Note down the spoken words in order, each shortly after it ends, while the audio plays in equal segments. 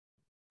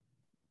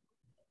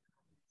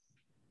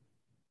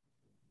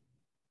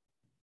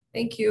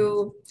Thank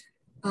you.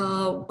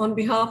 On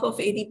behalf of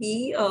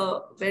ADB,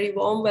 very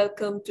warm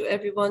welcome to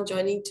everyone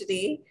joining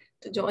today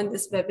to join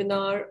this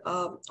webinar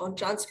on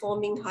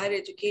transforming higher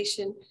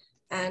education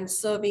and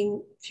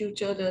serving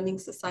future learning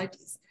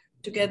societies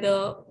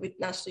together with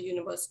National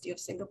University of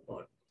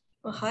Singapore.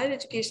 Higher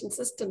education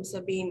systems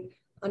have been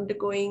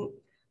undergoing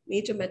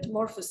major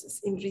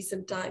metamorphosis in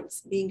recent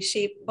times, being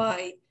shaped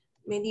by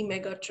many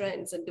mega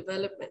trends and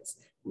developments,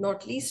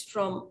 not least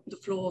from the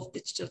flow of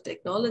digital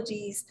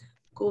technologies,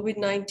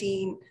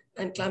 COVID-19,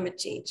 and climate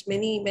change.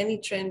 Many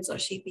trends are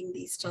shaping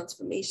these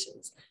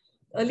transformations.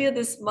 Earlier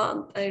this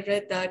month, I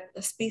read that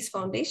the Space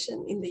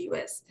Foundation in the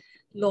US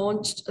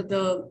launched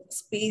the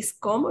Space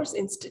Commerce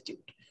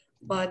Institute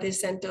by the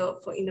Center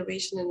for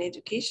Innovation and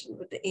Education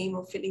with the aim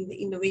of filling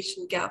the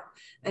innovation gap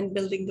and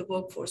building the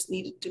workforce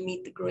needed to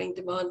meet the growing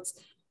demands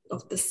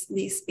of the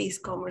space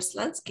commerce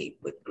landscape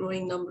with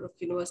growing number of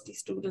university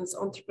students,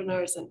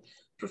 entrepreneurs, and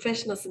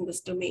professionals in this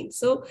domain.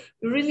 So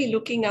we're really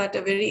looking at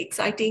a very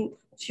exciting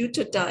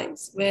future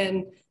times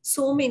when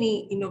so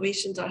many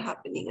innovations are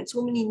happening and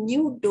so many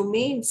new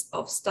domains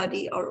of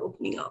study are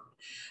opening up.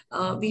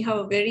 We have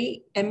a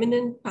very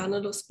eminent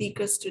panel of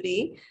speakers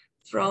today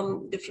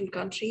from different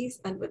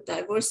countries and with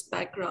diverse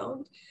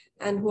background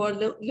and who are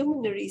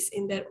luminaries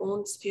in their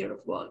own sphere of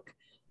work.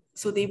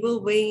 So they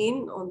will weigh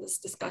in on this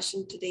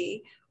discussion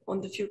today on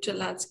the future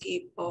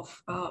landscape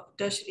of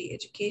tertiary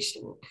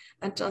education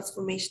and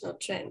transformational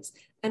trends.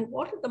 And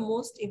what are the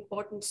most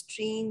important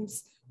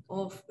streams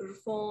of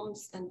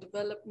reforms and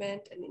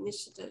development and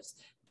initiatives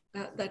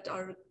that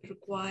are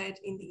required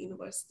in the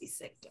university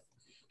sector.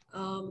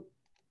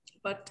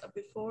 But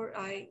before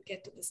I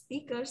get to the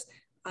speakers,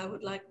 I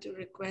would like to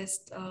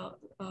request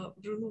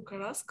Bruno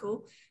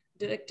Carrasco,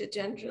 Director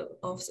General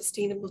of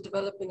Sustainable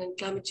Development and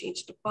Climate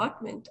Change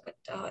Department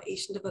at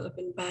Asian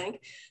Development Bank,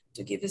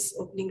 to give his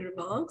opening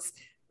remarks.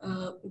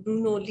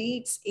 Bruno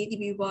leads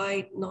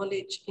ADB-wide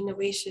knowledge,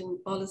 innovation,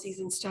 policies,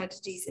 and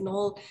strategies in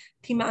all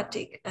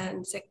thematic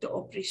and sector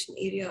operation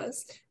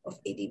areas of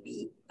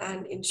ADB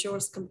and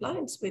ensures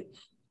compliance with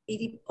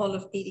all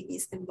of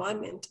ADB's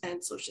environment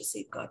and social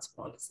safeguards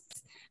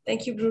policies.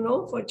 Thank you,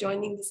 Bruno, for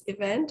joining this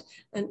event,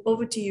 and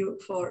over to you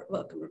for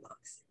welcome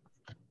remarks.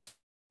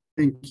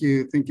 Thank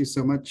you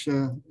so much,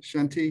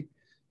 Shanti.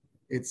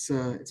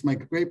 It's my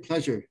great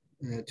pleasure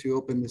to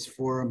open this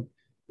forum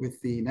with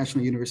the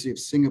National University of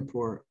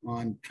Singapore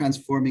on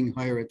transforming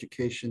higher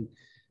education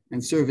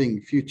and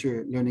serving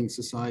future learning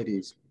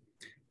societies.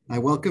 I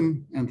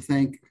welcome and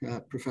thank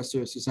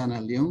Professor Susanna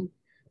Leung,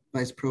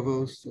 Vice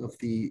Provost of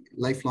the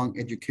Lifelong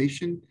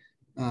Education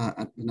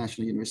at the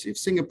National University of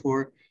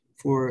Singapore,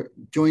 for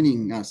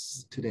joining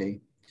us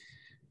today.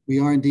 We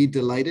are indeed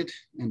delighted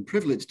and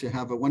privileged to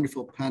have a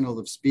wonderful panel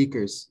of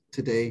speakers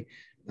today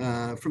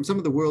from some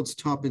of the world's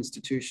top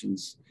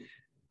institutions.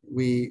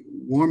 We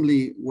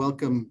warmly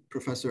welcome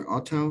Professor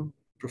Otto,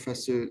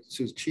 Professor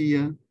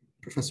Suchiya,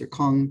 Professor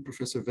Kong,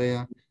 Professor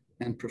Vea,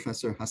 and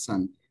Professor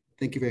Hassan.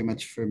 Thank you very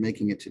much for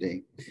making it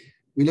today.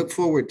 We look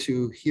forward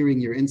to hearing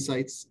your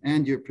insights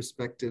and your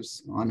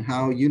perspectives on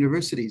how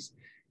universities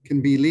can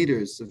be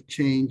leaders of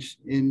change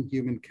in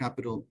human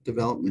capital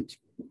development.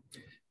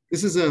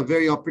 This is a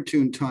very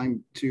opportune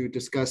time to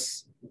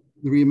discuss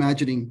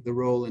reimagining the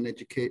role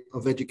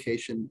of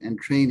education and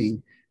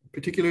training,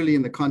 particularly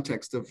in the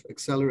context of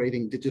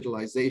accelerating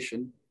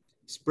digitalization,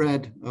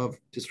 spread of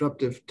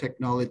disruptive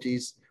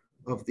technologies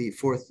of the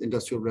fourth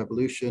industrial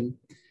revolution,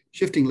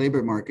 shifting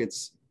labor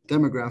markets,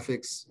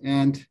 demographics,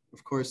 and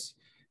of course,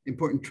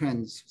 important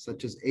trends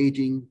such as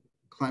aging,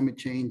 climate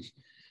change,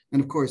 and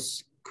of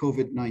course,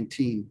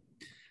 COVID-19.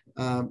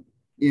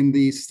 In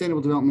the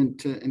Sustainable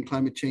Development and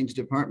Climate Change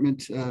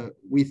Department,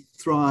 we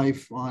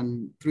thrive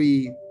on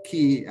three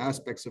key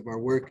aspects of our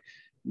work: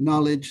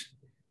 knowledge,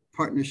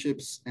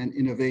 partnerships, and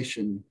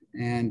innovation.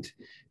 And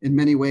in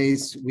many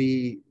ways,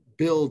 we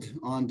build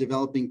on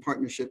developing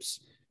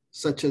partnerships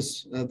such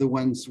as the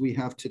ones we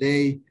have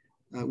today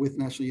with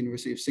National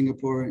University of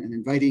Singapore, and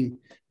inviting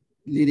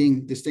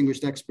leading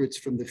distinguished experts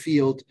from the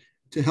field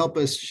to help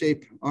us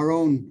shape our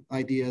own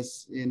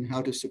ideas in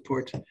how to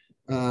support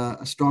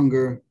a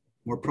stronger,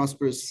 more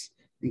prosperous,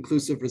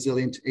 inclusive,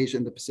 resilient Asia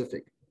and the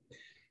Pacific.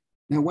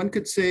 Now, one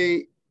could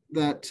say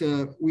that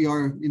we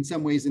are in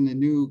some ways in a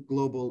new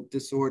global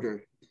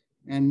disorder,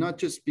 and not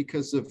just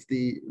because of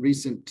the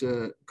recent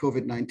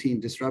COVID-19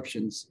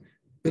 disruptions,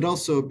 but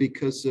also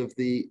because of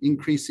the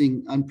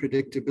increasing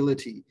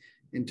unpredictability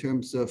in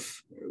terms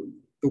of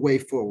the way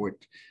forward.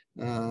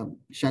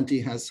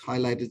 Shanti has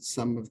highlighted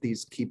some of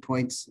these key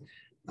points.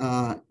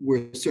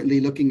 We're certainly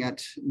looking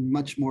at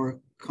much more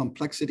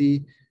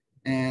complexity,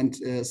 and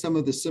some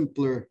of the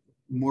simpler,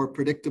 more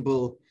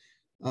predictable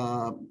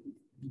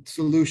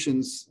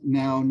solutions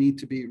now need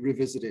to be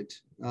revisited.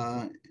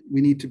 We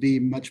need to be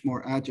much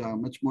more agile,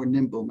 much more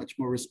nimble, much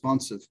more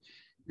responsive,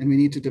 and we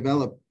need to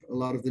develop a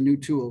lot of the new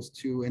tools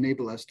to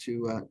enable us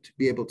to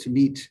be able to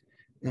meet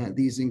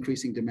these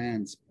increasing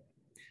demands.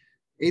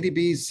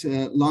 ADB's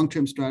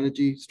long-term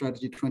strategy,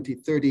 Strategy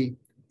 2030,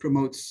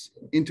 promotes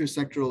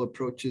intersectoral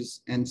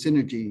approaches and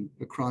synergy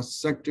across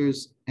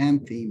sectors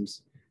and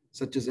themes,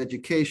 such as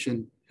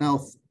education,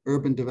 health,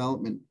 urban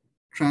development,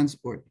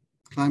 transport,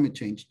 climate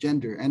change,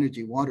 gender,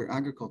 energy, water,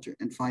 agriculture,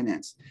 and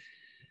finance.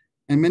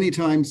 And many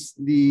times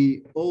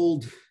the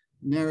old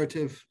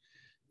narrative,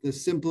 the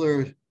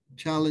simpler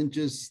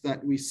challenges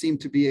that we seem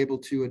to be able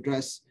to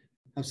address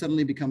have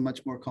suddenly become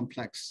much more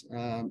complex.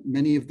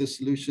 Many of the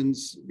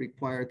solutions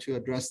require to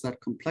address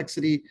that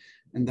complexity,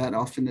 and that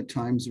often at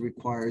times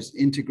requires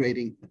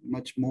integrating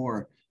much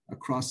more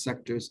across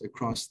sectors,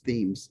 across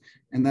themes.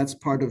 And that's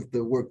part of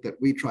the work that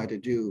we try to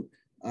do,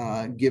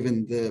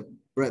 given the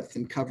breadth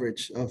and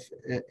coverage of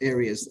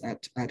areas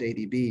at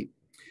ADB.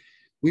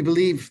 We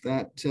believe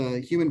that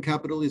human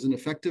capital is an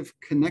effective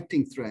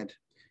connecting thread.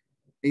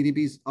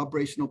 ADB's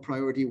operational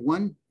priority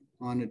 1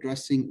 on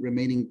addressing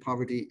remaining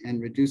poverty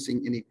and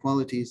reducing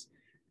inequalities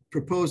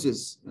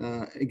proposes,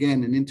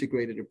 again, an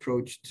integrated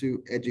approach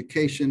to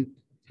education,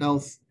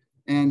 health,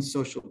 and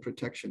social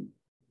protection.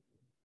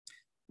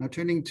 Now,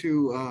 turning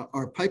to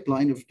our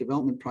pipeline of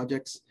development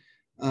projects,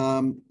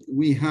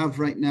 we have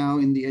right now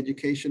in the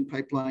education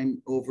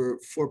pipeline over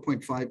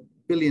 $4.5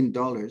 billion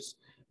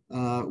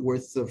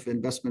worth of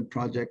investment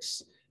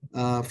projects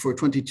for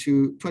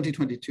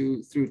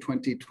 2022 through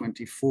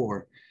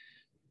 2024.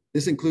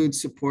 This includes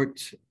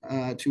support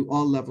to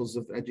all levels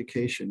of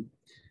education.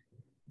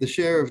 The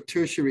share of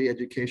tertiary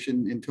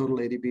education in total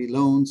ADB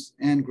loans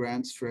and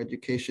grants for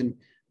education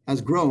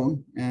has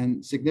grown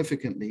and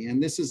significantly.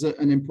 And this is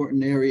an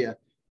important area,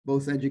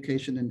 both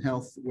education and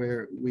health,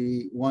 where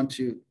we want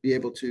to be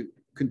able to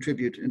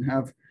contribute and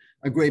have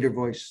a greater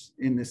voice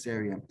in this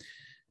area.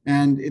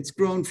 And it's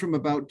grown from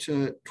about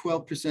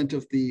 12%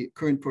 of the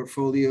current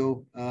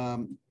portfolio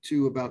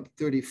to about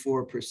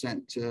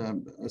 34%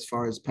 as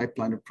far as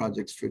pipeline of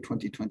projects for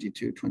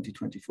 2022,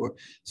 2024.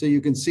 So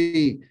you can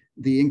see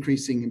the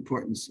increasing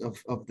importance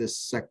of this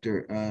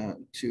sector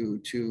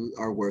to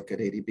our work at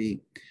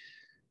ADB.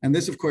 And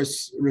this, of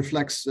course,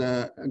 reflects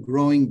a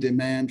growing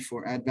demand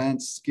for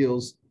advanced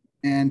skills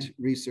and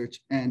research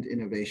and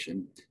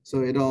innovation.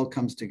 So it all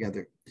comes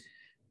together.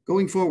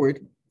 Going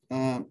forward,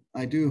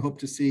 I do hope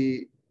to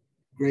see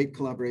great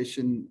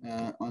collaboration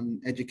on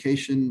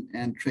education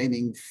and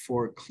training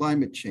for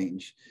climate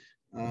change.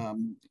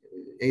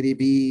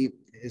 ADB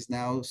is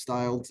now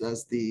styled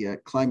as the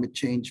climate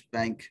change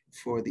bank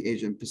for the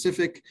Asian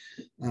Pacific.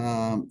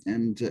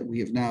 And we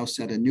have now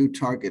set a new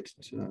target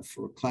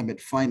for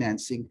climate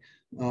financing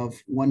of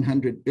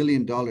 $100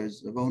 billion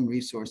of own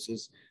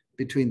resources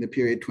between the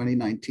period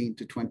 2019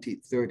 to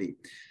 2030.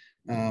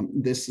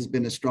 This has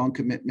been a strong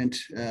commitment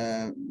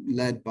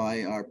led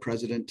by our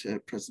president,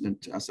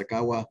 President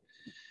Asakawa.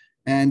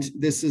 And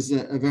this is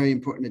a very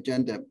important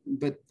agenda.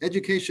 But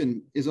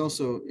education is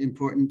also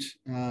important,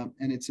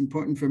 and it's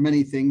important for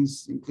many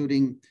things,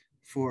 including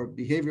for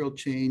behavioral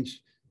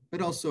change,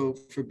 but also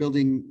for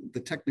building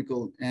the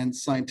technical and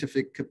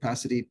scientific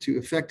capacity to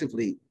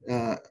effectively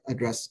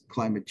address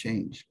climate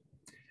change.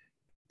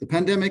 The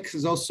pandemic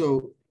has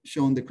also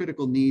shown the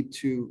critical need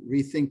to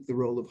rethink the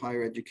role of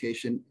higher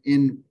education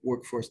in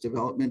workforce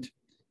development,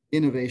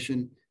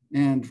 innovation,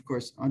 and of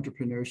course,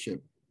 entrepreneurship.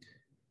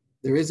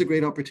 There is a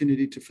great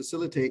opportunity to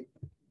facilitate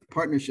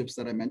partnerships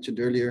that I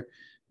mentioned earlier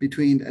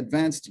between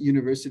advanced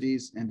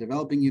universities and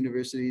developing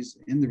universities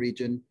in the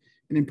region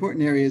in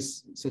important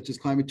areas such as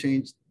climate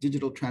change,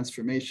 digital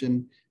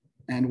transformation,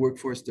 and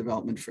workforce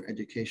development for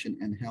education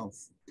and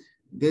health.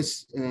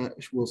 This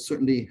will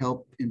certainly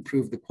help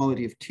improve the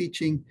quality of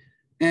teaching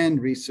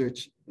and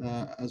research,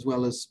 as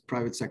well as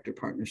private sector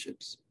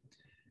partnerships.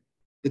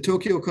 The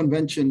Tokyo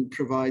Convention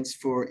provides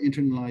for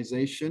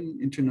internationalization,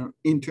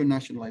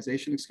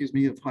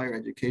 of higher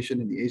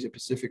education in the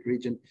Asia-Pacific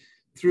region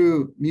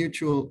through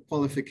mutual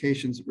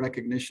qualifications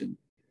recognition.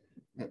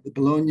 The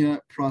Bologna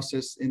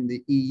process in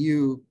the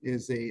EU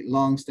is a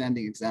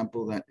long-standing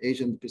example that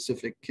Asia and the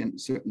Pacific can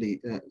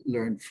certainly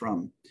learn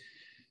from.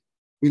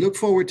 We look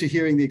forward to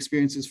hearing the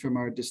experiences from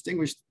our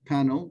distinguished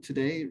panel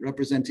today,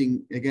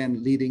 representing,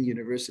 again, leading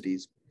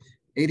universities.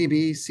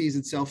 ADB sees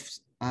itself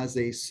as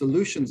a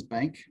solutions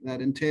bank that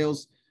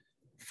entails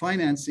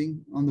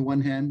financing on the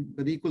one hand,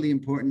 but equally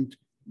important,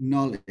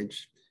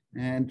 knowledge.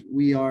 And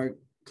we are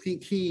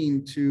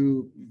keen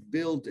to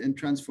build and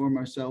transform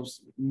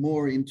ourselves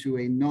more into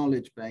a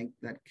knowledge bank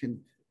that can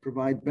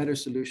provide better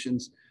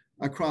solutions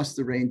across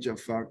the range of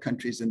our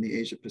countries in the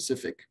Asia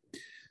Pacific.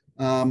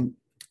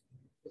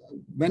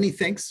 Many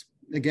thanks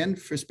again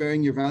for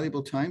sparing your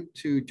valuable time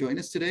to join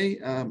us today.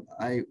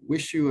 I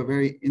wish you a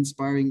very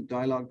inspiring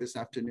dialogue this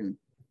afternoon.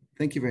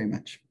 Thank you very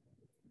much.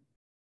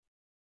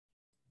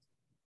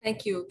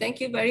 Thank you. Thank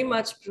you very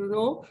much,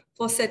 Bruno,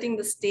 for setting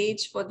the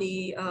stage for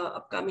the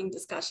upcoming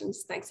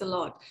discussions. Thanks a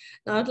lot.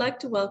 Now I'd like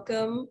to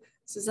welcome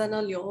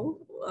Susanna Leong,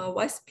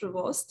 Vice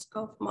Provost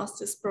of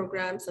Master's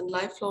Programs and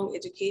Lifelong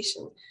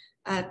Education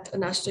at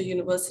National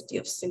University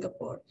of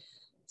Singapore.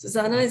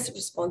 Susanna is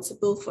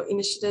responsible for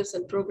initiatives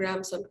and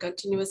programs on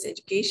continuous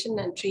education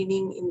and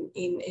training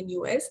in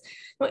NUS.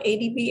 Now,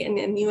 ADB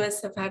and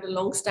NUS have had a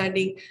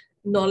long-standing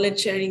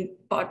knowledge sharing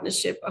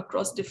partnership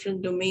across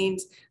different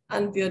domains.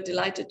 And we are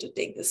delighted to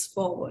take this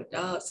forward.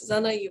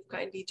 Susanna, you've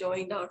kindly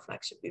joined our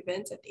flagship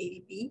events at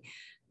ADB,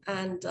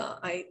 and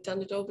I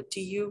turn it over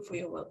to you for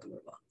your welcome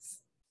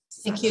remarks.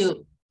 Susanna. Thank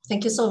you.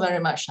 Thank you so very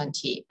much,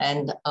 Shanti.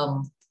 And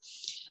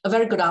a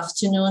very good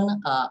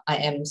afternoon. I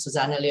am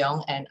Susanna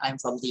Leong, and I'm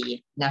from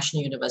the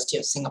National University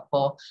of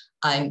Singapore.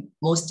 I'm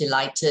most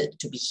delighted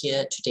to be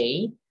here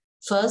today.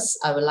 First,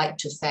 I would like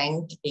to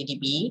thank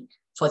ADB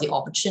for the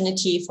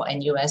opportunity for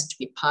NUS to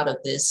be part of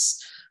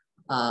this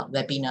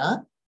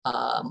webinar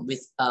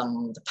with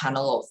the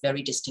panel of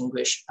very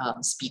distinguished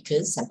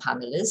speakers and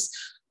panelists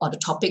on the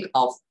topic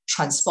of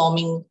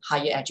transforming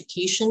higher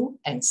education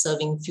and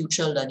serving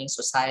future learning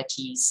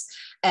societies,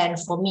 and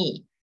for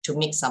me to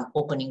make some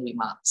opening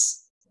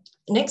remarks.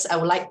 Next, I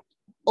would like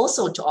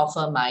also to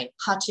offer my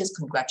heartiest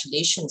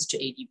congratulations to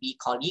ADB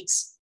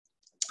colleagues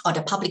on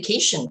the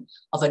publication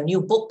of a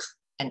new book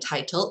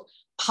entitled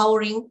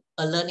Powering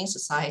a Learning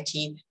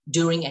Society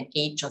During an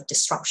Age of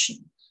Disruption,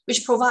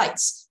 which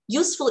provides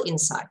useful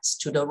insights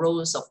to the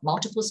roles of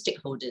multiple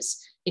stakeholders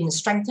in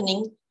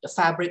strengthening the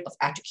fabric of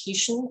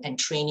education and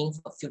training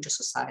for future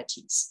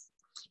societies.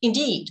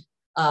 Indeed,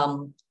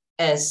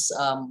 as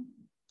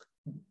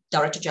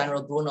Director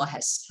General Bruno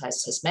has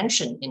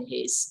mentioned in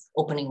his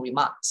opening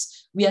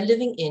remarks, we are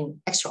living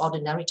in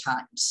extraordinary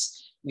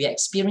times. We are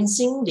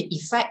experiencing the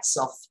effects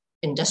of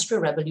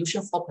Industrial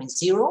Revolution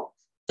 4.0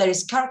 that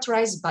is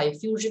characterized by a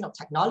fusion of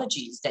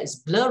technologies that is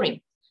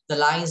blurring the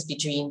lines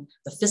between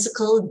the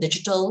physical,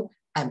 digital,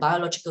 and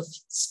biological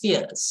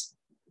spheres.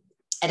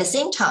 At the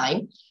same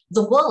time,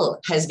 the world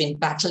has been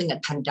battling a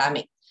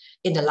pandemic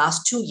in the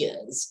last 2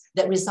 years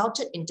that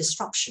resulted in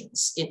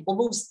disruptions in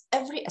almost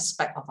every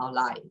aspect of our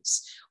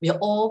lives. We are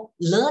all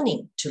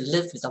learning to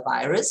live with the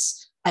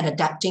virus and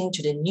adapting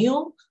to the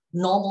new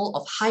normal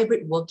of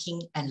hybrid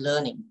working and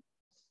learning.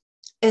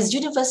 As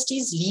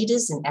universities,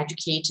 leaders, and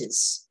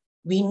educators,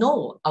 we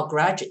know our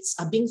graduates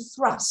are being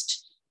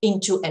thrust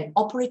into an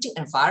operating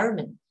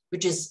environment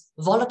which is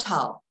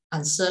volatile,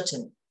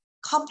 uncertain,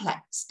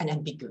 complex, and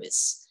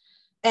ambiguous.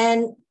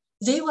 And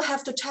they will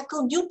have to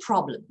tackle new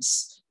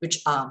problems which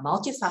are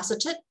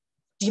multifaceted,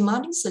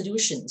 demanding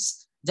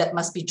solutions that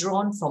must be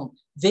drawn from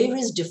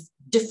various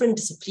different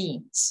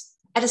disciplines.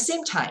 At the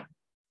same time,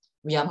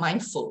 we are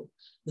mindful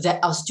that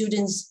our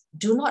students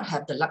do not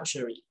have the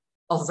luxury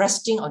of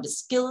resting on the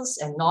skills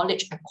and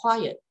knowledge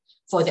acquired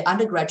for their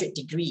undergraduate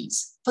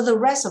degrees for the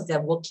rest of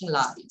their working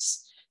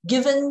lives,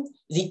 given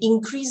the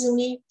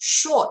increasingly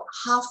short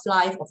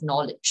half-life of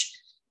knowledge,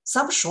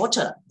 some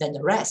shorter than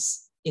the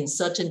rest in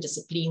certain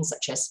disciplines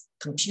such as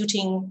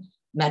computing,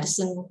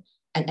 medicine,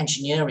 and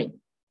engineering.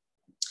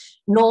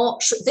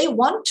 Nor should they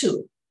want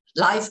to.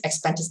 Life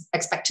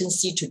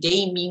expectancy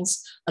today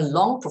means a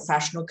long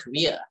professional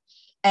career,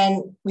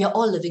 and we are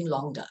all living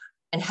longer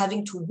and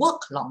having to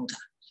work longer.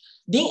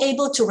 Being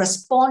able to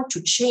respond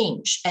to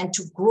change and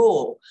to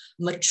grow,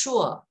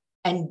 mature,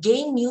 and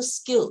gain new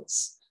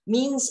skills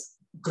means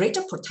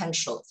greater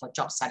potential for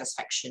job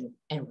satisfaction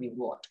and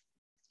reward.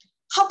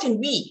 How can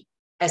we,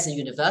 as a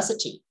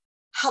university,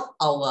 help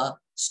our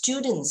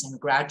students and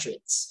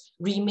graduates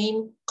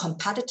remain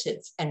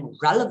competitive and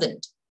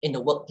relevant in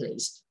the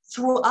workplace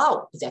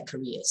throughout their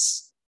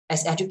careers?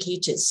 As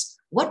educators,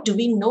 what do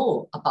we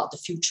know about the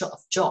future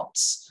of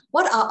jobs?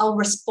 What are our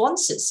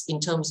responses in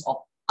terms of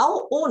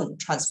our own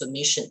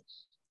transformation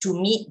to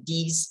meet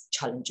these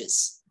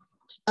challenges?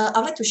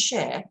 I'd like to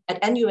share,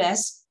 at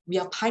NUS, we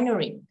are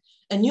pioneering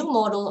a new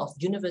model of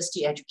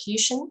university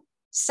education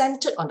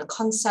centered on the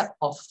concept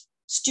of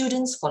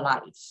students for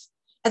life.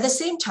 At the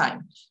same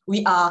time,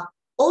 we are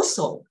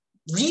also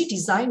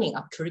redesigning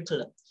our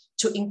curriculum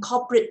to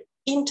incorporate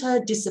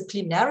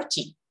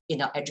interdisciplinarity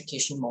in our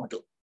education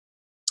model.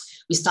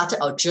 We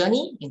started our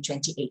journey in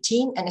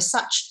 2018, and as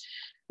such,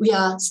 we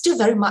are still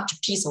very much a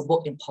piece of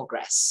work in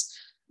progress.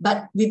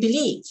 But we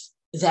believe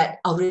that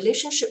our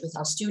relationship with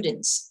our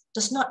students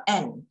does not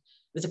end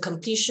with the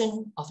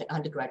completion of an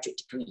undergraduate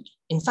degree.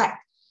 In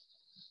fact,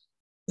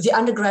 the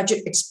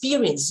undergraduate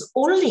experience is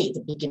only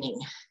the beginning.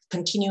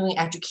 Continuing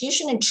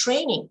education and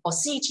training, or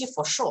CET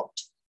for short,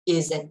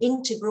 is an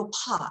integral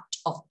part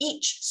of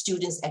each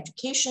student's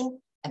education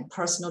and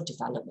personal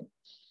development.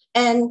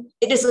 And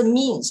it is a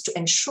means to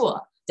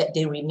ensure that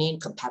they remain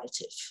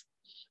competitive.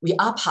 We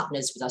are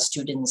partners with our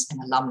students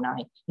and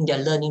alumni in their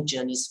learning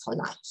journeys for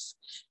life.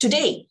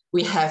 Today,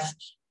 we have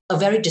a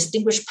very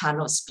distinguished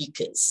panel of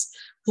speakers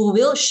who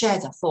will share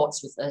their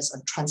thoughts with us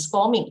on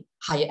transforming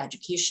higher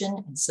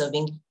education and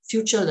serving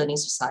future learning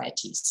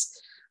societies.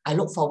 I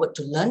look forward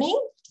to learning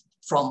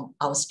from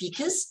our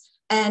speakers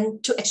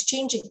and to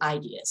exchanging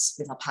ideas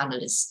with our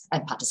panelists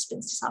and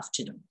participants this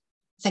afternoon.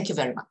 Thank you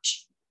very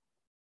much.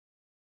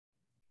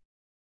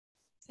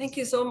 Thank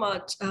you so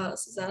much,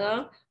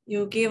 Susanna.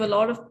 You gave a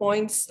lot of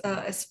points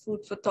as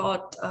food for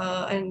thought,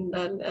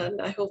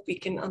 and I hope we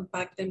can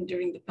unpack them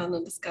during the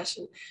panel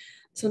discussion.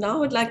 So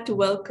now I'd like to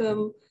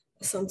welcome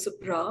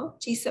Sangsup Rao,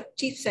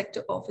 Chief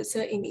Sector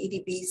Officer in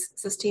ADB's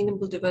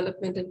Sustainable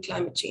Development and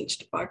Climate Change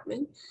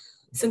Department.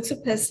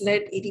 Singsup has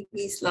led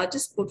ADB's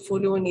largest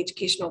portfolio in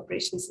education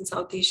operations in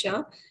South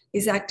Asia,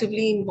 is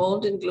actively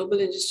involved in global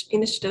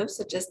initiatives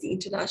such as the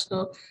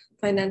International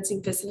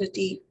Financing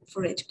Facility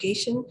for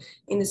Education.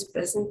 In his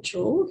present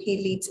role, he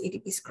leads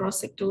ADB's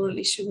cross-sectoral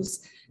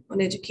issues on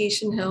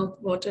education, health,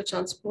 water,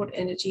 transport,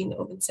 energy, and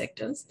urban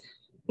sectors.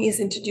 He has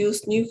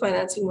introduced new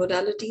financing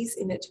modalities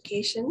in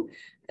education,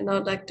 and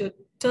I'd like to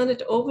turn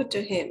it over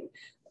to him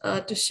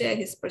to share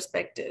his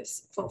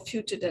perspectives for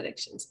future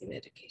directions in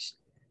education.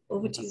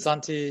 Over to you.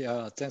 Santi,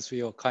 thanks for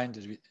your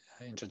kind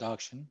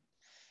introduction.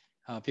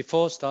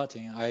 Before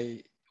starting,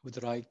 I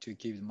would like to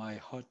give my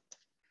heart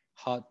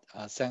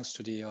thanks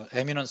to the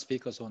eminent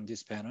speakers on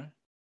this panel.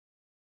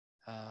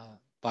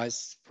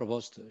 Vice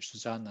Provost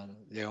Susanna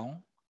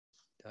Leong,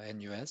 the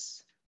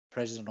NUS,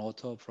 President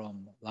Otto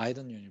from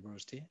Leiden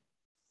University,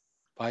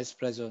 Vice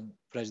President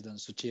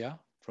Suchia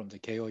from the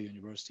Keio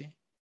University,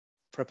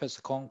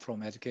 Professor Kong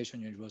from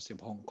Education University of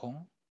Hong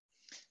Kong,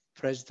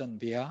 President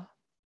Bia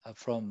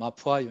from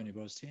Mapua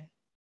University,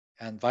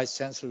 and Vice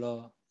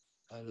Chancellor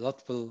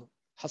Lutful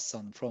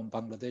Hassan from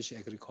Bangladesh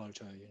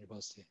Agriculture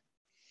University.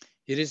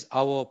 It is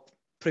our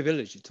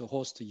privilege to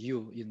host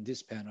you in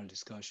this panel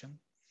discussion,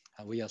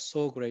 and we are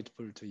so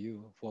grateful to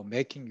you for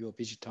making your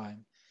busy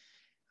time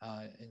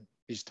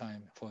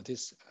for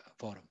this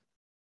forum.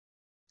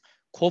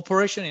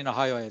 Cooperation in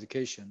higher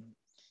education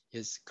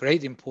is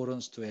great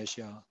importance to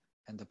Asia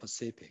and the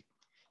Pacific,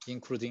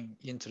 including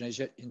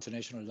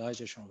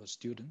internationalization of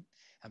student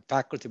and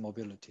faculty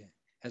mobility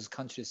as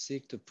countries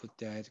seek to put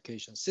their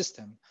education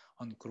system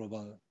on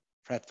global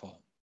platform.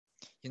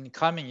 In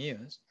coming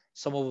years,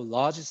 some of the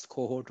largest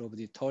cohort of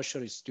the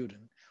tertiary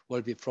student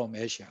will be from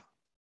Asia.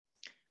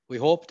 We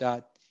hope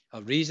that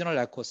a regional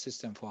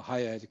ecosystem for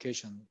higher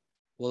education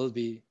will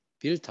be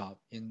built up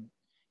in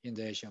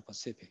the Asia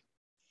Pacific.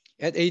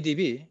 At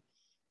ADB,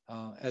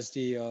 as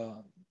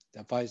the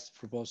Vice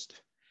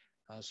Provost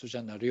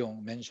Susanna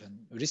Leong mentioned,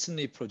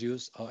 recently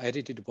produced an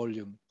edited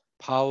volume,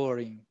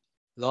 Powering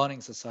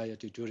Learning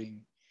Society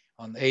during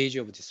an Age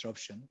of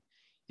Disruption,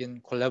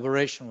 in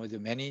collaboration with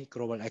many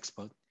global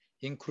experts,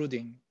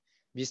 including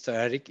Mr.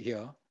 Eric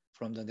here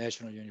from the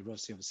National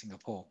University of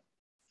Singapore.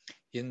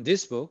 In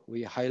this book,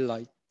 we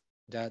highlight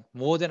that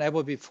more than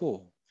ever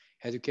before,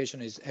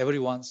 education is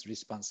everyone's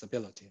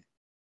responsibility.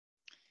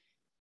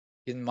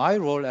 In my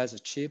role as a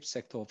Chief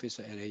Sector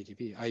Officer at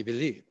ADB, I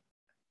believe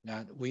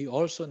that we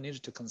also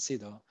need to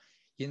consider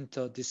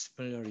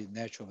interdisciplinary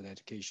nature of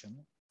education.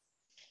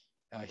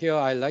 Here,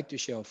 I like to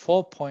share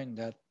 4 points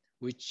that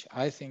which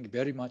I think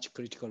very much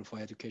critical for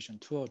education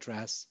to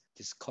address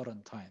these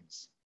current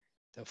times.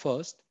 The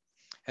first,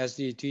 as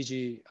the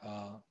DG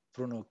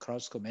Bruno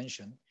Krausko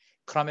mentioned,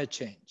 climate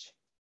change.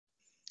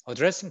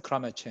 Addressing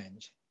climate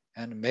change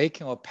and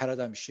making a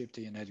paradigm shift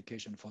in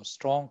education for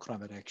strong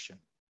climate action.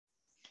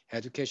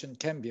 Education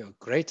can be a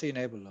great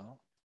enabler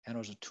and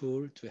also a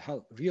tool to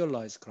help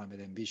realize climate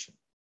ambition.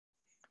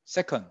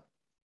 Second,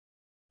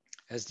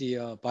 as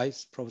the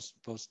Vice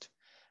Provost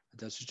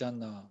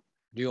Susanna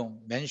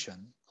Leong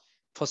mentioned,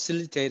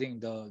 facilitating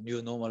the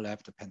new normal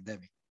after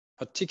pandemic,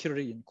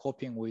 particularly in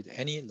coping with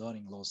any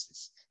learning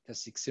losses.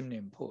 That's extremely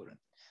important.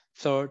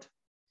 Third,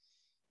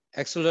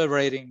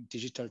 accelerating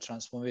digital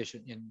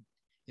transformation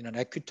in an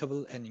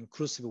equitable and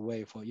inclusive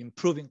way for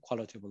improving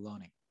quality of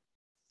learning.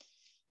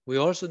 We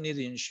also need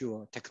to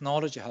ensure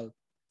technology help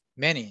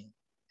many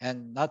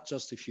and not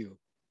just a few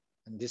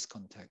in this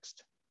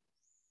context.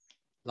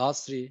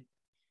 Lastly,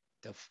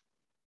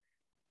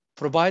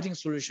 providing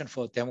solution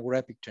for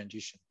demographic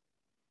transition.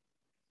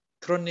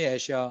 Currently,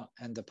 Asia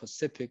and the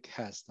Pacific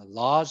has the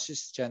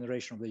largest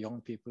generation of the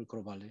young people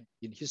globally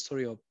in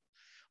history of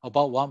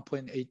about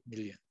 1.8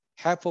 million,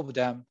 half of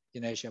them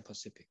in Asia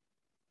Pacific.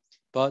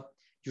 But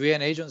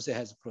UN agency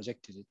has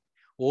projected it.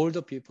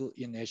 Older people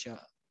in Asia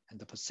and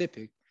the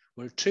Pacific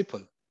will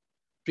triple,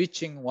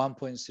 reaching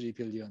 1.3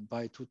 billion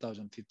by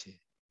 2050,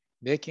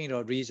 making it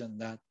a region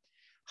that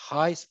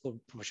highest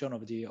proportion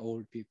of the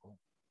old people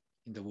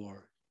in the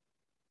world.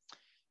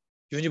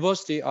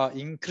 Universities are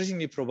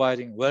increasingly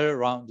providing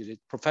well-rounded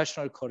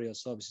professional career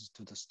services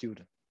to the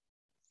student.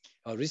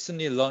 A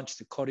recently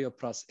launched Career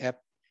Plus app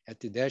at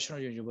the National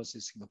University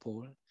of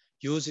Singapore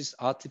uses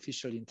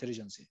artificial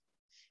intelligence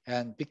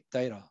and big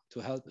data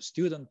to help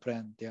students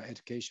plan their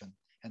education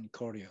and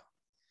career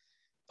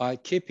by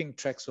keeping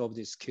tracks of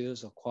the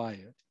skills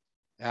acquired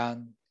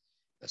and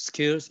the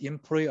skills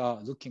employees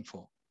are looking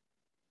for.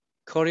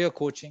 Career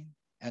coaching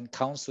and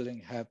counseling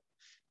have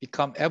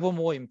become ever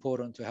more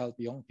important to help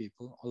young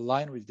people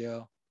align with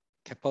their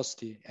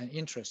capacity and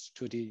interest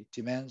to the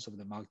demands of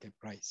the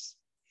marketplace.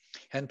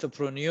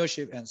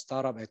 Entrepreneurship and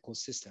startup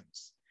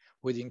ecosystems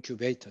with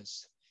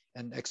incubators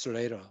and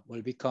accelerator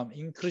will become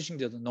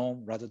increasingly the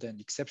norm rather than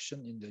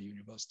exception in the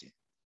university.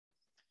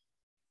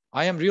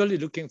 I am really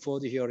looking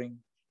forward to hearing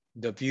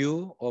the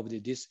view of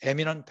this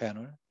eminent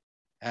panel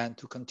and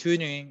to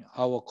continuing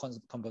our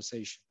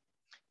conversation.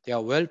 They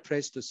are well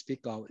placed to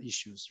speak out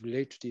issues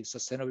related to the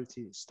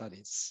sustainability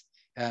studies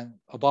and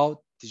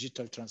about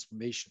digital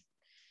transformation,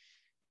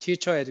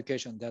 teacher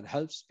education that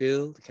helps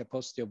build the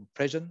capacity of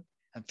present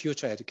and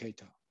future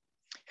educator.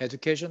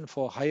 Education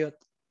for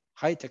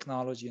high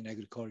technology in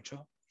agriculture,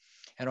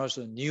 and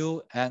also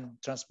new and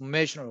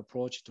transformational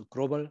approach to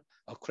global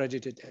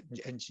accredited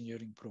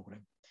engineering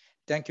program.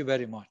 Thank you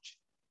very much.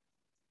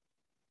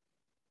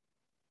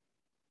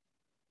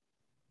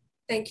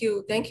 Thank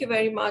you. Thank you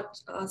very much,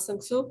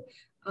 Sung-Soo.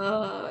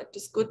 It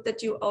is good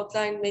that you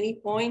outlined many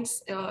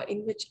points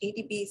in which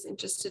ADB is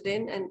interested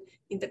in, and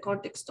in the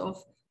context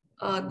of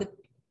the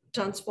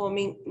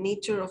transforming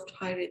nature of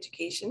higher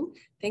education.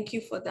 Thank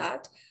you for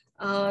that.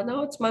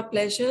 Now it's my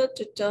pleasure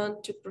to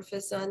turn to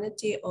Professor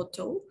Annette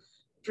Otto,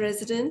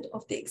 President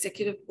of the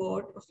Executive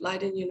Board of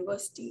Leiden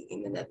University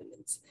in the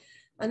Netherlands.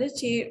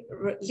 Annette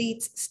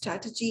leads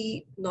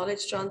strategy,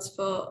 knowledge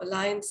transfer,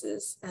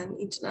 alliances, and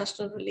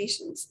international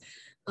relations,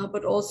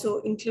 but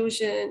also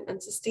inclusion and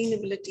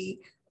sustainability,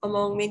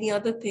 among many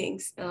other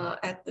things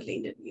at the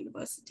Leiden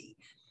University.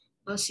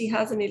 She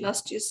has an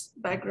illustrious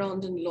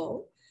background in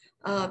law.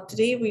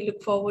 Today, we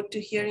look forward to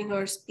hearing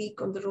her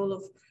speak on the role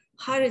of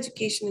higher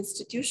education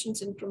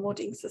institutions in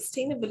promoting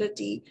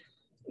sustainability,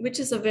 which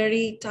is a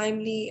very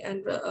timely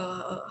and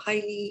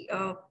highly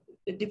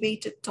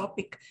debated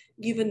topic,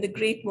 given the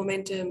great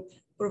momentum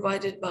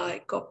provided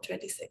by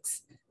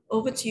COP26.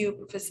 Over to you,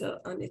 Professor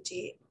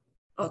Annette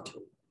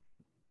Otto.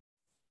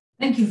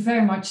 Thank you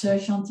very much,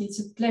 Shanti. It's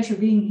a pleasure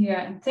being here.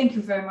 And thank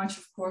you very much,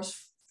 of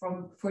course,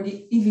 for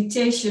the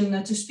invitation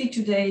to speak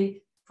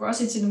today. For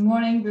us, it's in the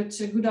morning, but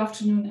good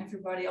afternoon,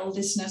 everybody, all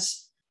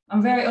listeners.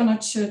 I'm very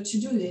honored to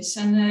do this.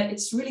 And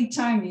it's really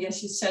timely,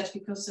 as you said,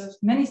 because there's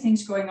many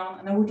things going on.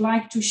 And I would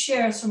like to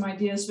share some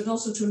ideas, but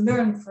also to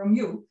learn from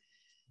you,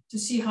 to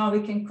see how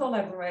we can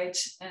collaborate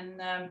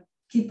and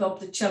keep up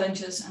the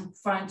challenges and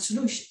find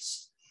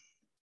solutions.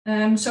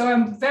 So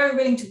I'm very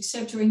willing to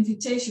accept your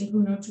invitation,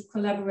 Bruno, to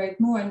collaborate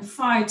more and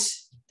fight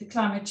the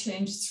climate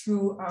change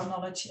through our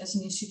knowledge as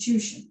an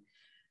institution.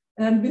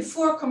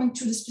 Before coming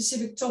to the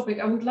specific topic,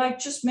 I would like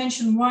just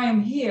mention why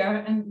I'm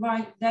here and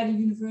why Leiden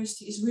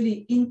University is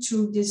really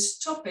into this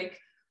topic,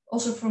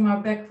 also from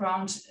our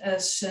background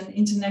as an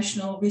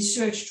international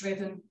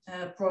research-driven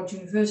broad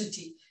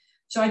university.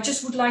 So I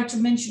just would like to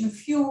mention a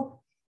few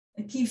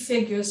key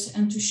figures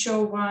and to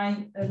show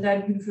why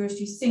Leiden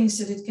University thinks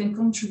that it can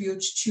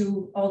contribute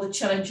to all the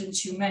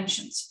challenges you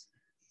mentioned.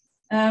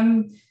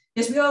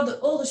 Yes, we are the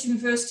oldest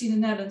university in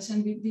the Netherlands,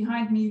 and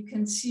behind me you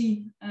can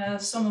see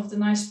some of the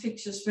nice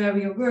pictures where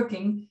we are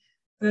working.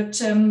 But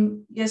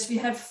yes, we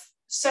have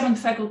 7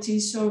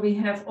 faculties, so we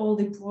have all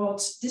the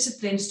broad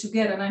disciplines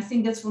together. And I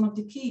think that's one of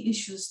the key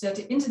issues, that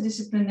the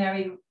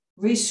interdisciplinary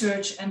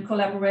research and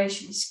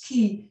collaboration is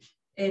key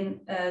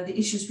in the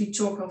issues we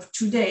talk of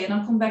today. And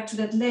I'll come back to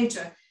that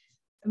later.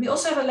 We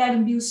also have a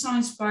Leiden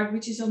Bioscience Park,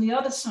 which is on the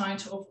other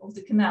side of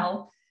the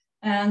canal.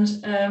 And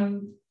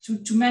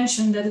to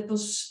mention that it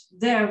was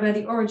there where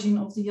the origin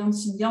of the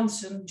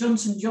Johnson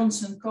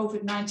Johnson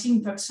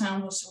COVID-19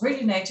 vaccine was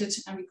originated,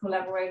 and we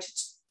collaborated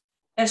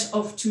as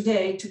of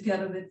today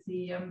together with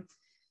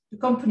the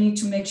company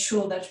to make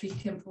sure that we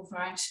can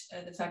provide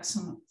the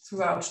vaccine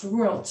throughout the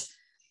world.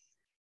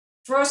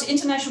 For us,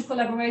 international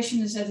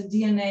collaboration is at the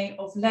DNA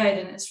of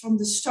Leiden. As from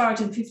the start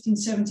in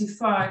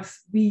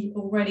 1575, we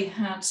already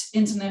had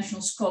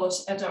international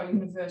scholars at our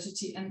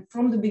university, and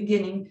from the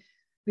beginning,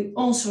 we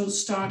also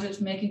started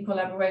making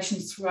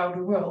collaborations throughout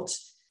the world.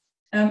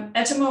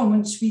 At the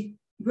moment, we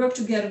work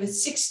together with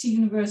 60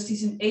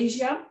 universities in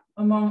Asia,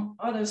 among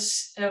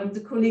others,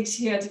 the colleagues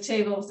here at the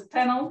table of the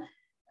panel,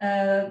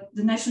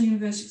 the National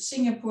University of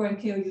Singapore and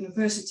KU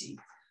University.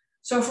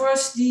 So for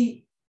us,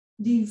 the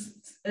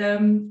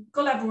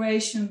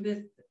collaboration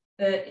with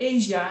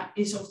Asia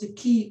is of the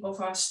key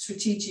of our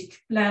strategic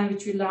plan,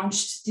 which we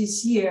launched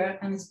this year,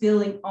 and is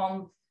building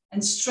on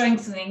and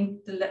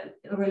strengthening the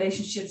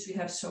relationships we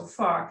have so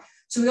far.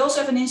 So we also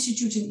have an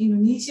institute in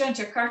Indonesia,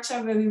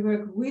 Jakarta, where we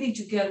work really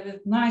together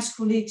with nice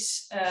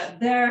colleagues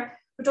there,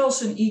 but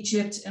also in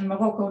Egypt and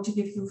Morocco, to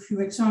give you a few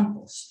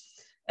examples.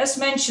 As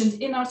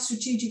mentioned in our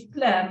strategic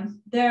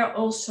plan, there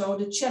also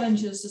the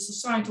challenges, the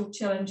societal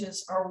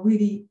challenges, are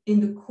really in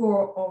the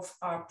core of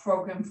our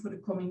program for the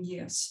coming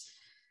years.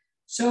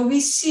 So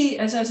we see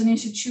as an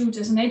institute,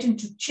 as an agent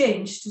to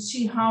change, to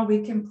see how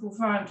we can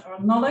provide our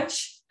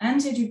knowledge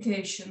and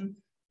education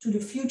to the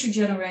future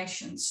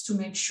generations to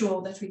make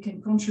sure that we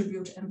can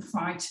contribute and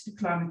fight the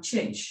climate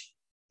change.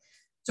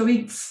 So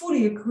we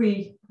fully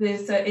agree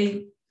with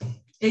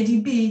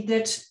ADB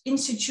that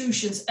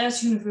institutions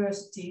as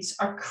universities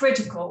are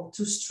critical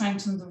to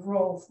strengthen the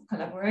role of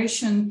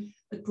collaboration,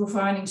 with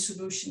providing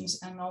solutions,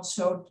 and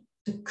also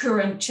the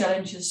current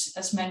challenges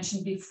as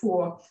mentioned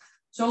before.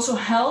 So also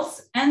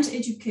health and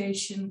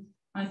education,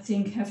 I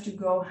think, have to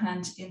go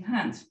hand in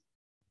hand.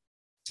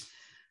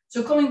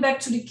 So coming back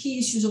to the key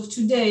issues of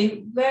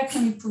today, where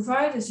can we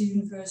provide as a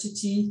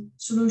university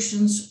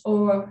solutions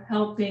or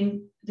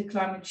helping the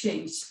climate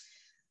change?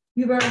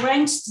 We were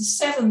ranked the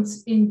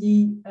 7th in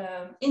the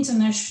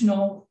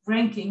international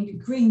ranking, the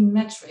green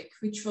metric,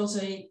 which was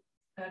an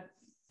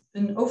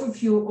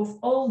overview of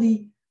all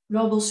the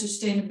global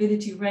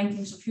sustainability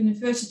rankings of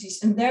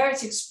universities. And there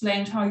it's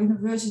explained how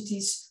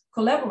universities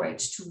collaborate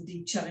to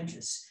the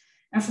challenges.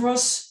 And for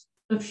us,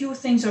 a few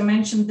things are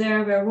mentioned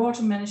there, where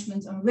water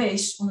management and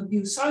waste on the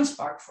bioscience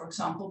park, for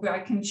example, where I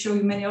can show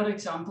you many other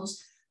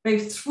examples, where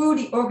through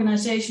the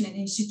organization and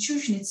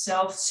institution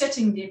itself,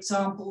 setting the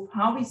example of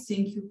how we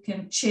think you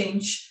can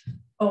change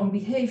own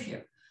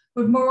behavior.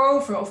 But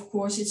moreover, of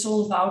course, it's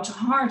all about the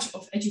heart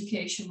of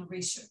education and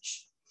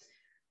research.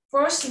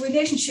 For us, the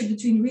relationship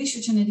between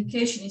research and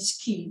education is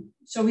key.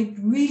 So we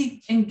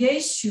really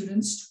engage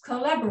students to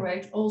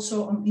collaborate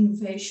also on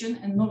innovation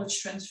and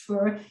knowledge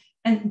transfer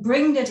and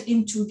bring that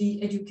into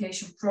the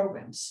education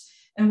programs.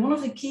 And one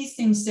of the key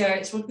things there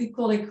is what we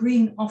call a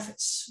green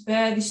office,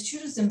 where the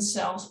students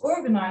themselves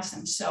organize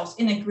themselves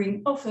in a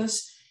green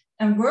office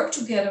and work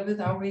together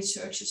with our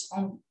researchers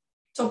on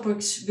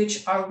topics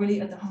which are really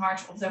at the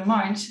heart of their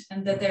mind,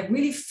 and that they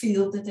really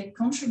feel that they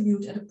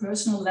contribute at a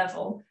personal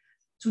level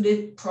to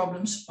the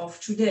problems of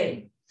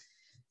today.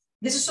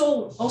 This is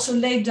all also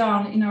laid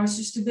down in our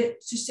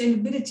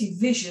sustainability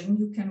vision,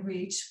 you can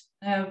read,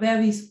 where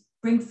we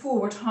bring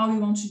forward how we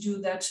want to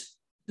do that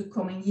the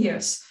coming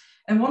years.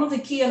 And one of the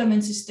key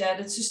elements is that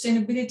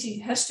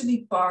sustainability has to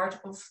be part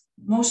of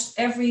most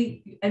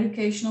every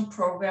educational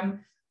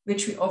program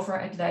which we offer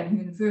at Leiden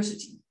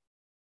University.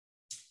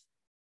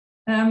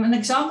 An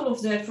example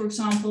of that, for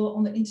example,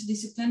 on the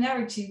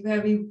interdisciplinarity,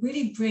 where we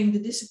really bring the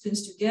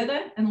disciplines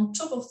together, and on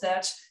top of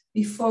that,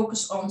 we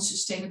focus on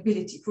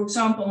sustainability. For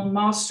example, on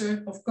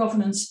Master of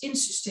Governance in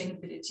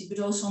Sustainability, but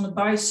also on the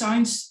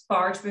bioscience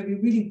part, where we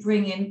really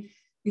bring in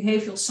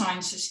behavioral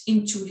sciences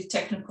into the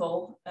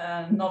technical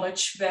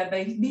knowledge,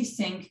 whereby we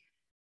think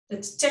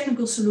that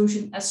technical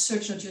solutions as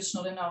such are just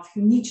not enough.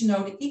 You need to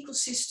know the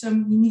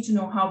ecosystem, you need to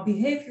know how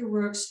behavior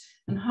works,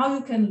 and how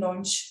you can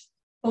launch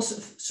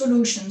positive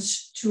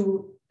solutions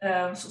to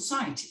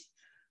society.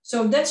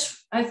 So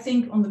that's, I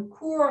think, on the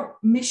core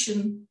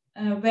mission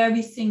where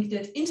we think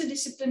that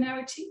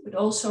interdisciplinarity, but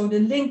also the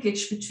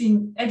linkage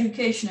between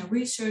education and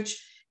research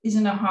is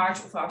in the heart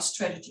of our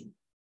strategy.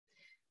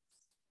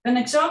 An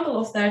example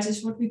of that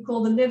is what we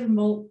call the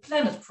Livable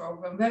Planet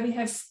program, where we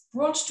have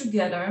brought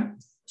together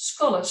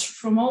scholars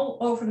from all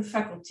over the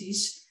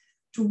faculties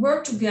to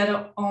work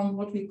together on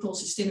what we call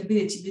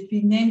sustainability, but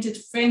we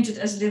framed it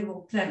as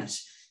Livable Planet.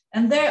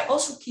 And there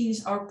also key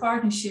is our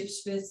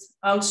partnerships with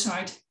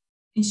outside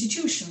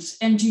institutions,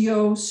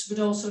 NGOs, but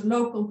also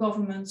local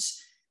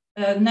governments,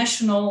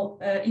 national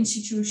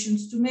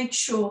institutions, to make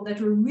sure that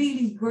we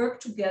really work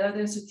together.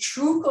 There's a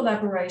true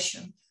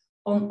collaboration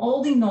on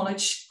all the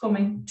knowledge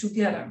coming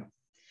together.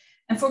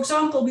 And for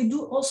example, we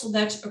do also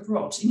that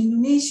abroad. In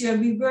Indonesia,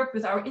 we work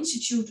with our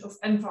Institute of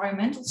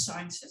Environmental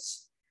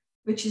Sciences,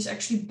 which is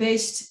actually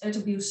based at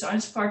the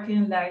Bioscience Park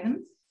in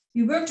Leiden.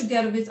 We work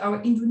together with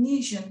our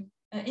Indonesian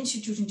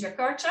institute in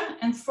Jakarta,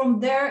 and from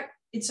there,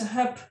 it's a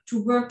hub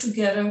to work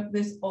together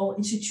with all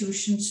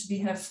institutions we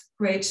have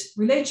great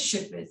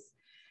relationship with.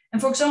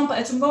 And for example,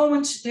 at the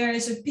moment, there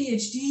is a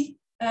PhD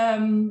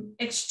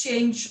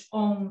exchange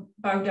on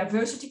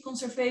biodiversity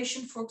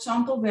conservation, for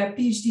example, where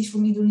PhDs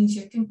from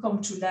Indonesia can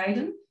come to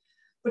Leiden.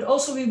 But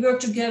also we work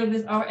together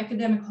with our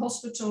academic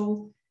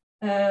hospital,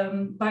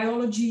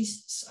 biology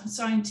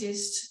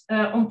scientists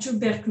on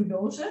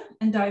tuberculosis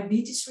and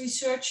diabetes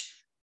research,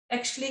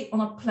 actually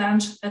on a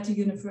plant at the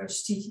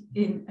university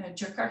in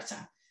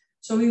Jakarta.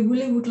 So we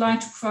really would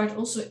like to provide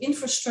also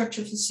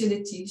infrastructure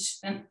facilities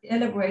and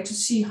elaborate to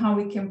see how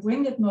we can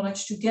bring that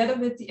knowledge together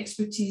with the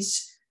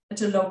expertise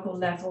at a local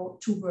level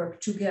to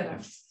work together.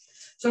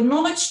 So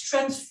knowledge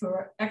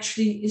transfer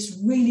actually is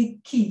really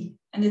key,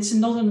 and it's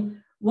not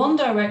in one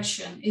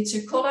direction, it's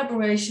a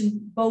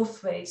collaboration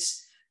both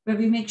ways, where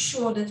we make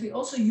sure that we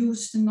also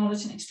use the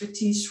knowledge and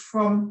expertise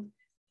from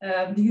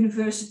the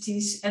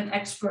universities and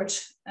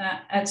experts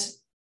at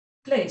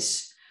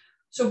place.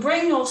 So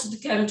bringing also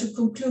together to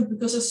conclude,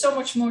 because there's so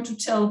much more to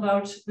tell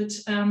about, but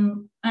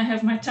I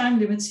have my time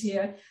limits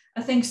here.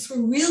 I think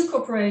through real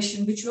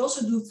cooperation, which we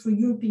also do through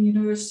European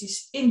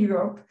universities in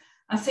Europe,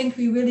 I think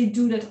we really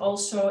do that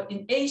also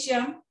in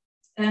Asia.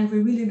 And we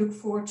really look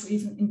forward to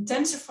even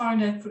intensifying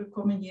that for the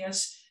coming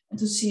years and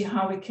to see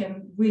how we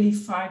can really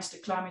fight the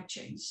climate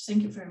change.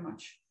 Thank you very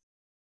much.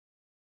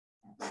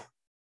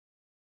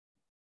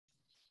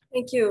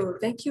 Thank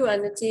you,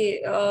 Annette.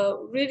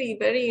 Really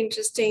very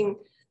interesting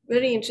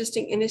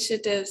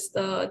initiatives.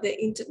 The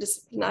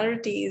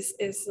interdisciplinarity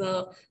is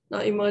now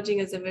emerging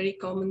as a very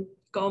common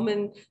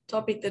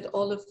topic that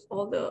all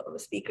the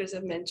speakers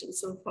have mentioned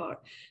so far.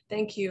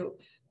 Thank you.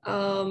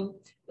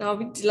 Now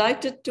we're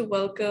delighted to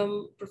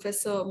welcome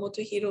Professor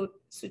Motohiro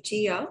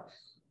Tsuchiya,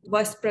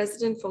 Vice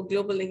President for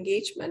Global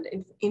Engagement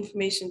in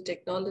Information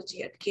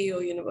Technology at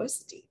Keio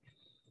University.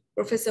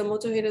 Professor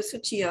Motohiro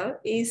Tsuchiya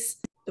is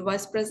the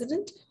Vice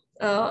President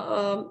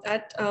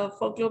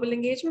for Global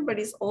Engagement, but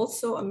he's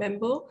also a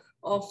member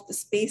of the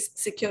Space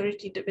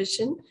Security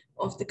Division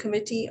of the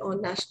Committee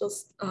on National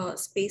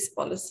Space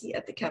Policy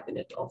at the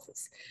Cabinet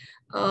Office.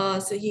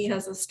 So he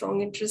has a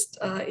strong interest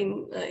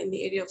in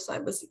the area of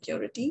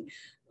cybersecurity.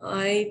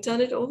 I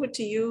turn it over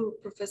to you,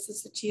 Professor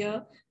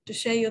Tsuchiya, to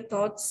share your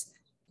thoughts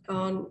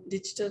on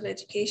digital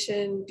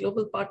education,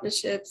 global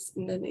partnerships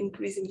in an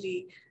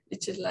increasingly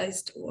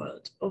digitalized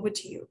world. Over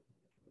to you.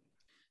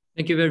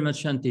 Thank you very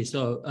much, Shanti.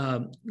 So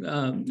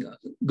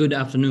good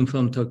afternoon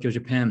from Tokyo,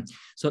 Japan.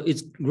 So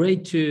it's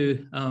great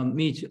to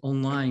meet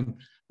online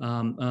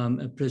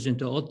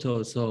President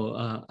Otto.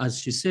 So as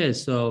she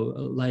says, so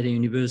Leiden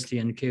University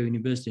and Keio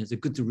University has a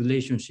good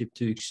relationship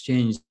to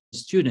exchange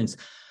students.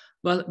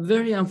 But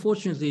very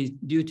unfortunately,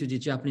 due to the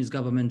Japanese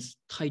government's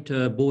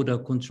tighter border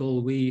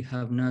control, we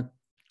have not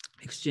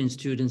exchanged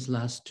students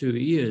last 2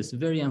 years.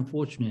 Very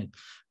unfortunate.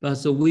 But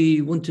so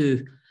we want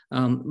to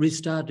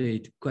restart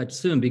it quite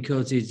soon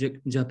because the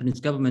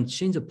Japanese government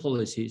changed the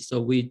policy.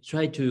 So we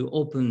try to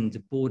open the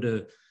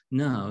border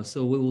now.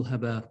 So we will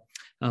have a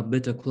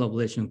better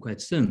collaboration quite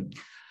soon.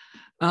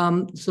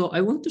 So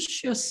I want to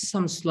share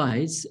some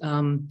slides. I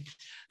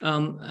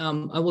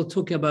will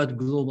talk about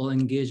global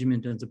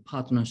engagement and the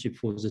partnership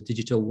for the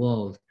digital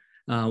world,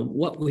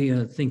 what we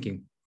are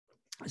thinking.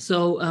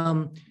 So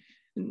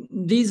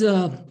these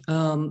are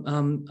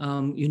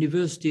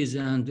universities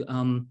and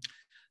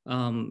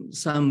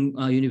some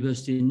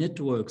university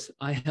networks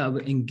I have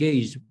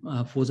engaged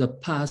for the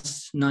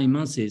past 9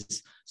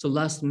 months. So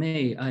last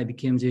May, I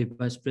became the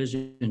vice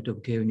president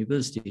of Keio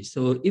University.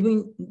 So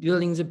even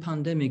during the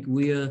pandemic,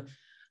 we are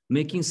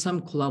making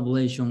some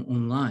collaboration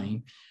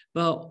online,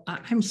 but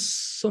I'm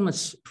so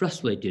much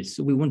frustrated.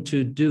 So we want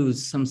to do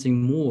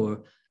something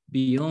more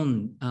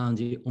beyond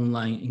the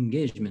online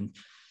engagement.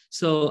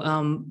 So,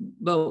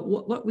 but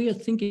what we are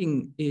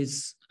thinking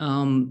is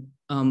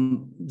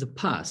the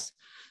past.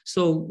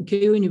 So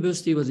Keio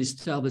University was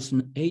established in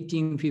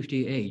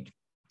 1858.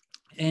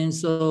 And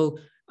so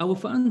our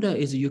founder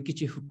is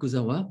Yukichi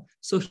Fukuzawa.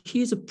 So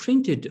he's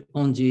printed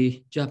on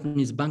the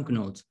Japanese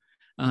banknotes.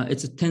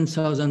 It's a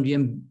 10,000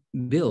 yen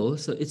bill.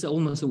 So it's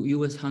almost a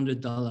US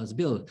 $100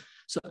 bill.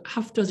 So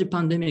after the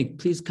pandemic,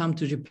 please come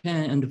to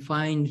Japan and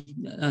find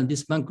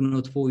this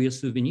banknote for your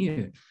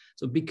souvenir.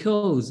 So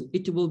because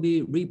it will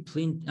be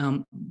reprint,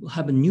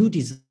 have a new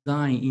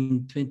design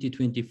in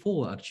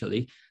 2024,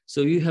 actually.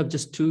 So you have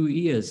just 2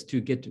 years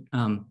to get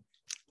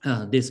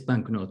this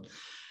banknote.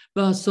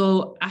 But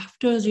so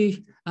after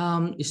the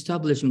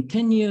establishment,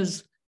 10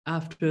 years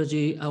after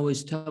our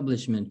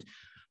establishment,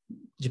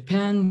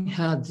 Japan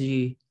had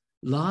the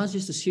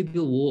largest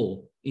civil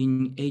war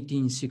in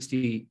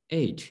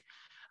 1868.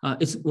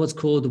 It was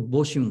called the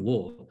Boshin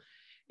War.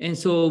 And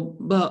so,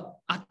 but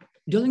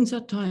during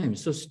that time,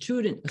 so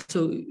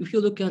if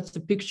you look at the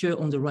picture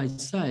on the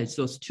right side,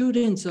 so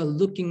students are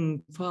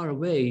looking far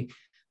away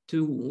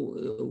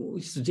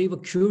they were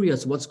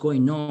curious what's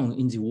going on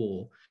in the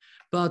war.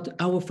 But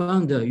our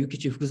founder,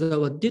 Yukichi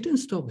Fukuzawa, didn't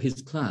stop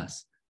his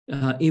class,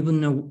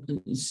 even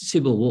a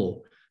civil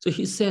war. So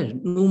he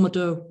said, no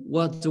matter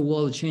what the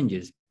world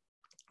changes,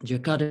 the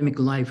academic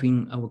life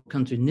in our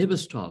country never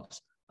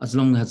stops as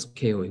long as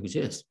Keio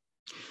exists.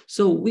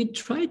 So we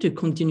try to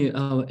continue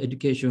our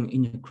education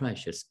in a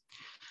crisis.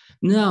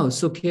 Now,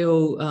 so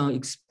Keio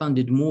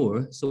expanded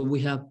more. So we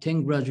have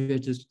 10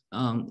 graduates,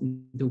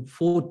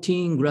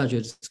 14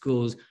 graduate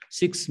schools,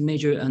 6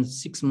 major and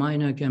 6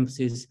 minor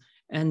campuses,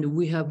 and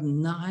we have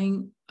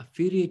 9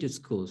 affiliated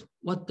schools.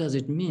 What does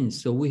it mean?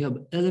 So we have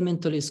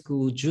elementary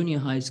schools, junior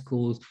high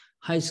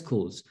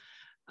schools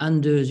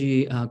under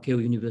the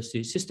Keio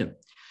University system.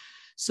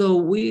 So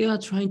we are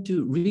trying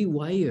to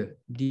rewire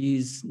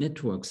these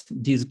networks,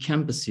 these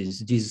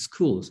campuses, these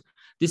schools.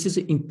 This is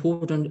an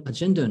important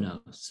agenda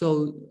now.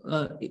 So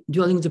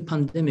during the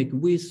pandemic,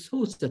 we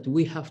thought that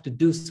we have to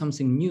do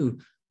something new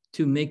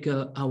to make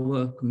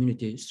our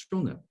community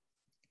stronger.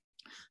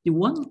 The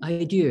one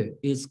idea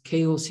is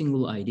Keio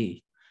Single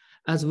ID.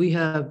 As we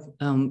have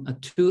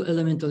 2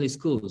 elementary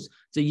schools,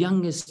 the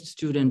youngest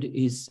student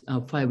is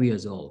 5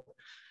 years old.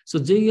 So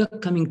they are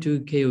coming to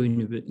Keio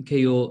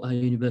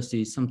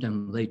University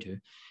sometime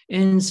later.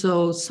 And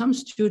so some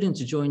students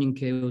joining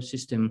Keio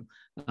system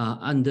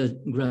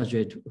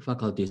undergraduate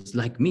faculties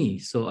like me.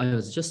 So I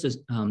was just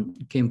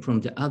came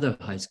from the other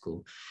high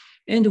school.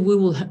 And we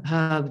will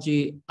have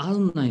the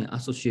alumni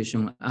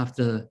association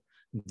after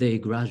they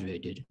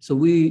graduated. So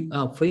we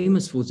are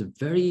famous for the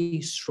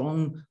very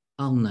strong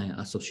alumni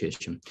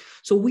association.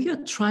 So we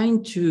are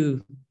trying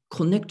to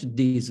connect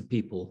these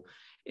people.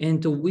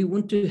 And we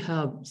want to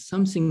have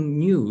something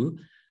new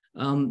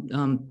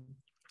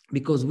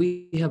because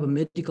we have a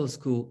medical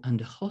school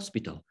and a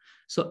hospital.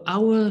 So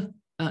our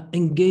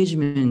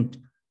engagement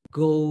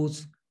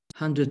goes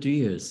 100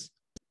 years.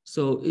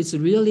 So it's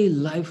really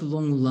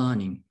lifelong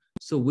learning.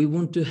 So we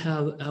want to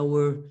have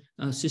our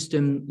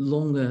system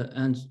longer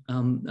and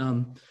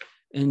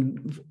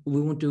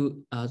we want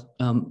to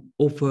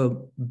offer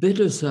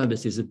better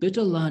services,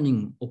 better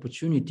learning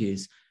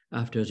opportunities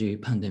after the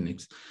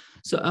pandemics.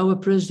 So our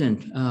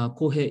president,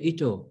 Kohei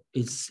Ito,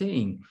 is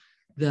saying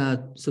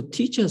that so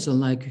teachers are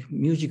like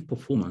music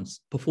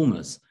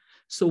performers.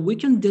 So we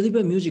can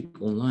deliver music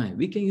online.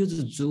 We can use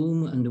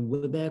Zoom and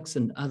WebEx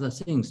and other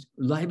things.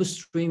 Live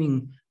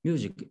streaming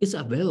music is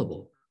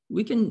available.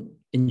 We can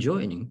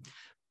enjoy it.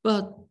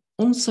 But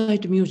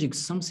on-site music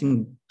is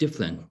something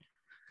different.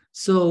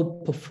 So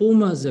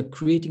performers are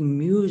creating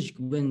music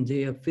when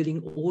they are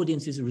feeling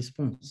audience's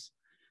response.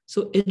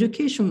 So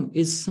education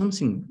is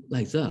something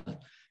like that.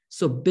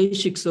 So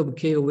basics of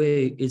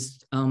KOA is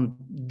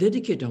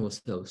dedicate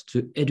ourselves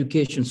to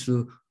education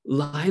through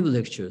live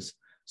lectures.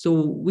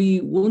 So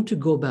we want to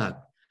go back.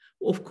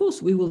 Of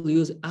course, we will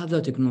use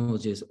other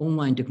technologies,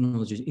 online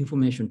technologies,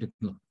 information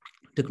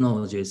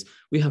technologies.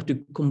 We have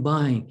to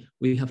combine,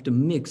 we have to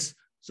mix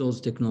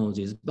those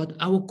technologies, but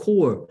our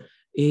core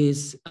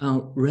is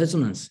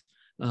resonance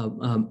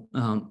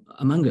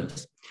among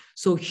us.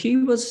 So he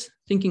was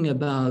thinking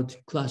about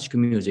classical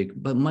music,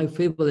 but my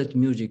favorite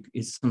music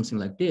is something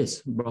like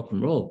this, rock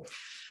and roll.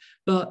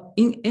 But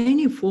in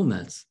any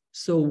formats,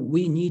 so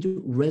we need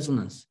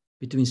resonance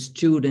between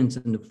students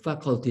and the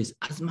faculties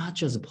as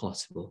much as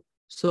possible.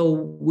 So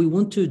we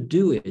want to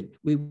do it.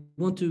 We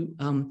want to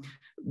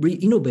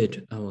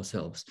re-innovate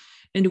ourselves.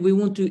 And we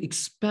want to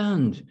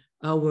expand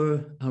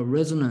our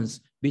resonance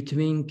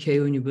between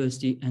Keio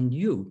University and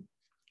you.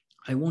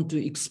 I want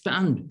to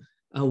expand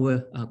our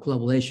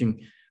collaboration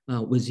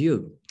with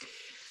you.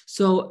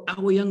 So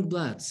our young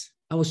bloods,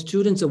 our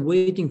students are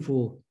waiting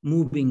for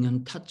moving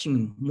and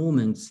touching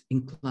moments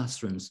in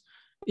classrooms.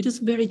 It is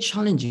very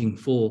challenging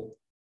for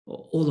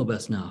all of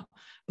us now,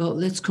 but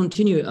let's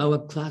continue our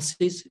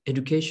classes,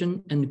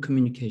 education, and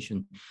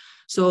communication.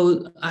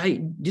 So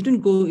I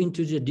didn't go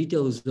into the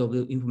details of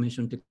the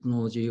information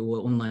technology or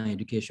online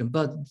education,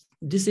 but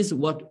this is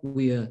what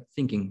we are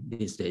thinking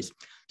these days.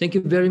 Thank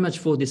you very much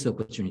for this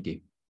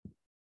opportunity.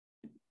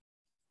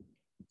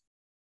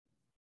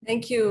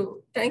 Thank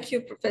you,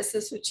 Professor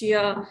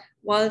Suchiya.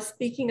 While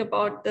speaking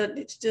about the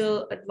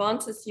digital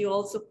advances, you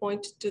also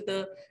pointed to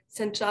the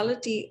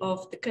centrality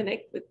of the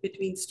connect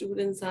between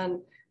students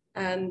and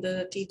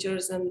the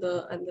teachers and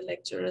the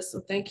lecturers. So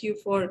thank you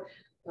for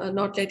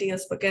not letting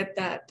us forget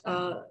that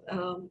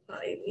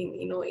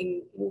in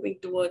moving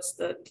towards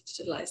the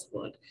digitalized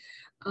world.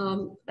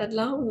 I'd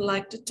now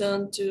like to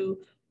turn to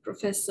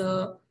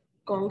Professor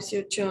Kong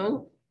Seo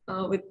Cheung.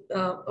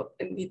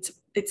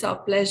 It's our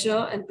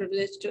pleasure and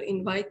privilege to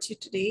invite you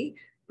today.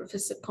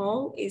 Professor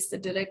Kong is the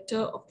director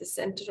of the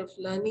Center of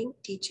Learning,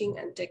 Teaching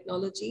and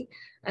Technology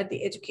at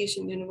the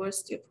Education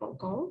University of Hong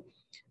Kong.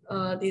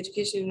 The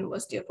Education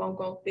University of Hong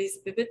Kong plays a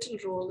pivotal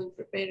role in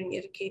preparing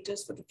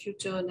educators for the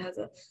future and has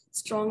a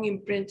strong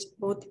imprint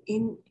both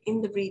in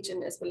the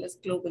region as well as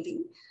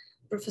globally.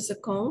 Professor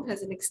Kong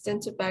has an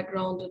extensive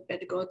background in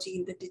pedagogy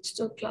in the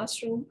digital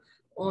classroom,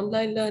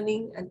 online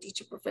learning and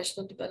teacher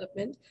professional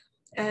development,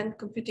 and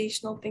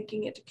computational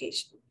thinking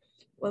education.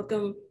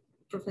 Welcome,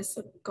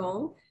 Professor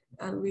Kong,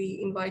 and we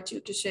invite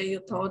you to share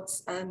your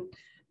thoughts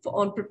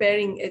on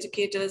preparing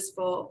educators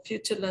for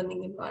future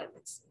learning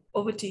environments.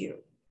 Over to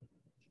you.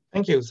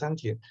 Thank you,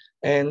 Santi.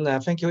 And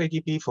thank you,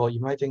 ADP, for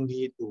inviting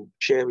me to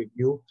share with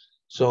you.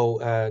 So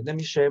let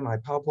me share my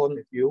PowerPoint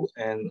with you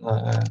and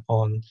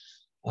on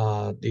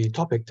the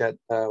topic that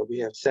we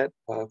have set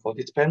for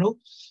this panel.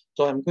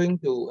 So I'm going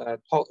to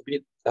talk a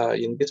bit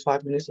in these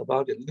 5 minutes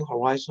about the new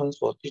horizons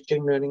for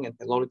teaching, learning, and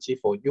technology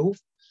for youth.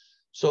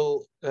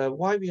 So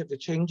why we have the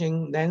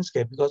changing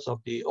landscape because of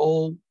the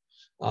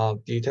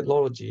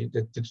technology,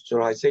 the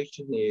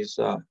digitalization is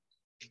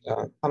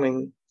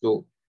coming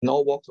to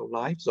all walks of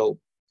life. So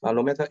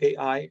no matter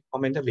AI,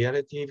 augmented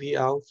reality,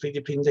 VR,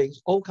 3D printing,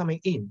 all coming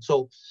in.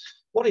 So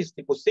what is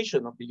the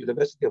position of the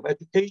University of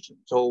Education?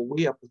 So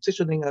we are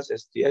positioning us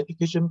as the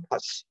education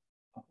plus.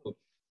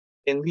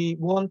 And we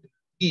want to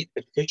lead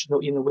educational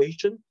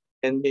innovation,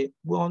 and we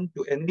want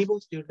to enable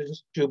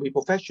students to be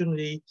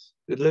professionally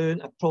to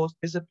learn across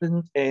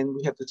disciplines, and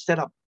we have to set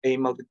up a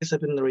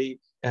multidisciplinary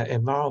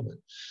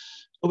environment.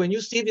 So when you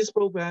see this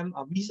program,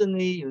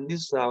 recently in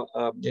this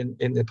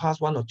in the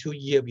past 1 or 2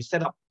 years, we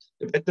set up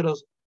the Bachelor of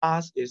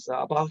Arts is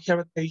about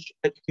heritage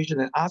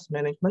education and arts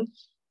management,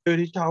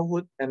 early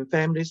childhood and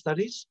family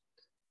studies,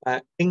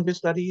 English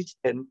studies,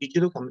 and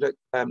digital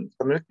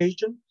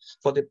communication.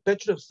 For the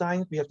Bachelor of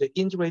Science, we have the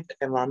integrated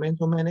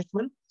environmental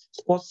management,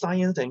 sports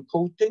science and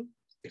coaching,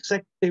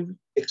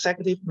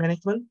 executive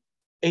management,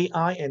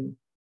 AI and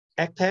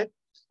AgTech,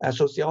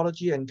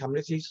 sociology and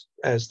community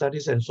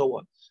studies, and so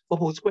on. For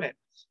postgrad,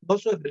 we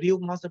also have the new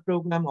master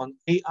program on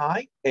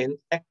AI and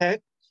AgTech,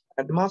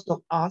 and the Master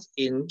of Arts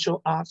in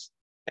Visual Arts,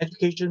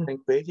 Education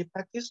and Creative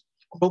Practice,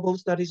 Global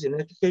Studies in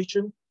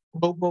Education,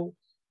 Global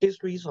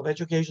Histories of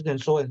Education, and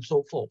so on and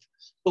so forth.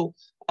 So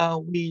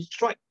we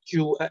try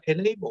to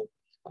enable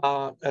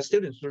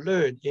students to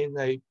learn in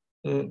a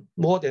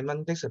more than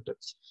one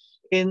disciplines.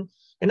 And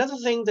another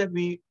thing that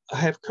we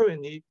have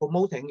currently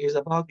promoting is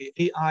about the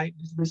AI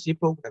literacy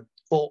program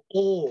for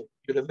all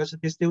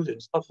university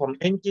students, not from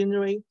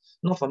engineering,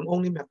 not from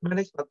only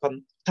mathematics, but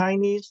from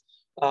Chinese,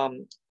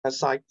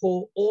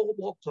 psycho, all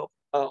walks of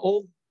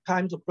all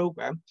kinds of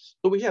program.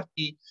 So we have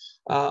the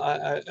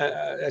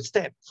a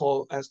step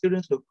for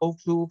students to go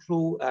through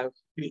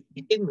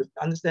begin with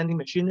understanding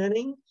machine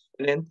learning,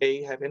 and then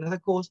they have another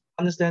course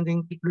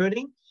understanding deep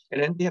learning,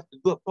 and then they have to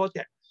do a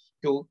project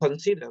to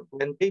consider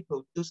when they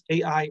produce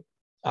AI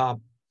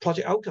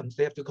project outcomes,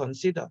 they have to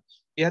consider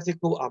the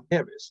ethical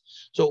barriers.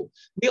 So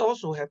we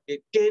also have a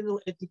general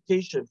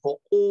education for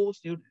all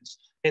students,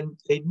 and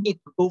they need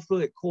to go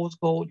through a course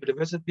called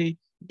University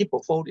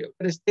e-Portfolio.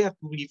 That is, they have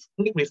to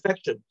make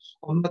reflection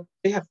on what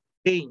they have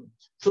gained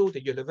through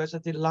the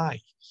university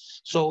life.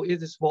 So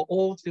it is for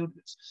all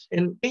students,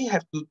 and they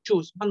have to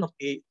choose one of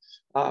the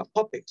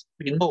topics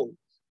we know,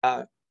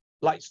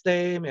 like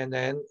STEM, and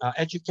then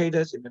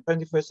educators in the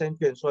 21st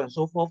century, and so on and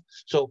so forth.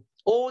 So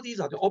all these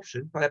are the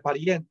options, but by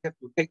the end, they have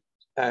to take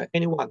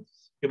anyone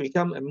to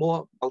become a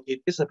more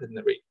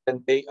multidisciplinary,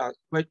 and they are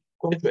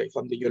graduate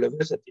from the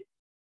university.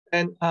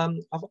 And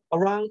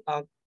around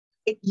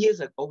 8 years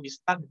ago, we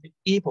started the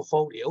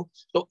e-portfolio.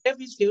 So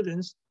every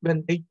student,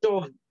 when they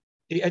join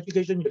the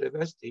education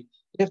university,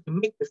 they have to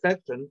make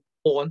reflection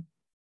on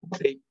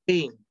what they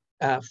gain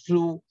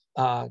through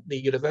the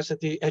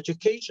university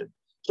education.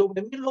 So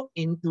when we look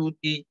into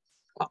the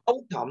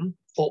outcome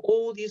for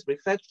all these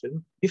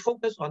reflections, we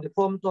focus on the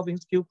problem-solving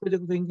skill,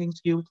 critical thinking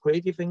skill,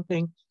 creative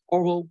thinking,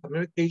 oral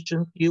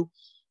communication skill,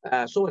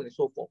 so on and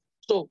so forth.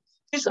 So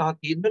these are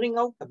the learning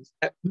outcomes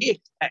that we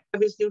expect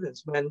every student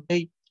when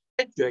they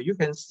graduate. You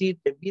can see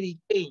they really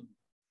gain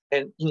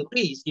and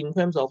increase in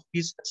terms of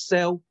this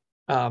self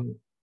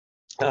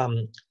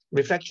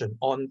reflection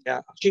on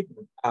their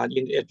achievement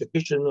in the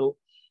educational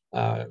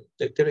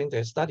during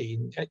their study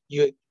in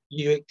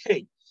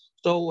UAK.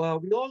 So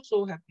we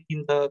also have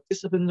in the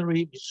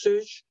disciplinary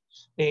research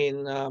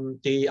in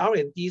the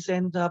R&D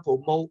Center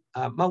promote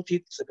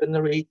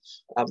multidisciplinary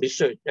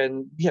research,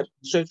 and we have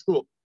research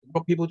group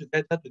brought people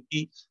together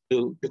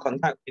to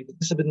conduct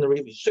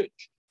interdisciplinary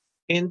research.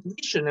 And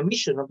the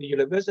mission of the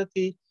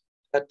university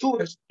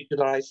towards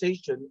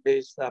digitalization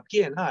is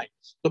P&I.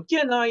 So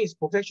P&I is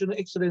professional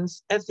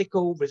excellence,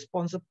 ethical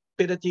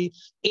responsibility,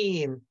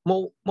 and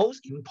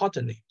most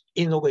importantly,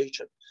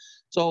 innovation.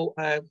 So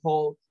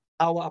for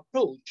our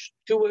approach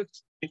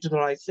towards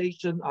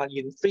digitalization are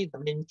in 3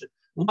 dimensions.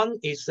 One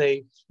is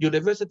a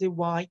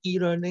university-wide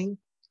e-learning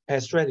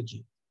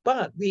strategy,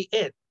 but we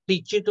add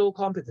digital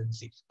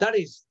competency. That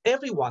is,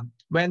 everyone,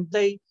 when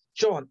they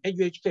join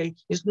AUHK,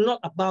 it's not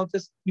about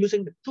just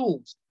using the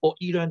tools for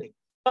e-learning,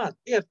 but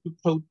they have to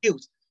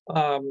produce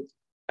a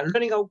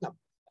learning outcome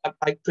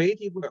by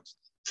creative works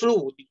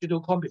through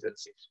digital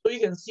competency. So you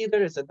can see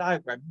there is a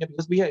diagram here,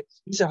 because we have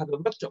a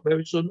workshop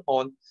very soon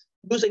on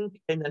using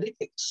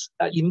analytics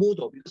in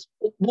Moodle, because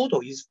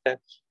Moodle is the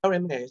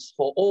LMS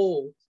for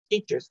all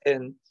teachers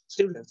and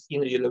students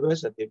in the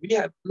university. We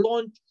have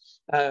launched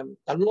a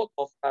lot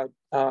of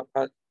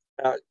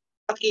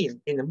plugins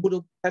in the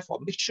Moodle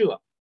platform. Make sure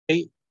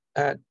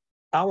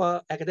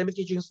our academic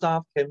teaching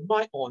staff can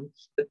write on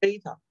the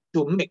data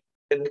to make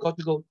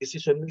pedagogical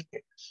decision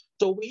making.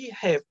 So we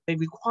have a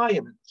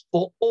requirement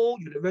for all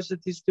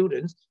university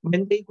students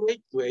when they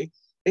graduate,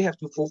 they have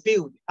to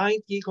fulfill the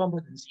IT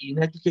competency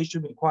in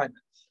education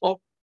requirement.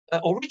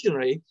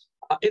 Originally,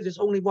 it is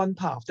only one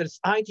path, that is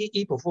IT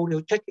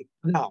e-portfolio checking.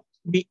 Now,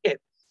 we add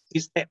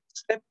this step.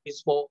 Step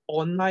is for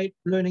online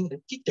learning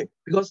and teaching,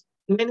 because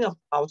many of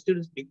our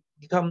students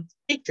become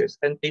teachers,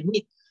 and they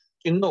need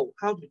to know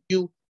how to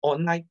do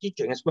online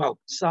teaching as well,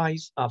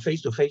 besides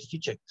face-to-face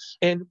teaching.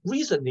 And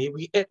recently,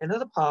 we add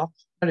another path,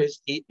 that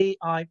is the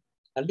AI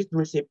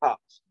literacy path.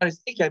 That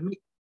is, they can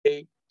make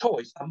a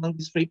choice among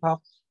these 3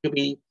 paths to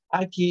be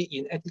IT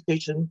in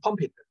education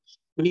competent.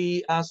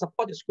 We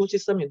support the school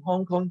system in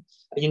Hong Kong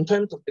in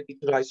terms of the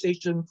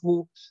digitalization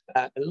through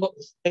a lot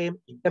of STEM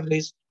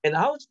activities. And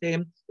our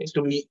STEM is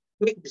to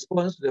make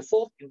response to the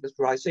 4th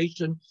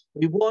industrialization.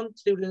 We want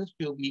students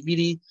to be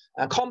really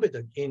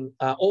competent in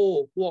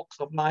all walks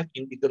of life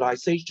in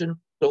digitalization.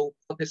 So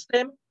for the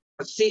STEM,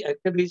 C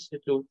activities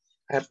to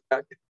have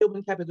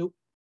human capital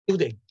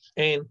building.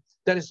 And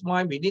that is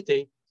why we need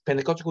a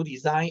pedagogical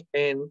design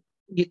and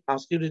need our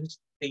students,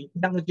 the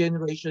younger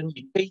generation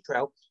in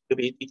K-12, to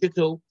be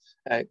digital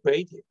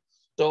creative.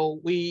 So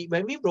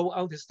when we roll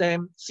out the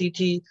STEM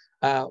CT,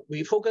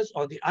 we focus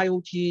on the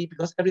IoT,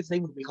 because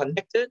everything will be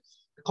connected.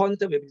 The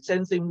concept will be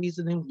sensing,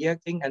 reasoning,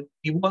 reacting, and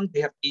we want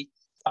to have the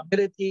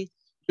ability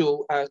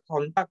to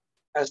conduct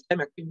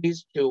STEM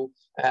activities to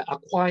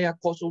acquire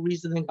causal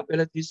reasoning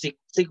ability,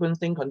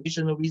 sequencing,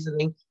 conditional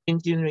reasoning,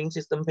 engineering,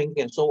 system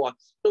thinking, and so on.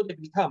 So they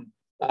become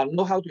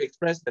know how to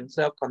express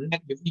themselves,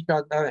 connect with each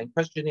other, and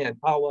questioning and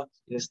power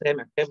in the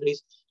STEM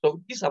activities.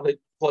 So these are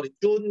for the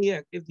junior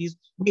activities.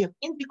 We have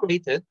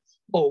integrated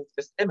both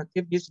the STEM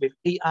activities with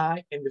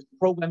AI and with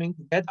programming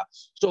together.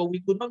 So we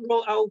do not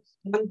roll out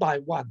one by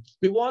one.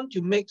 We want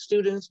to make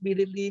students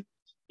really live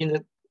in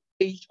the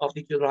age of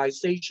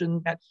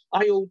digitalization, that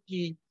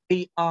IoT,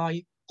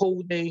 AI,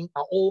 coding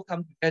are all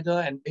come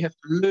together, and they have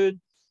to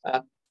learn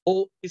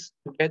all this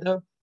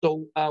together.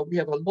 So we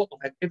have a lot of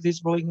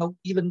activities rolling out,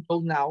 even though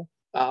now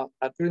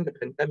during the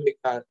pandemic,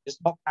 it's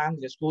lockdown in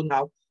the school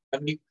now,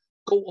 and we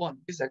go on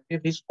these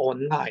activities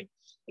online.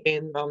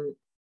 And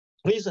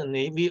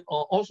recently, we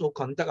also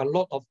conduct a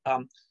lot of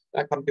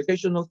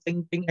computational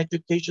thinking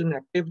education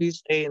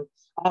activities, and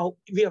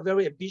we are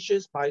very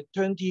ambitious. By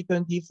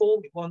 2024,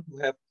 we want to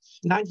have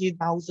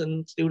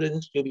 90,000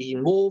 students to be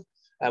involved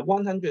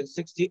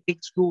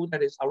 168 schools,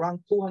 that is around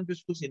 200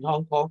 schools in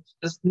Hong Kong.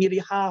 That's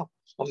nearly half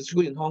of the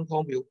schools in Hong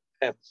Kong will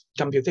have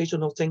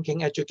computational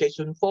thinking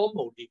education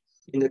formally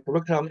in the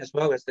curriculum, as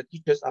well as the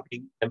teachers are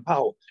being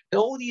empowered. And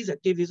all these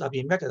activities are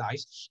being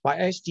recognized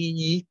by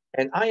STE,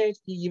 and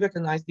ISTE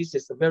recognize this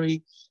is a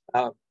very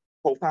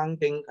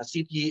profounding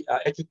city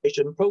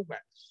education program.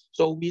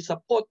 So we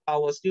support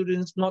our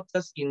students not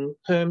just in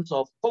terms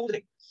of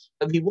coding,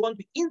 but we want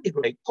to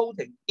integrate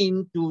coding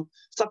into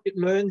subject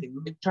learning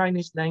with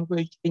Chinese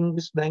language,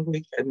 English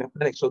language, and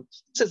mathematics. So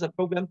this is a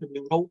program to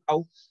be rolled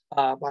out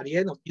by the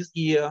end of this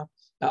year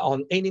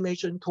on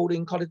animation,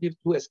 coding, cognitive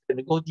tools,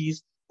 and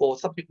pedagogies for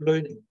subject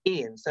learning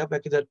and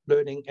self-directed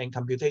learning and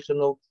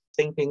computational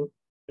thinking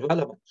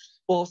development.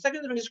 For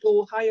secondary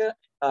school,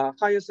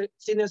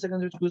 senior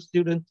secondary school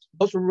students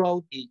also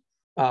wrote the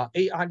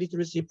AI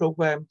literacy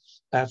program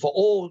for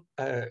all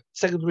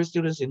secondary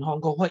students in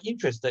Hong Kong who are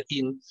interested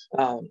in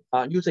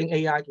using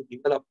AI to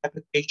develop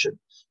application.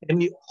 And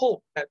we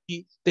hope that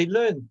they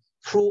learn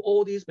through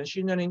all these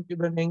machine learning, deep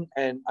learning,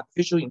 and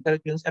artificial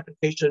intelligence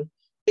application.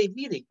 They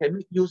really can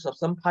make use of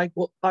some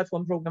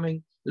Python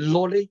programming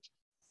knowledge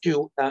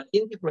to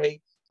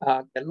integrate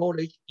the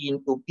knowledge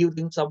into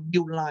building some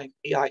real-life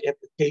AI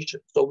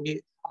applications. So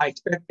we are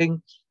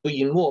expecting to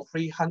enroll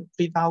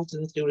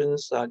 3,000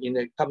 students in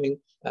the coming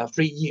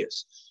 3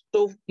 years.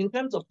 So in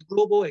terms of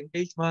global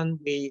engagement,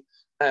 we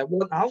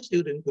want our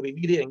students to be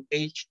really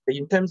engaged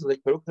in terms of the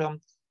curriculum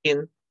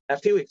in a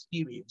field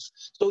experience.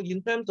 So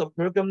in terms of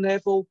curriculum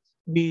level,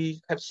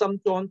 we have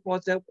some joint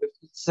project with,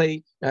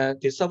 say,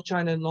 the South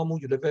China Normal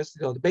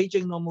University or the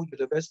Beijing Normal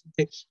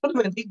University. But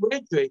when they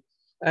graduate,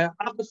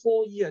 after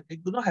 4 years, they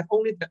do not have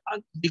only the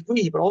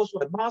degree, but also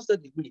a master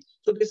degree.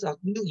 So this is a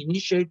new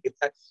initiative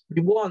that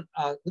we want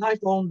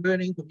lifelong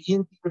learning to be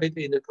integrated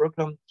in the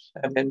curriculum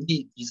and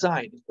be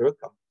designed in the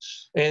curriculum.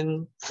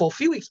 And for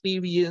field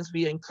experience,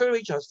 we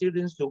encourage our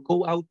students to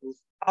go out to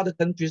other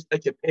countries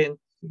like Japan,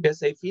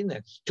 USA,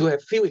 Finland, to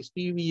have field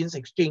experience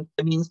exchange.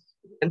 That means,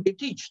 and they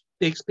teach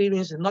the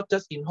experience not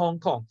just in Hong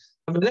Kong,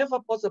 but whenever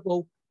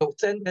possible, to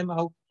send them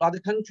out to other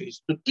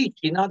countries to teach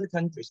in other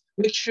countries.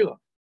 Make sure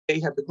they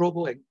have the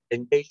global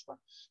engagement.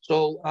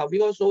 So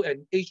we also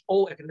engage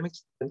all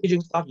academics and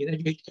teaching staff in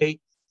EduHK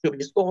to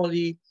be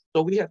scholarly.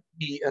 So we have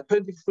the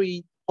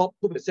 23 top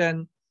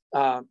 2%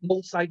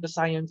 most cited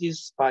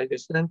scientists by the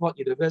Stanford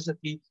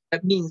University.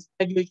 That means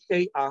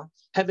EduHK are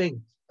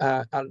having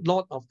a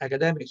lot of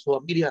academics who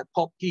are really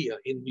top tier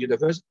in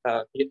university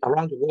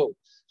around the world.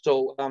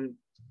 So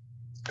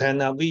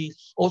we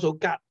also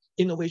got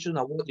innovation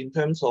award in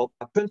terms of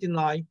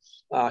 29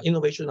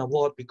 innovation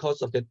award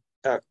because of the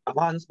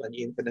advancement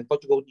in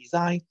pedagogical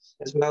design,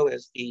 as well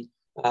as the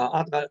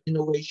other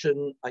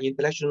innovation,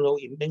 intellectual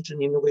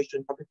invention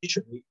innovation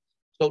competition.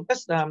 So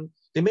that's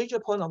the major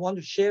point I want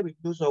to share with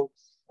you. So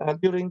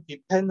during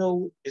the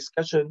panel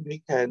discussion,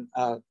 we can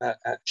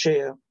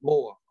share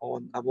more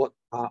on what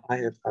I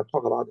have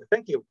talked about.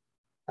 Thank you,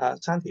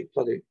 Santi,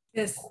 for the.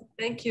 Yes,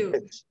 thank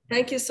you.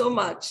 Thank you so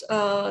much.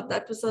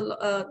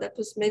 That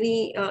was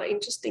many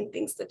interesting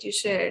things that you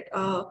shared.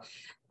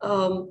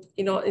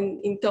 You know,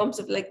 in terms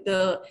of like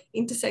the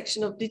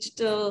intersection of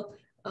digital,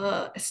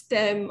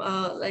 STEM,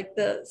 like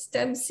the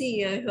STEM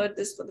C. I heard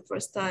this for the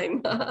first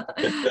time.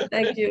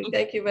 Thank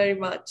you very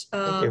much.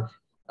 Thank you.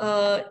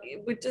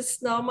 It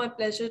is now my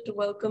pleasure to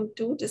welcome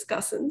two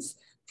discussants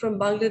from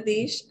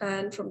Bangladesh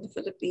and from the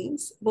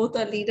Philippines. Both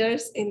are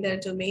leaders in their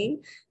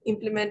domain,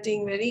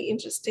 implementing very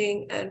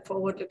interesting and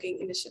forward-looking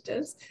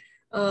initiatives.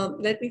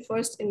 Let me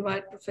first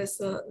invite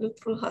Professor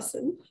Lutful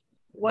Hassan,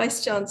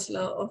 Vice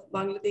Chancellor of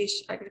Bangladesh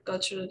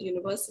Agricultural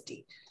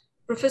University.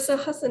 Professor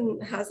Hassan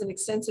has an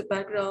extensive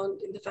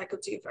background in the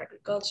Faculty of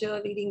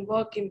Agriculture, leading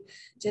work in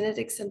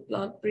genetics and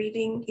plant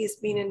breeding. He's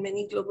been in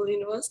many global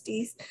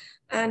universities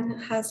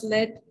and has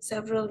led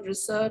several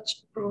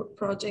research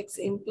projects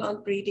in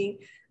plant breeding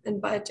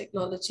and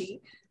biotechnology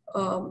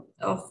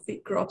of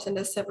wheat crops, and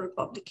has several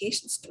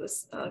publications to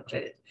his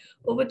credit.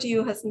 Over to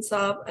you, Hassan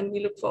Saab, and we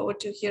look forward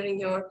to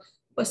hearing your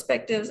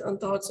perspectives and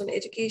thoughts on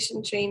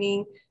education,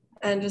 training,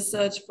 and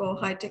research for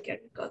high-tech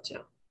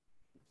agriculture.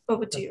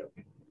 Over to you.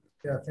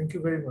 Yeah, thank you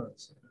very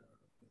much,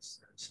 Ms.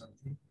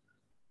 Shanti.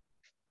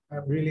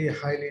 I'm really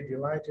highly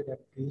delighted and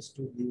pleased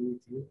to be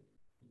with you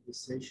in this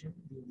session,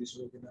 in this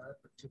webinar,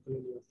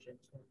 particularly of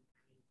transforming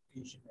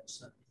education and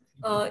science.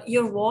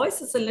 Your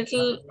voice is a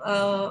little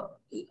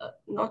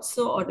not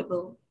so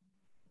audible.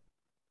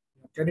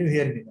 Can you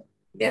hear me now?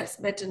 Yes,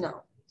 better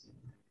now.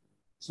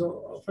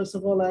 So first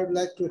of all, I would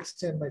like to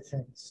extend my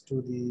thanks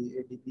to the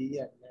ADB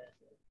and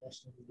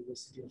National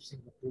University of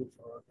Singapore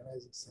for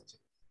organizing such a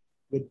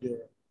good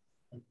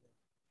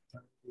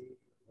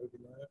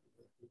webinar,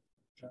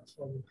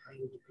 transforming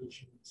higher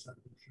education and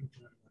serving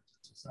future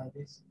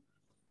societies.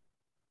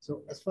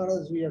 So as far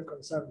as we are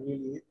concerned,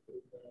 really,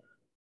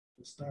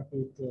 to start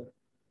with,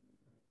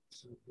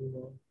 so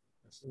Bruno,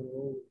 so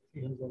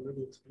he has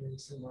already explained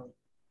some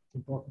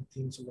important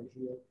things over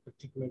here,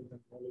 particularly the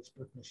knowledge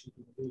partnership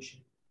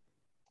innovation.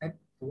 And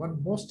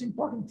one most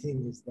important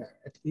thing is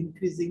that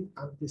increasing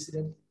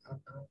unprecedented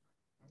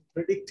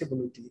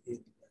unpredictability in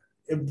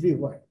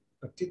everywhere.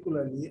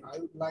 Particularly, I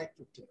would like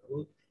to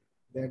tell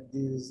that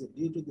this,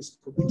 due to this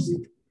COVID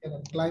situation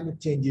and climate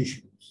change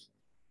issues,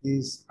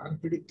 this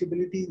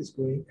unpredictability is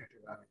going at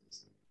a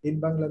rise.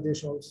 In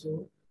Bangladesh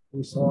also,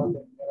 we saw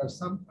that there are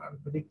some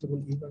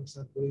unpredictable events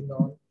that are going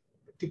on,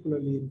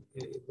 particularly in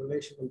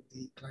relation with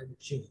the climate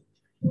change.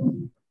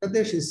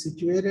 Bangladesh is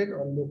situated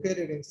or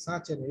located in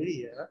such an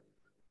area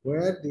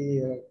where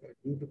the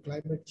due to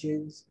climate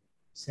change,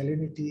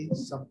 salinity,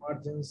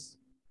 submergence,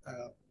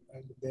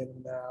 and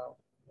then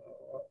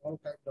all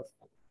kinds of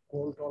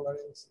cold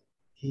tolerance,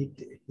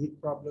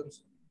 heat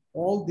problems,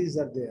 all these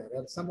are there.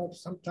 And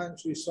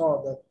sometimes we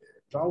saw that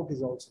drought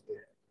is also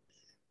there.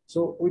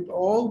 So with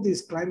all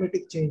these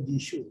climatic change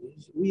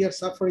issues, we are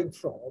suffering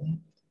from,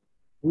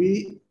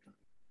 you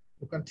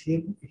can't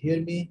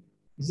hear me?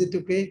 Is it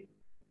okay?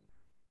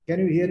 Can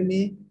you hear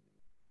me?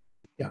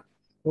 Yeah,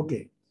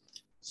 okay.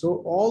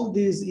 So all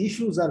these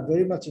issues are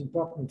very much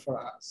important for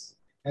us.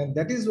 And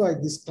that is why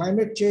this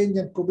climate change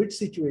and COVID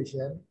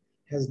situation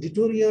has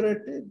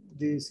deteriorated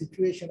the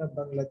situation of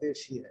Bangladesh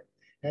here.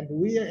 And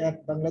we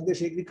at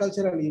Bangladesh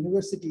Agricultural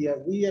University,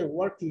 we are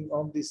working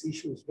on these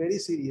issues very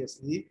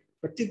seriously,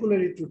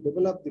 particularly to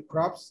develop the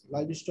crops,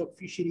 livestock,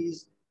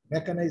 fisheries,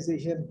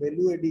 mechanization,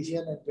 value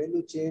addition and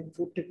value chain,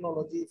 food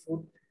technology,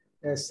 food,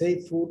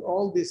 safe food,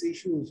 all these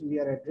issues we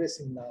are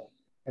addressing now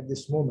at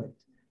this moment.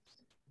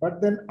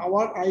 But then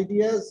our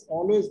ideas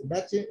always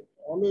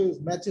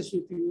matches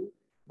with you.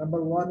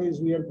 Number one is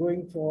we are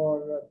going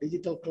for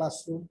digital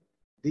classroom.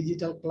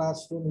 Digital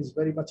classroom is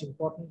very much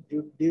important.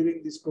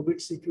 During this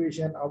COVID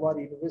situation, our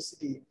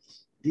university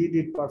did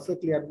it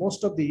perfectly. And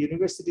most of the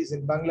universities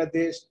in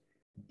Bangladesh,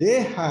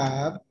 they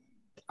have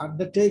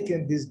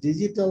undertaken this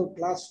digital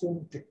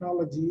classroom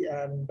technology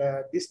and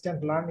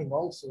distant learning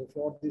also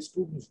for the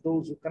students,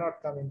 those who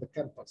cannot come in the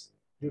campus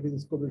during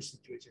this COVID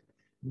situation.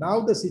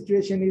 Now the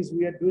situation is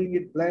we are doing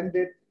it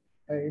blended,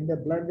 in the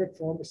blended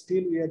form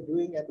still we are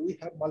doing, and we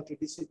have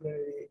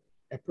multidisciplinary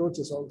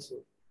approaches also.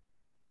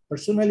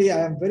 Personally,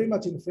 I am very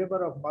much in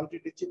favor of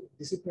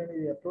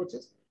multidisciplinary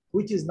approaches,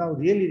 which is now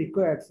really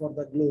required for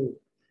the globe.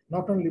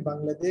 Not only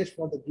Bangladesh,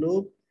 for the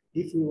globe,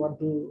 if we want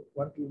to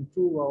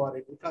improve our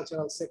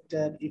agricultural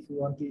sector, if we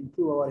want to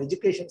improve our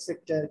education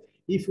sector,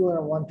 if we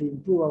want to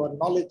improve our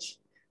knowledge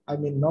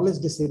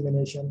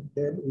dissemination,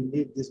 then we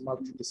need these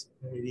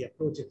multidisciplinary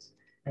approaches.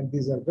 And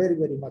these are very,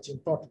 very much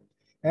important.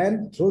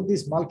 And through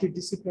these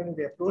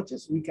multidisciplinary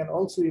approaches, we can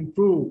also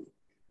improve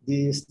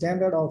the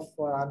standard of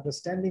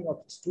understanding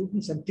of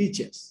students and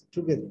teachers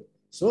together,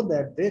 so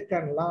that they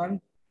can learn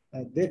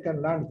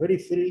very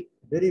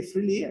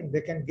freely, and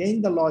they can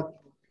gain the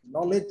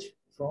knowledge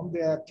from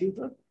their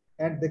tutor,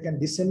 and they can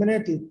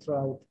disseminate it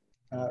throughout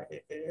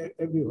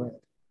everywhere.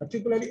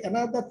 Particularly,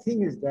 another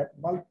thing is that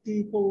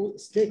multiple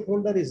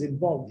stakeholder is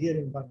involved here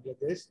in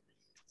Bangladesh.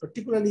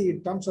 Particularly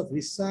in terms of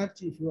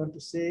research, if you want to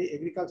say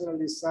agricultural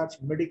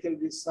research, medical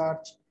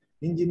research,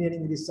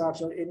 engineering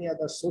research, or any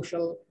other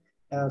social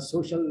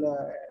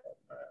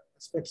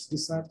aspects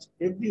research,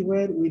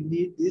 everywhere we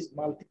need this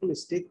multiple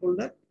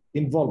stakeholder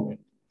involvement.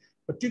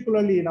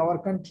 Particularly in our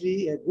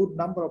country, a good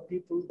number of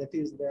people, that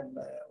is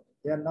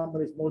their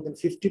number is more than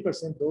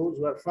 50% those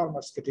who are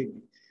farmers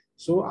category.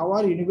 So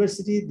our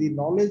university, the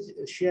knowledge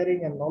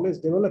sharing and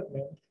knowledge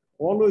development,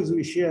 always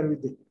we share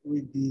with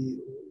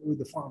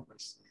the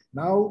farmers.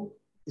 Now,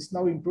 it's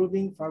now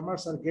improving.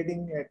 Farmers are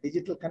getting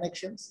digital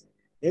connections.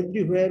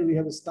 Everywhere we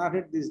have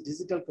started this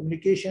digital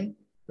communication.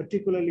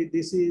 Particularly,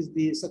 this is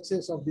the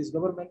success of this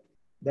government,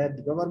 that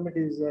the government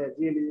is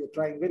really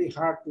trying very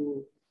hard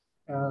to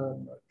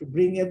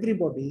bring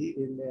everybody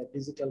in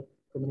digital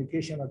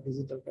communication or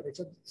digital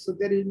connection. So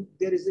there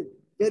is a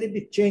very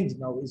big change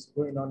now is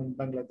going on in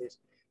Bangladesh.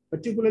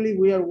 Particularly,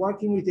 we are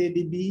working with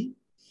ADB,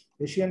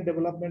 Asian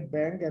Development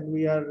Bank, and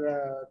we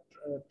are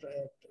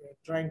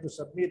trying to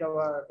submit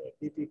our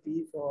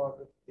PPP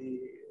for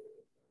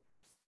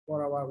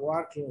our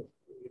work in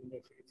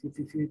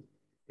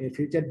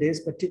future days.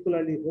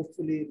 Particularly,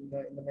 hopefully in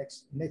the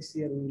next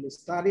year we will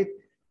start it,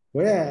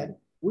 where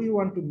we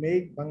want to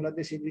make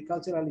Bangladesh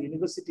Agricultural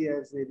University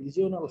as a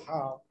regional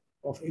hub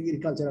of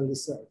agricultural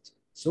research,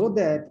 so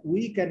that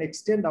we can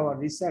extend our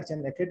research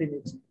and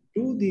academics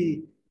to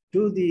the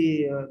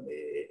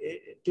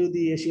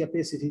Asia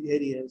Pacific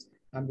areas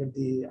under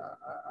the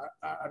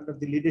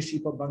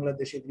leadership of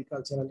Bangladesh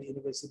Agricultural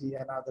University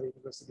and other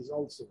universities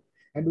also.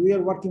 And we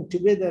are working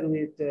together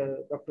with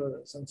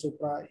Dr.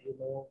 Sansopra,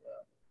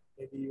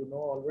 maybe you know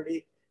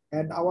already,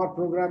 and our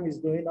program is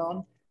going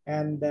on.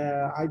 And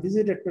I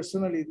visited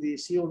personally the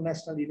Seoul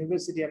National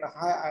University, and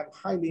I'm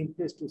highly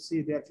impressed to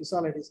see their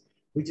facilities,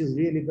 which is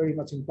really very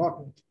much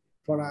important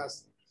for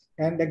us.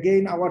 And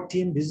again, our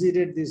team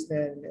visited this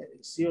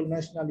Seoul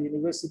National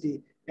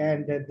University,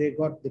 and they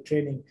got the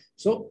training.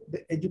 So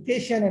the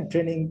education and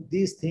training,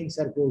 these things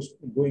are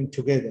going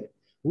together.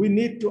 We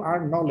need to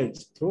earn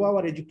knowledge through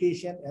our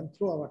education and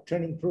through our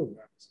training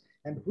programs,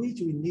 and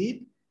which we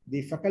need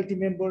the faculty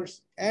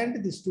members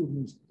and the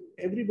students.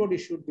 Everybody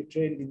should be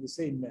trained in the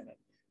same manner.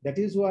 That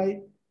is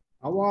why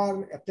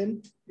Our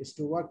attempt is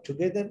to work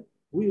together.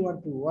 We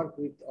want to work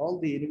with all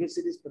the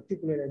universities,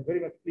 particularly. I'm very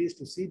much pleased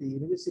to see the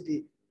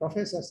university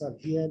professors are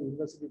here,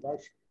 university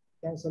vice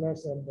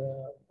chancellors, and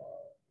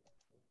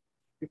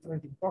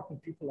different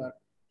important people are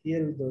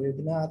here with the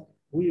webinar.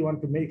 We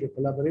want to make a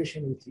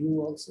collaboration with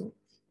you also.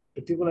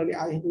 Particularly,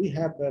 we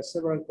have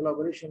several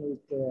collaboration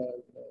with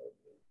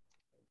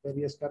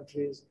various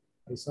countries.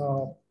 I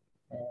saw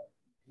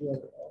here,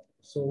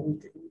 so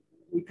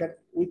we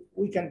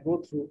can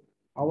go through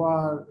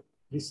our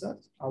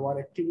research, our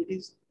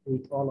activities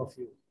with all of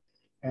you.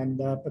 And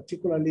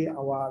particularly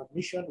our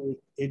mission with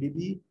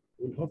ADB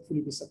will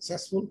hopefully be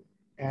successful,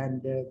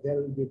 and there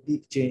will be a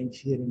big change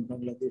here in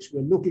Bangladesh.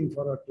 We're looking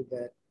forward to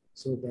that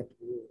so that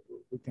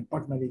we can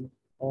partner with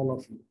all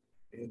of you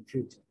in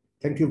future.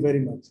 Thank you very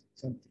much,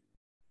 Santi.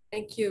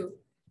 Thank you.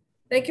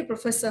 Thank you,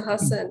 Professor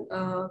Hassan.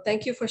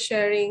 Thank you for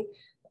sharing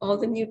all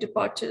the new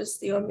departures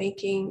you are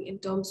making in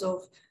terms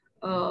of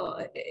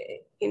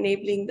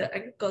enabling the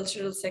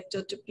agricultural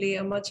sector to play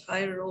a much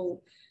higher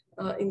role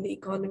in the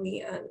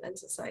economy and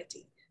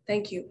society.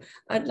 Thank you.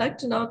 I'd like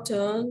to now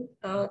turn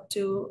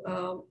to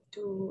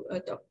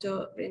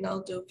Dr.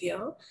 Reynaldo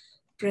Villa,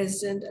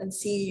 President and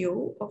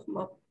CEO of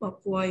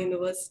Mapua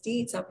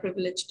University. It's our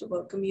privilege to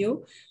welcome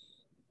you.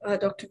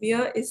 Dr.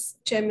 Villa is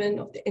chairman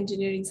of the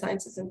Engineering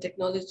Sciences and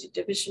Technology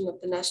Division of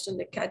the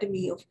National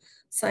Academy of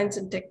Science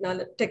and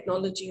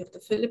Technology of the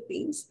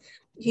Philippines.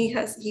 He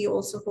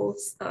also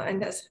holds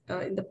and has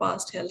in the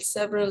past held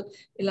several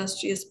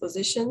illustrious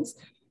positions.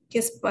 He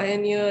has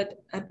pioneered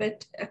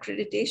ABET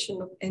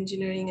accreditation of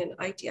engineering and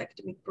IT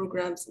academic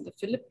programs in the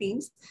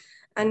Philippines,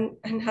 and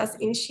has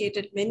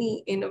initiated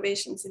many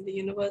innovations in the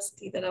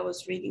university that I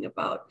was reading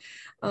about.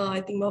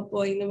 I think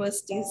Mapua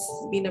University has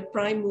been a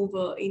prime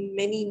mover in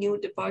many new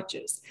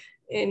departures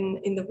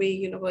in the way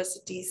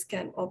universities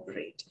can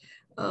operate.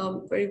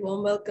 Very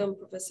warm welcome,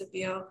 Professor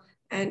Villa,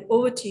 and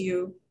over to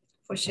you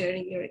for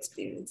sharing your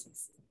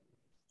experiences.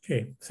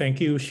 Okay, thank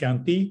you,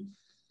 Shanti.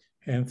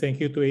 And thank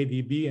you to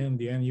ADB and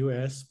the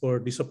NUS for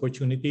this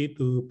opportunity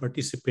to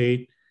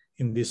participate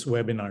in this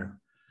webinar.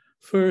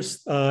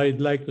 First,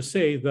 I'd like to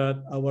say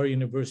that our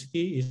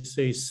university is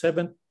a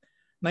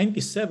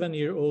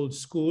 97-year-old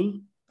school,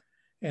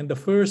 and the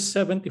first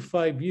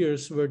 75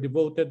 years were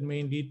devoted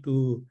mainly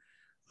to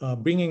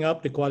bringing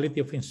up the quality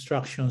of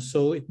instruction.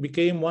 So it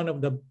became one of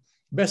the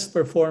best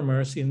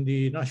performers in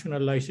the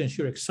national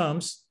licensure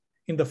exams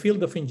in the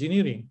field of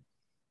engineering.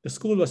 The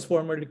school was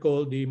formerly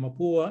called the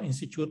Mapua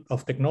Institute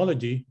of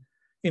Technology.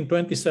 In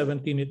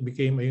 2017, it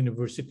became a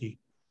university.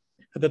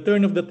 At the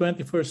turn of the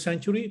 21st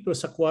century, it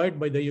was acquired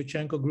by the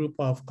Yuchenko Group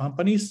of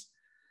companies,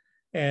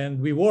 and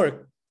we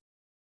worked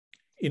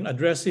in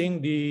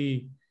addressing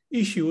the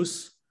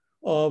issues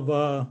of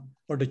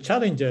or the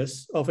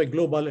challenges of a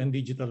global and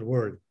digital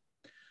world.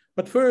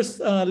 But first,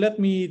 let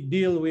me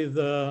deal with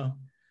a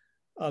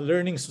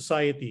learning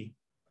society.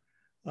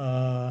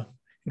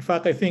 In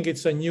fact, I think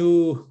it's a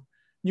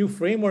new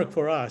framework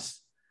for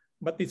us,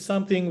 but it's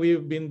something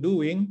we've been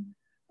doing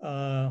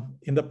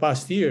in the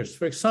past years.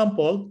 For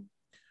example,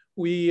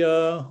 we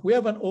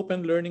have an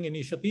open learning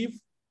initiative,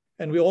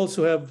 and we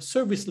also have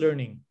service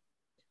learning.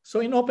 So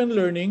in open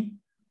learning,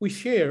 we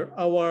share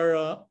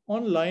our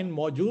online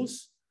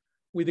modules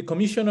with the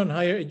Commission on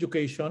Higher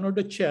Education, or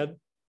the CHED,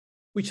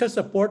 which has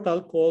a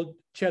portal called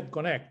CHED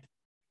Connect.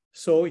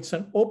 So it's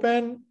an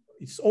open,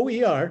 it's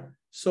OER,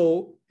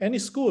 so any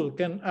school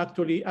can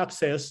actually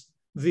access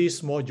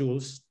these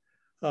modules,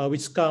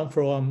 which come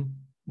from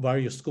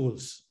various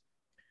schools.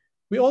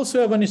 We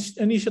also have an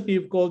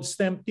initiative called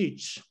STEM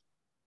Teach.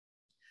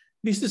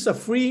 This is a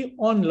free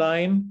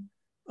online,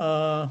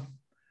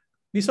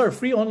 these are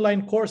free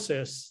online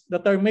courses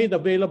that are made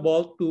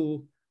available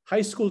to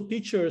high school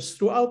teachers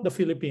throughout the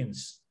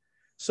Philippines.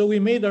 So we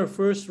made our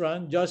first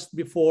run just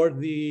before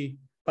the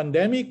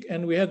pandemic,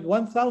 and we had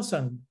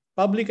 1,000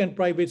 public and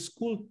private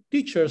school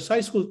teachers,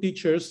 high school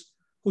teachers,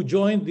 who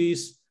joined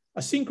this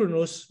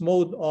asynchronous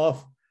mode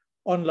of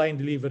online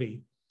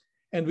delivery.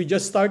 And we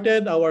just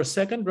started our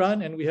second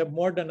run, and we have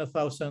more than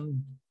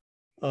 1,000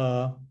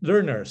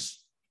 learners.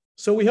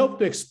 So we hope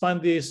to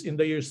expand this in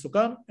the years to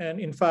come, and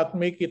in fact,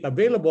 make it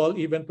available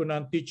even to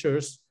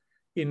non-teachers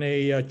in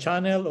a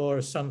channel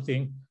or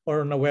something,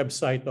 or on a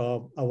website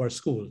of our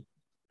school.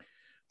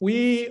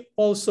 We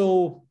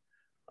also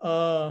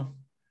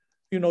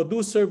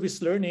do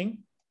service learning,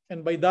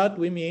 and by that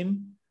we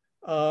mean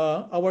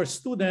our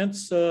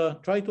students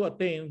try to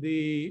attain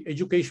the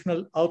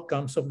educational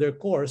outcomes of their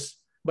course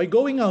by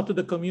going out to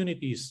the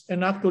communities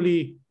and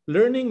actually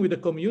learning with the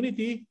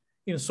community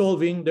in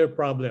solving their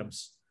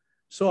problems.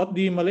 So at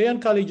the Malayan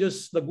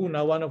Colleges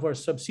Laguna, one of our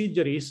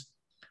subsidiaries,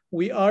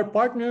 we are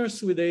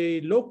partners with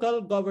a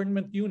local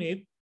government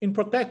unit in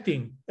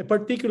protecting a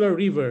particular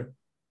river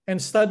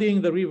and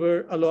studying the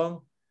river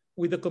along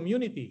with the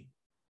community.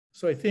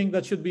 So I think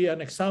that should be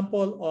an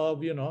example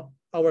of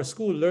our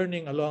school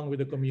learning along with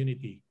the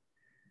community.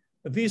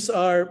 These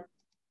are,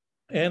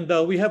 and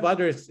we have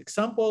other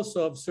examples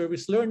of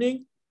service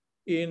learning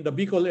in the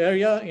Bicol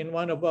area in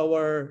one of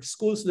our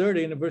schools there,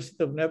 the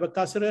University of Nueva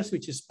Cáceres,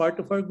 which is part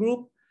of our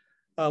group.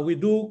 We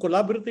do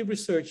collaborative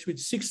research with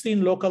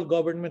 16 local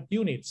government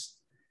units.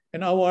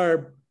 And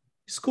our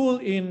school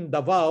in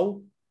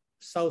Davao,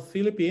 South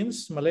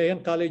Philippines,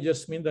 Malayan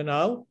Colleges,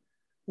 Mindanao,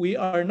 we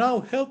are now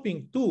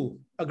helping 2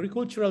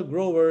 agricultural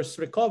growers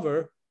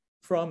recover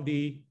from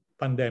the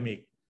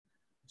pandemic.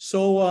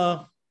 So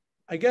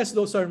I guess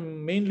those are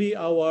mainly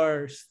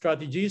our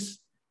strategies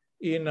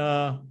in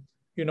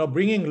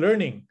bringing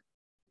learning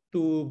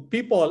to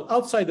people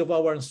outside of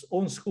our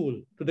own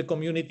school, to the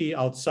community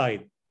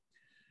outside.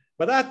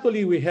 But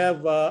actually, we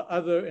have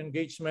other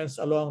engagements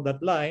along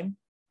that line,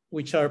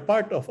 which are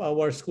part of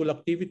our school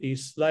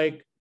activities.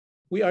 Like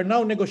we are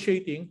now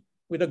negotiating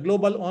with a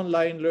global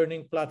online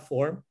learning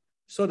platform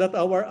so that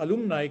our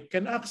alumni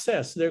can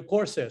access their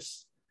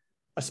courses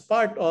as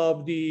part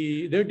of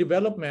their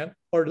development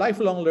or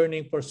lifelong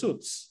learning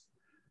pursuits.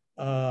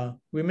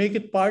 We make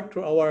it part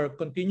through our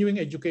continuing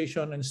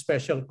education and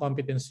special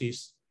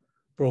competencies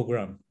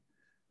program.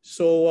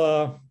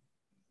 So,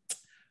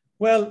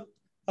 well,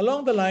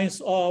 along the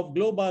lines of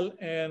global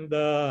and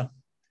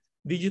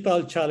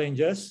digital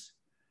challenges,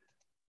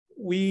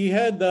 we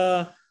had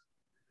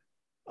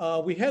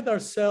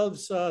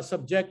ourselves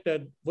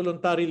subjected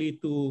voluntarily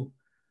to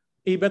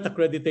ABET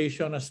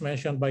accreditation, as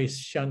mentioned by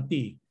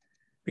Shanti,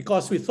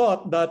 because we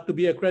thought that to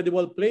be a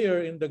credible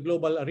player in the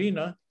global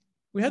arena,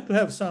 we had to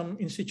have some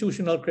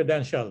institutional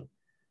credential.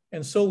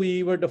 And so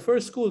we were the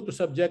first school to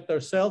subject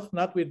ourselves,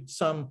 not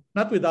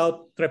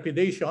without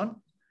trepidation,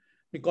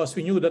 because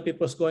we knew that it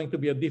was going to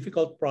be a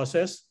difficult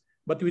process,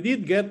 but we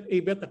did get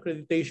ABET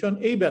accreditation,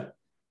 ABET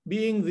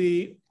being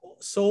the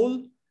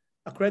sole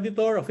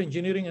accreditor of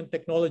engineering and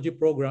technology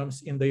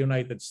programs in the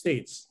United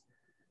States.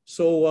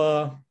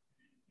 So,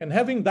 and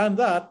having done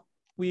that,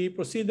 we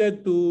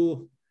proceeded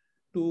to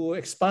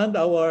expand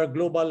our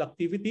global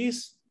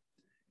activities.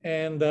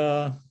 And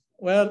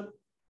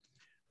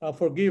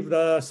forgive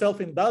the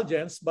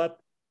self-indulgence, but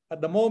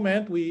at the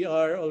moment we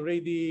are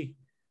already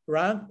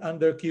ranked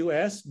under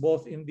QS,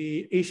 both in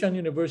the Asian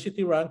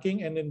University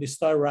ranking and in the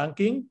STAR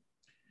ranking.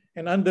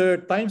 And under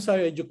Times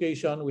Higher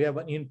Education, we have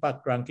an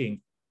impact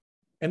ranking.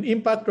 And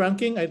impact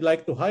ranking, I'd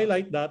like to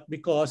highlight that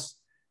because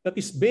that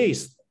is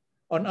based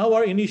on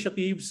our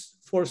initiatives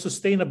for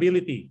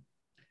sustainability.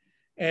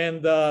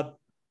 And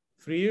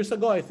 3 years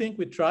ago, I think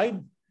we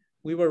tried.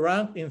 We were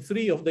ranked in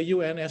 3 of the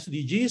UN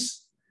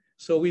SDGs.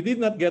 So we did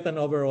not get an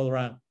overall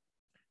rank.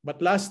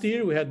 But last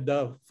year, we had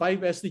 5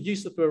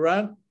 SDGs that were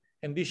ranked.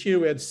 And this year,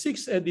 we had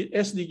 6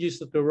 SDGs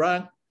that were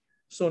ranked.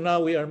 So now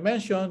we are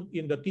mentioned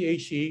in the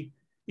THE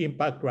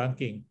impact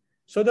ranking.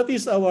 So that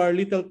is our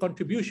little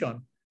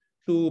contribution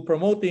to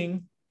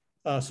promoting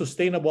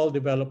sustainable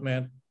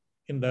development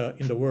in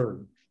the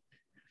world.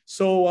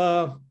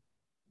 So,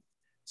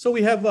 so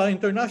we have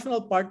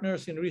international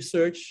partners in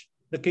research,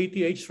 the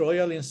KTH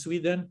Royal in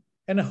Sweden,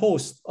 and a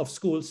host of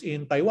schools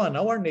in Taiwan,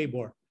 our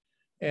neighbor.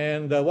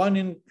 And the one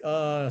in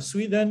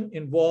Sweden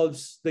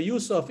involves the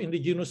use of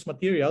indigenous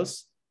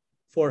materials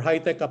for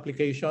high-tech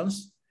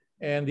applications.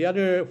 And the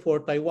other, for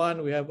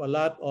Taiwan, we have a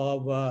lot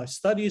of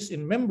studies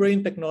in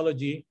membrane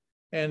technology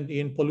and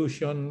in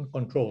pollution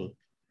control.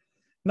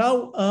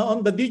 Now,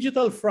 on the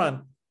digital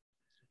front,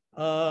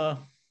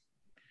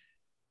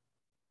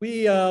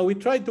 we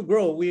tried to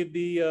grow with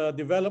the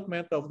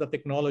development of the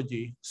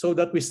technology so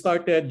that we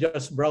started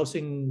just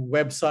browsing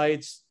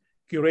websites,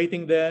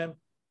 curating them,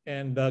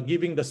 and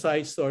giving the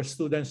sites to our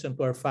students and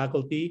to our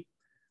faculty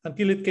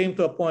until it came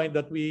to a point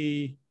that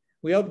we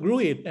outgrew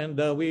it, and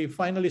we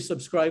finally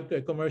subscribed to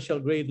a commercial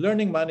grade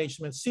learning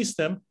management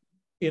system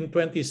in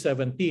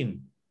 2017.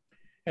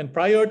 And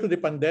prior to the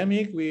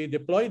pandemic, we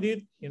deployed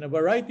it in a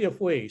variety of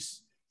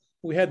ways.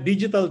 We had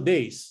digital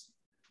days.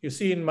 You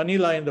see in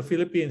Manila in the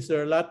Philippines,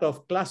 there are a lot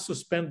of class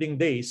suspending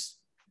days.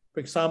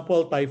 For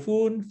example,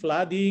 typhoon,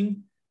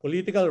 flooding,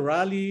 political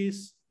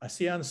rallies,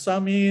 ASEAN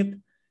summit,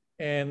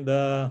 and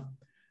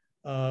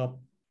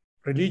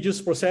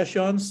religious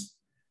processions.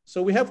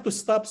 So we have to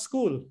stop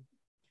school.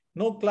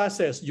 No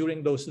classes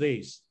during those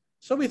days.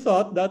 So we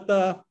thought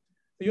that,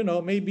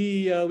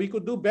 maybe we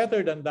could do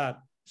better than that.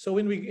 So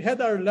when we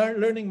had our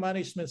learning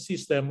management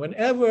system,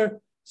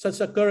 whenever such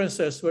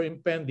occurrences were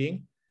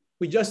impending,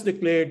 we just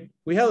declared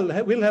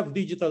we'll have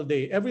digital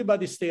day.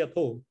 Everybody stay at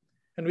home.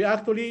 And we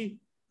actually,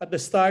 at the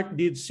start,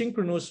 did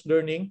synchronous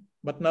learning,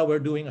 but now we're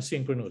doing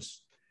asynchronous.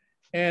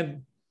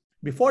 And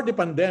before the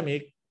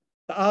pandemic,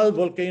 the Taal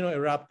volcano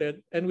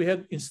erupted, and we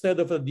had, instead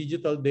of a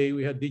digital day,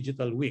 we had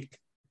digital week.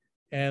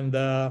 And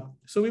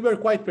so we were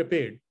quite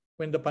prepared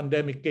when the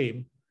pandemic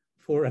came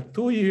for a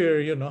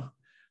 2-year,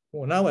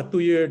 now a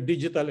 2-year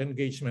digital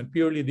engagement,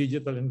 purely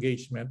digital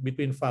engagement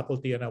between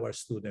faculty and our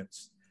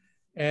students.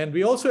 And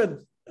we also had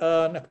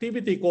an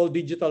activity called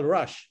Digital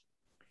Rush.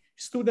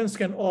 Students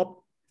can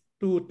opt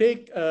to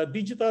take a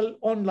digital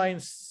online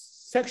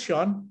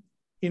section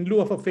in lieu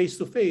of a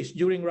face-to-face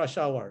during rush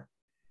hour.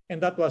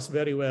 And that was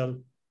very well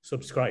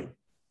subscribed.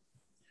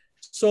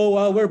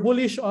 So we're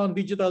bullish on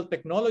digital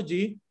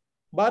technology.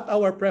 but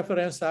our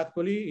preference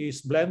actually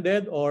is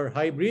blended or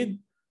hybrid,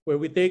 where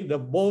we take the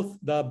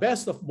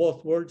best of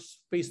both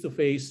worlds,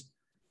 face-to-face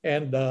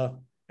and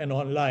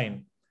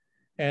online.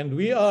 And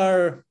we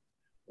are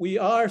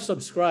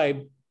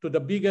subscribed to the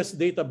biggest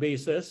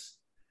databases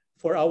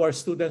for our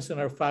students and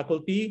our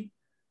faculty.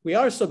 We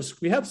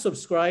have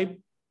subscribed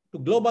to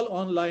global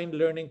online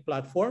learning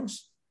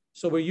platforms.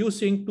 So we're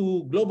using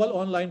 2 global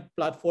online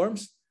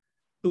platforms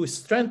to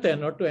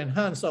strengthen or to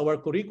enhance our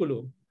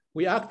curriculum.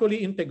 We actually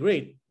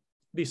integrate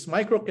these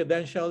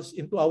micro-credentials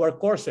into our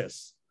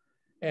courses.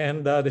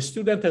 And the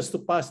student has to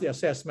pass the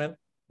assessment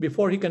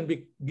before he can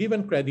be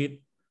given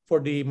credit for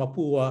the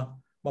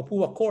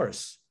Mapua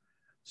course.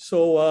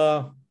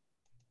 So,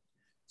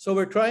 so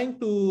we're trying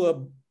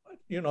to,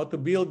 to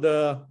build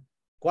the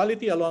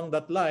quality along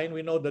that line.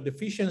 We know the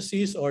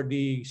deficiencies or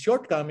the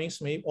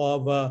shortcomings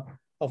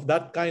of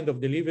that kind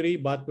of delivery,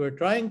 but we're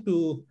trying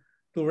to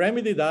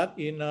remedy that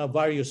in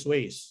various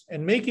ways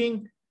and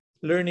making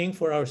learning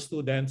for our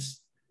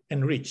students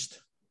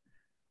enriched.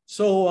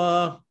 So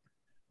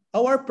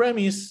our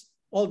premise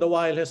all the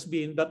while has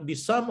been that the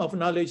sum of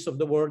knowledge of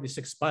the world is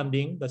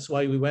expanding. That's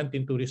why we went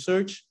into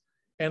research,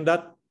 and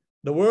that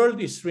the world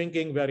is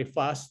shrinking very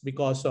fast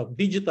because of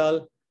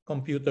digital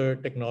computer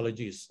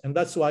technologies. And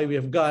that's why we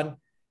have gone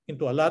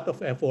into a lot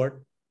of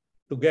effort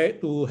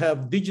to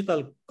have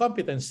digital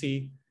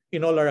competency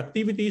in all our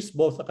activities,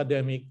 both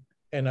academic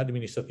and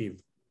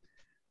administrative.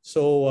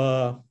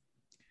 So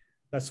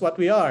that's what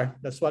we are.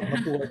 That's what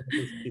Mapua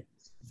is.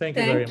 Thank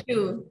you very much.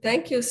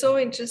 Thank you. So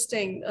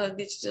interesting.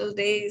 Digital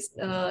days,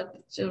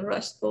 digital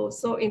rush.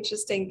 So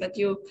interesting that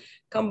you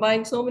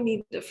combine so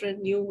many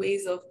different new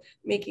ways of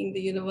making the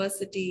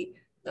university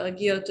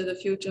geared to the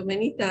future.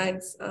 Many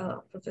thanks,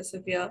 Professor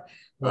Via.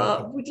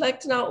 We'd like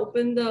to now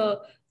open a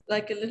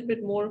little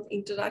bit more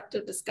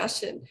interactive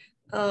discussion.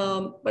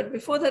 But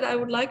before that, I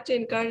would like to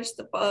encourage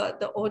the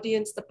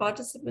audience, the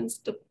participants,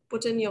 to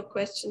put in your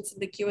questions in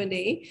the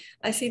Q&A.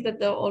 I see that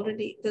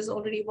there's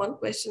already one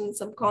question and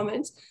some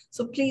comments.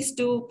 So please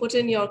do put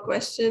in your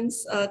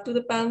questions to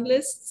the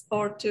panelists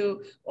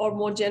or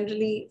more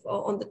generally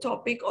on the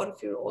topic, or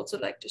if you also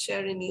like to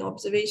share any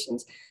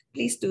observations,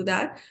 please do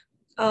that.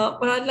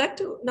 But I'd like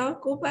to now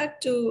go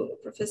back to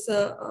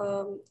Professor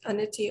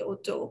Aneti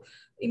Otto.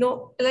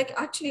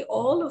 Actually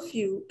all of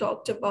you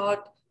talked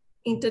about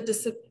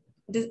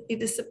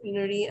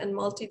interdisciplinary and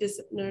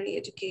multidisciplinary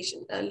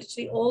education.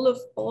 Literally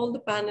all the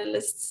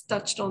panelists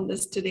touched on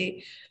this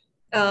today.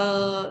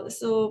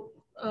 Aneti,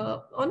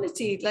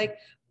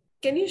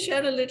 can you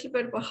share a little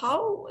bit about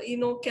how,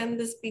 can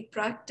this be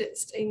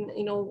practiced in,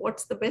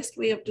 what's the best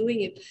way of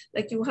doing it?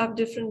 You have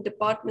different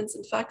departments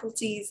and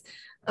faculties,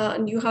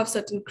 and you have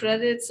certain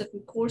credits, certain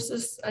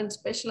courses and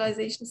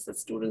specializations that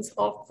students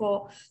opt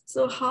for.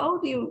 So how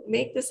do you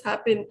make this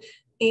happen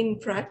in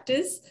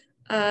practice?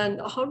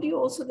 And how do you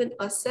also then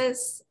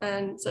assess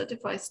and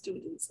certify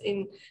students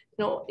in,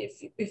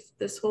 if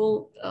this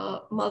whole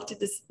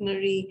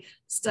multidisciplinary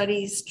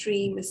studies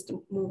stream is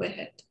to move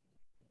ahead?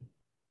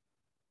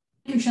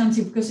 Thank you,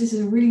 Shanti, because this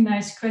is a really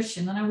nice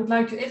question. And I would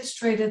like to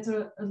illustrate it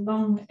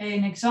along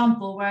an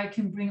example where I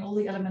can bring all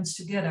the elements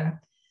together.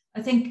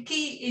 I think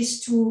key is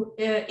to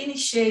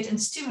initiate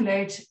and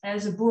stimulate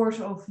as a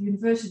board of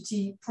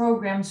university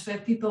programs where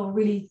people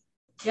really,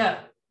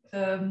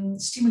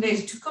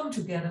 stimulated to come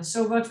together.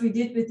 So what we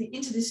did with the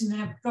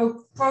interdisciplinary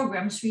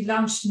programs, we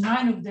launched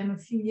 9 of them a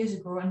few years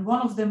ago, and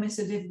one of them is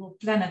the Livable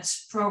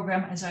Planets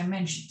program, as I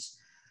mentioned.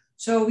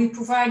 So we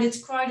provided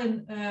quite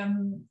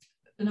an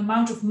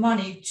amount of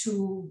money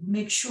to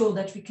make sure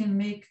that we can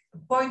make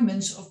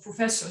appointments of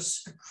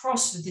professors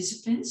across the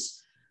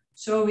disciplines.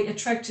 So we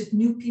attracted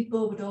new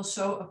people, but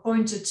also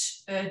appointed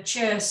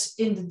chairs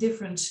in the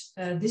different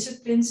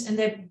disciplines, and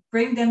they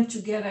bring them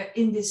together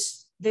in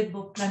this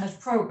Livable Planet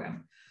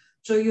program.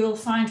 So you'll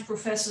find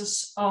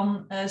professors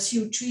on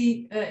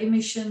CO2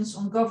 emissions,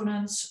 on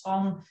governance,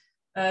 on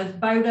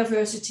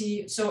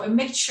biodiversity. So a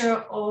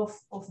mixture of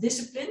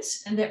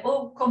disciplines, and they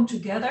all come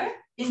together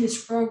in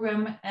this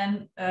program,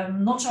 and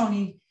not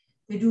only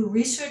they do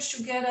research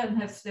together and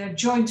have their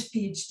joint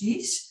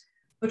PhDs,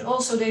 but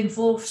also they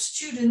involve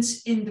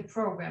students in the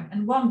program.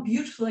 And one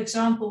beautiful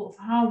example of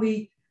how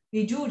we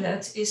do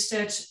that is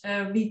that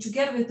we,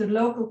 together with the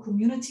local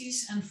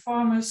communities and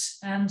farmers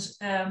and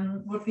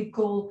what we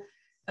call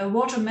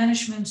water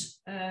management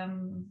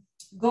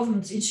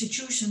government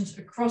institutions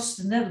across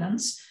the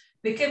Netherlands,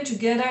 we came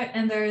together,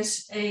 and there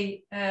is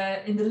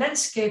in the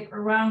landscape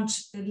around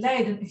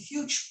Leiden, a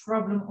huge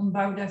problem on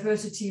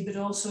biodiversity, but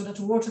also that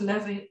the water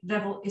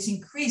level is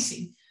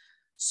increasing.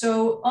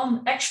 So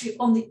on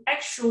the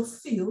actual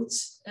field,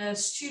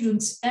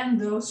 students and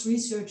those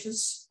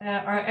researchers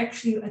are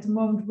actually at the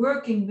moment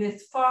working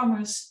with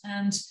farmers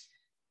and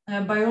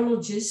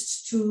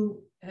biologists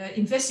to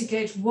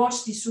investigate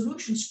what the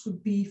solutions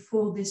could be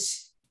for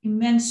this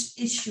immense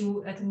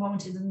issue at the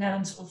moment in the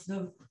Netherlands of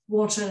the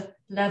water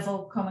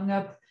level coming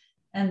up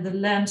and the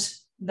land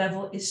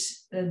level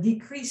is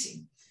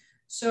decreasing.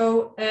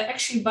 So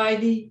actually by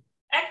the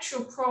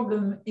actual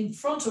problem in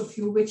front of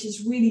you, which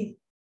is really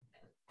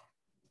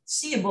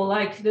seeable,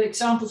 like the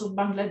examples of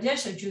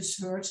Bangladesh I just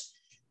heard.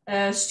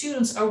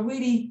 Students are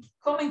really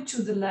coming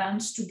to the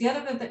lands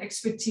together with the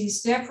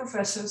expertise, their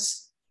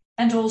professors,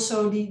 and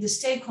also the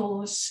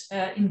stakeholders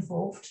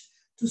involved,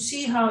 to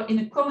see how in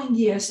the coming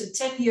years, a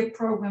 10-year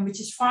program,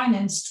 which is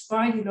financed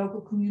by the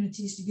local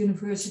communities, the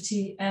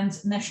university,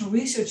 and national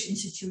research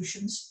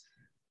institutions,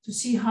 to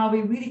see how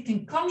we really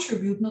can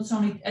contribute not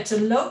only at a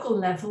local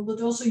level,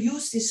 but also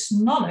use this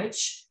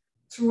knowledge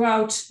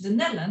throughout the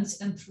Netherlands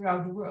and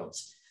throughout the world.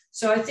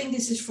 So I think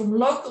this is from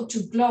local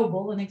to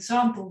global, an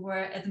example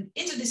where at an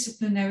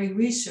interdisciplinary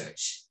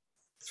research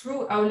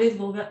through our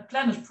Livable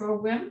Planet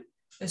program,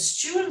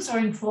 students are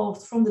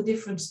involved from the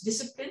different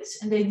disciplines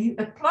and they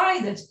apply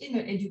that in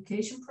their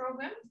education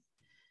program.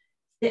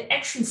 They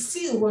actually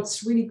feel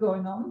what's really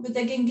going on, but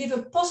they can give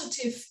a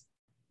positive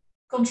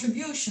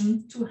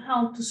contribution to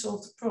help to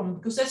solve the problem.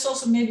 Because that's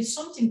also maybe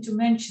something to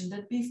mention,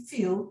 that we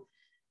feel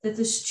that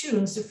the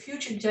students, the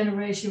future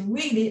generation,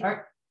 really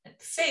are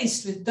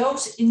faced with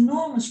those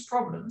enormous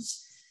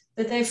problems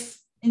that they've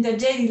in their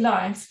daily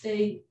life,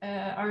 they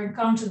are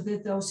encountered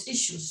with those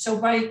issues. So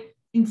by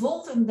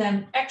involving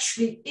them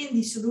actually in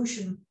the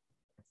solution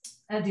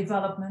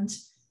development,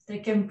 they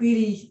can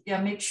really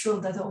make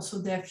sure that also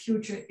their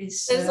future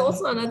is. There's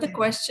also another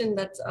question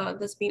that's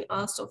been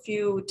asked of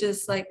you, which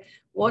is like,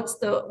 what's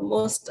the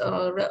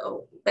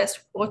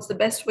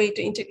best way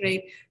to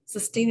integrate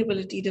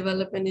sustainability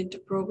development into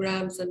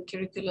programs and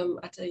curriculum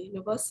at a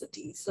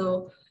university?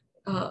 So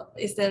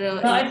is there a...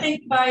 Well, I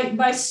think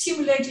by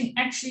simulating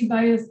actually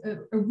by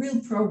a real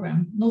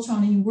program, not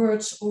only in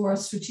words or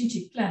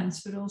strategic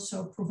plans, but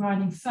also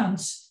providing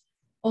funds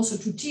also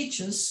to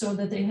teachers so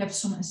that they have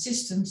some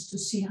assistance to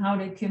see how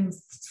they can,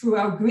 through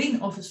our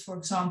Green Office, for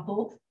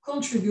example,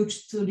 contribute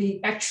to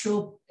the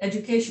actual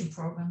education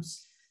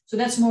programs. So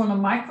that's more on a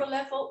micro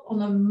level.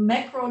 On a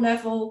macro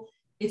level,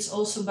 it's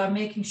also by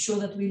making sure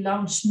that we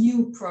launch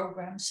new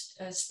programs,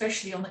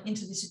 especially on the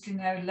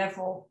interdisciplinary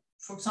level.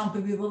 For example,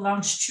 we will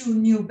launch 2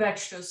 new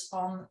bachelors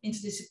on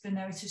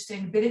interdisciplinary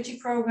sustainability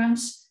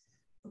programs.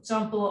 For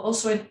example,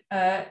 also in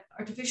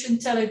artificial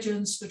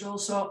intelligence, but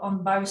also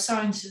on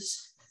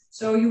biosciences.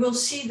 So you will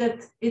see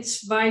that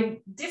it's by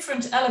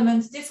different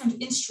elements,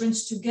 different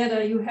instruments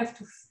together, you have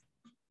to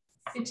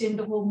fit in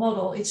the whole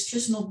model. It's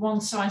just not one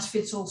size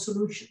fits all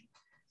solution.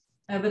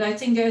 But I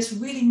think there's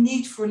really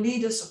need for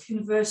leaders of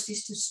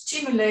universities to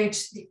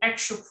stimulate the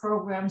actual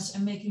programs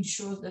and making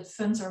sure that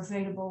funds are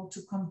available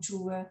to come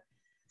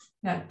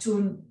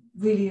to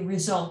really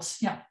result.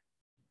 Yeah.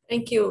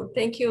 Thank you,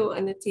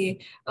 Aniti.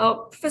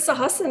 Professor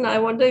Hassan, I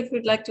wonder if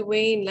you'd like to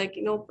weigh in. Like,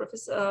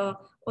 Professor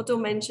Otto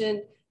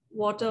mentioned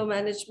water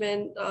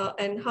management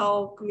and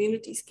how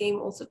communities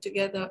came also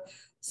together.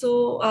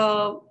 So,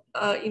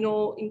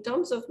 in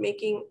terms of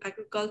making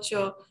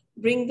agriculture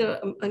bring the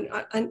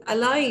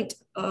allied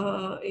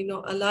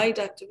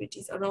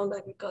activities around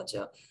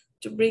agriculture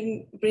to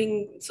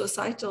bring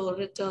societal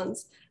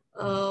returns.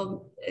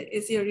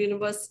 Is your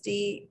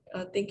university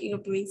thinking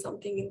of doing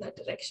something in that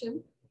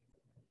direction?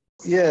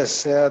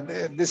 Yes,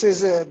 this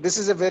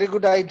is a very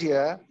good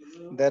idea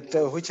that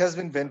which has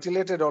been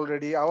ventilated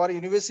already. Our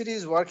university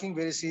is working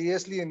very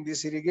seriously in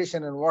this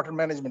irrigation and water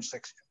management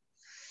section.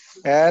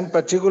 And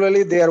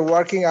particularly they are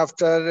working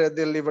after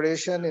the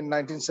liberation in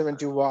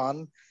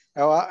 1971.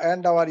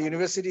 And our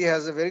university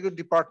has a very good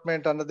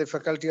department under the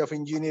Faculty of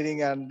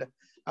Engineering and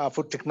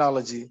Food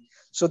Technology.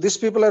 So these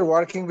people are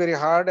working very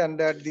hard, and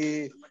at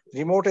the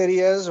remote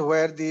areas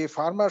where the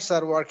farmers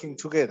are working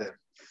together.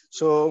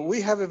 So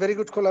we have a very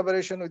good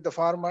collaboration with the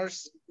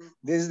farmers.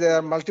 There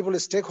are multiple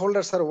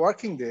stakeholders are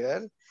working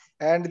there,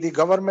 and the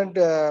government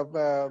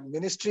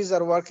ministries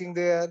are working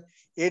there.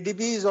 ADB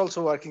is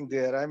also working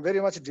there. I'm very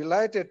much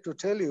delighted to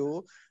tell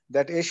you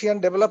that Asian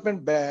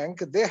Development Bank,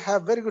 they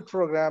have very good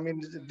program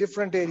in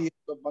different areas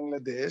of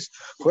Bangladesh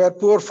where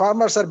poor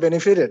farmers are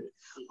benefited,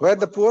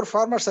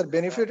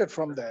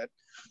 from that.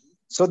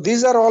 So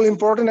these are all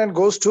important and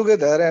goes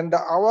together. And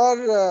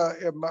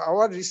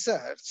our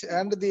research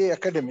and the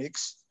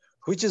academics,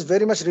 which is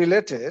very much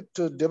related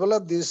to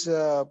develop these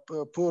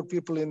poor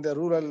people in the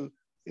rural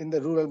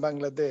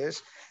Bangladesh.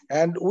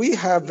 And we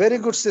have very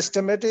good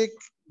systematic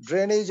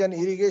drainage and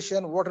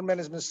irrigation water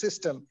management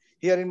system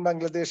here in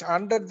Bangladesh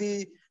under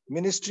the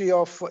Ministry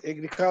of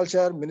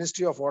Agriculture,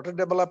 Ministry of Water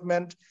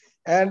Development,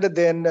 and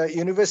then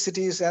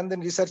universities and then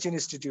research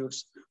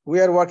institutes.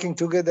 We are working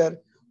together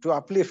to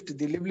uplift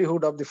the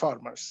livelihood of the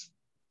farmers.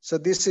 So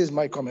this is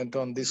my comment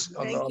on this.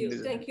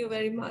 Thank you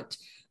very much.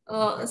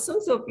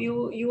 So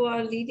you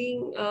are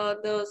leading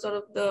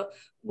the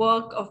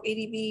work of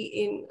ADB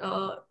in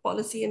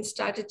policy and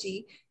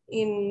strategy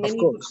in many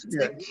different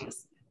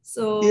sectors.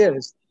 So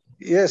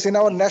yes, in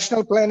our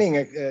national planning,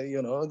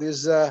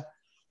 this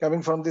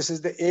coming from this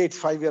is the 8th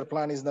 5-year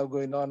plan is now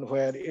going on,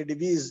 where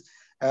ADB is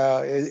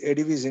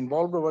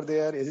involved over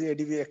there.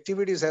 ADB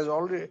activities has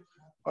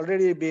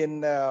already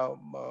been,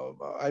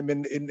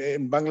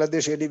 in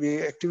Bangladesh,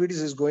 ADB activities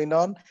is going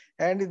on.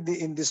 And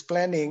in this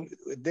planning,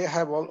 they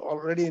have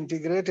already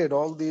integrated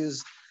all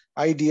these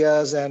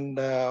ideas and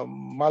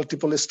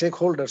multiple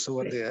stakeholders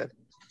over there.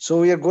 So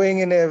we are going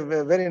in a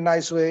very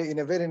nice way, in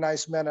a very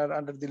nice manner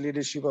under the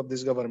leadership of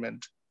this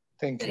government.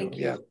 Thank you.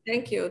 Yeah.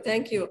 Thank you.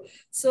 Thank you.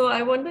 So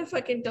I wonder if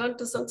I can turn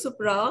to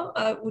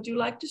Sangsupra. Would you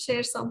like to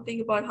share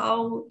something about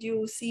how do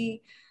you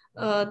see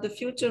the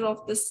future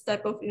of this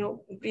type of,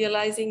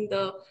 realizing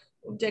the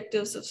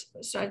objectives of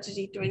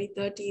strategy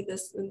 2030,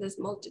 in this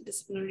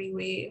multidisciplinary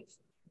way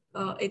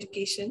of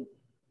education?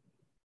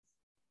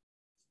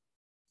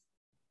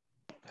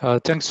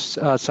 Thanks,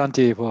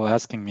 Santi, for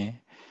asking me.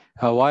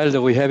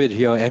 While we have it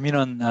here,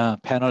 eminent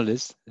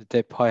panelists,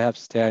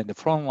 perhaps they are in the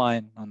front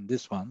line on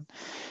this one.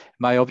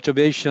 My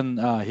observation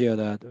here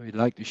that we'd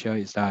like to share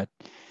is that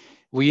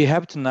we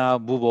have to now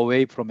move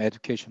away from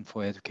education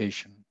for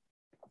education.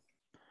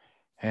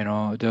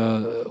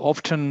 The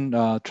often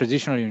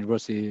traditional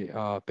university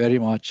very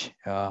much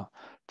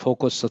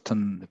focus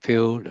certain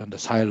field and the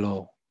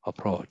silo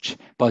approach.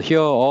 But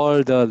here,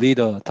 all the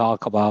leaders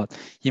talk about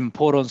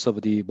importance of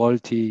the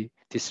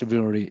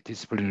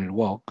multidisciplinary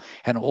work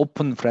and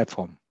open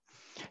platform.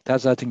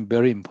 That's, I think,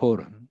 very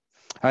important.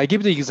 I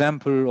give the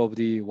example of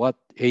what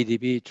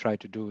ADB tried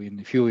to do in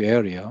a few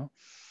areas.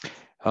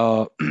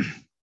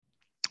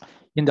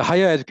 In the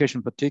higher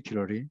education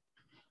particularly,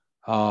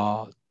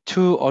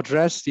 to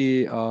address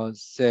the,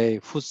 say,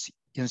 food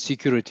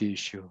insecurity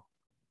issue.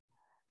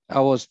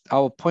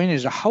 Our point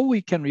is how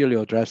we can really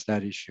address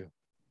that issue.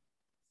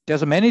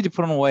 There's many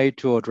different ways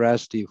to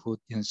address the food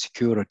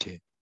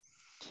insecurity.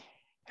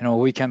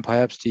 We can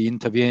perhaps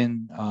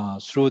intervene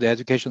through the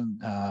education,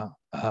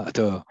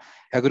 the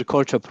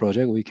agriculture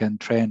project, we can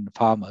train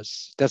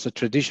farmers. That's a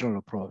traditional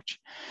approach.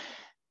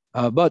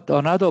 But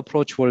another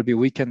approach will be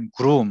we can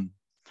groom,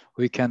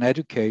 we can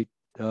educate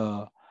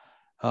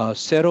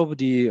set of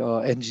the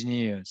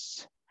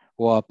engineers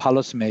or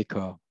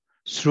policymaker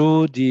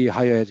through the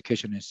higher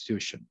education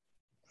institution.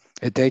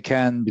 They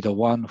can be the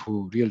one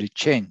who really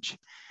change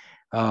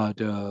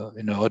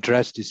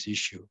address this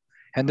issue.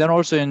 And then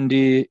also in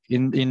the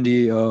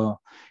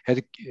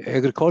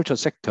agriculture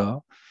sector,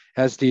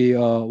 as the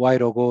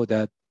while ago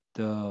that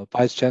the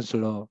Vice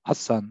Chancellor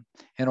Hassan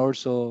and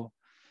also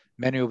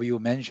many of you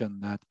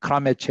mentioned that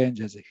climate change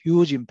has a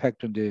huge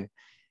impact on the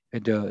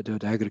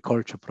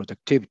agriculture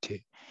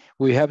productivity.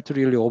 We have to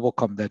really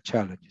overcome that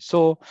challenge.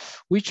 So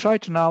we try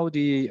to now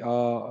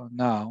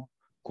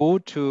go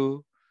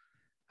to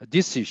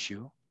this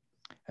issue,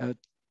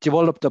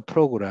 develop the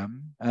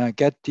program,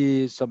 get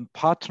some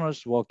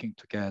partners working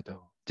together.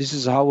 This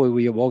is how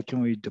we are working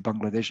with the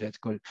Bangladesh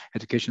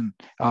Education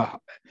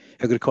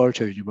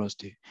Agriculture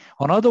University.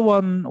 Another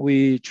one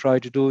we try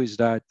to do is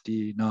that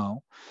the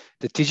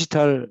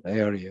digital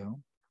area.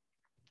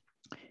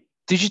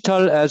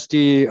 Digital, as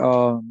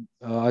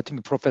I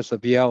think Professor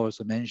Bia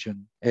also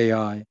mentioned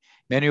AI.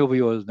 Many of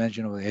you also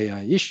mentioned the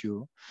AI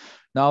issue.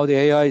 Now the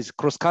AI is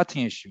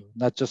cross-cutting issue,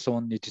 not just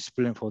only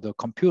discipline for the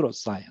computer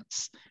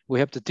science. We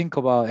have to think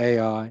about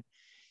AI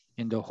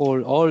in the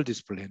all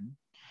discipline.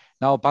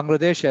 Now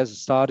Bangladesh has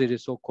started a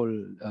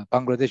so-called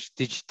Bangladesh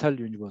Digital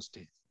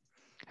University.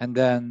 And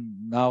then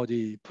now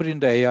put in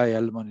the AI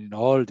element in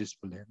all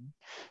discipline.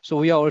 So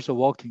we are also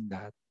working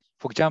that.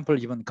 For example,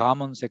 even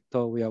government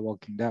sector, we are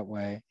working that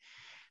way.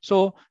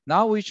 So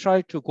now we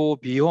try to go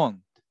beyond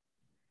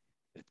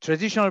the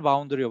traditional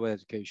boundary of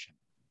education.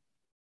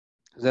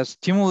 That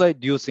stimulate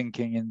new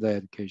thinking in the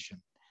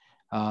education.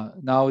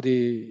 Now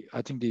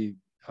I think the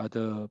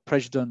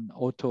President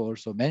Otto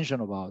also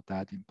mentioned about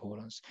that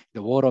importance,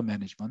 the water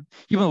management.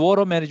 Even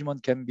water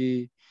management can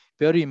be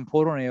very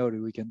important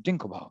area we can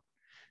think about.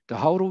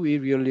 How do we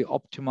really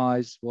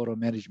optimize water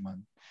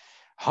management?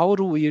 How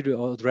do we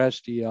address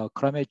the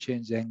climate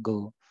change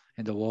angle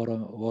in the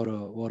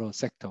water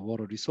sector,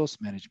 water resource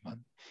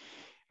management?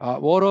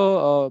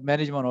 Water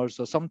management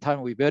also,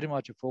 sometimes we very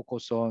much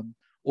focus on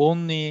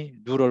only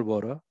rural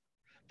water,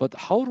 but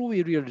how do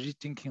we really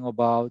thinking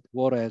about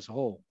water as a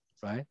whole,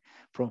 right?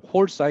 From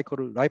whole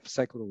cycle, life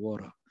cycle of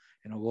water,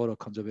 water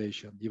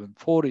conservation, even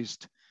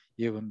forest,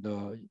 even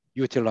the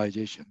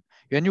utilization.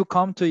 When you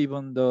come to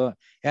even the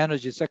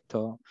energy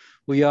sector,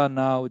 we are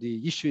now,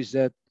 the issue is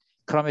that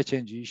climate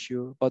change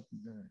issue, but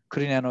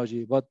clean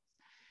energy, but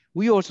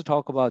we also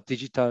talk about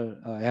digital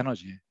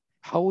energy.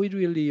 How we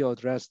really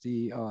address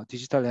the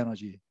digital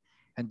energy,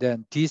 and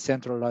then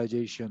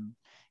decentralization,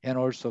 and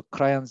also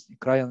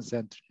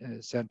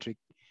client-centric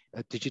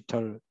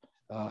digital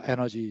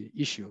energy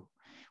issue.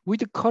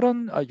 With the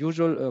current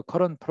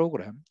current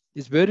program,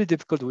 it's very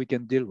difficult we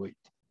can deal with.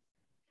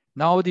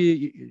 Now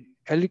the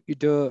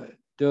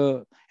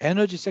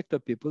energy sector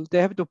people,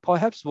 they have to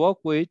perhaps work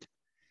with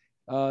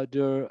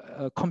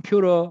the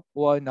computer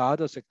or in the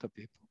other sector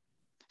people.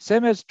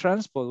 Same as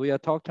transport, we are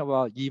talking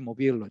about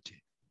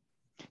e-mobility.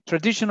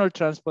 Traditional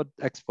transport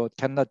expert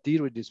cannot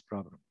deal with this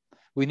problem.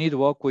 We need to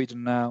work with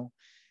now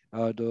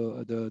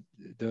the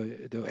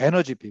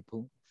energy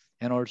people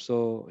and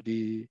also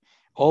the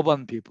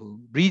urban people,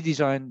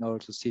 redesign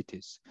also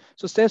cities.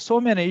 So there's so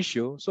many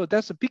issues. So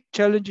that's a big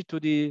challenge to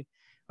the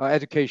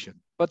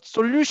education. But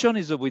solution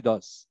is with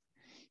us.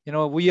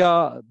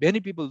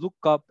 Many people look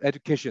up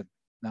education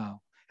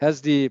now.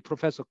 As the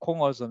Professor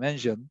Kong also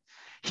mentioned,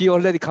 he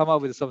already come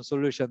up with some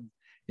solution,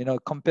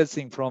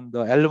 compassing from the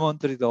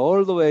elementary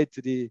all the way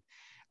to the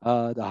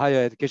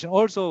higher education,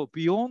 also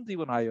beyond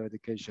even higher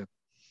education.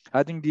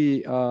 I think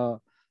the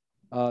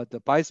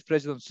Vice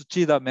President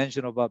Suchida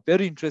mentioned about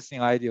very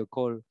interesting idea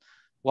called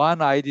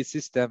one ID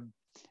system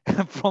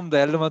from the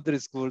elementary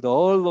school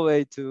all the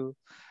way to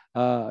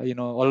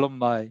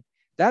alumni.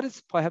 That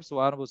is perhaps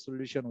one of the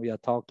solutions we are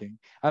talking.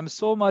 I'm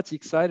so much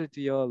excited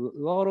to hear a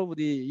lot of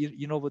the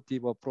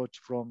innovative approach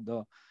from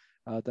the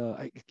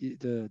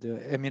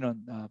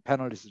eminent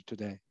panelists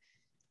today.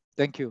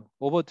 Thank you.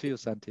 Over to you,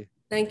 Santi.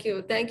 Thank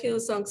you. Thank you,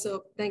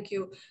 Sang-Suk. Thank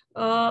you.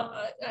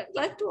 I'd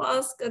like to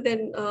ask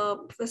then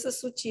Professor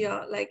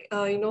Suchia,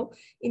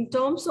 in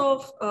terms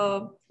of,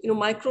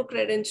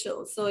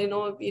 micro-credentials. So,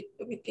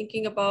 we're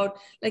thinking about,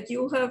 like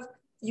you have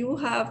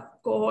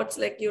cohorts,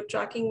 like you're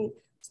tracking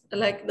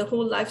like the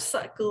whole life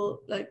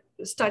cycle, like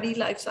study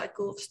life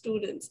cycle of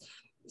students.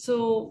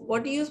 So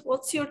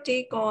what's your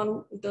take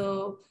on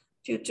the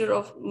future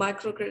of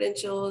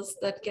micro-credentials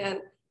that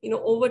can,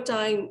 over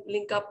time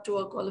link up to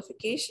a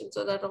qualification?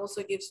 So that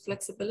also gives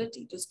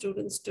flexibility to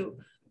students to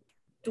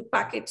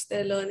package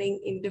their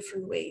learning in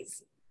different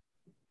ways.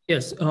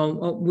 Yes,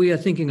 we are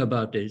thinking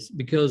about this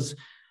because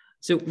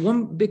so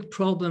one big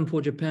problem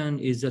for Japan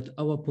is that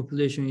our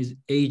population is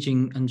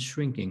aging and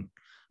shrinking.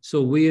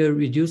 So we are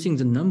reducing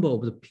the number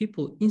of the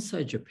people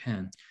inside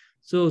Japan.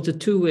 So the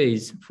two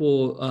ways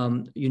for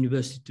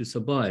university to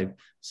survive.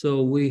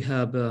 So we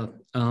have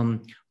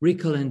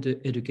recurrent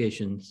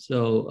education,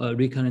 so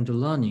recurrent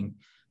learning.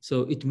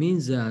 So it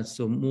means that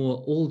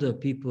more older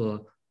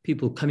people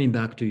coming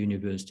back to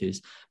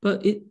universities,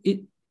 but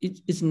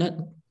it's not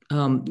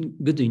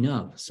good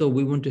enough. So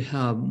we want to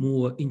have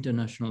more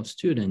international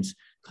students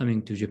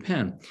coming to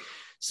Japan.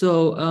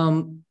 So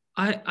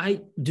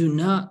I do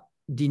not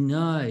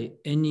deny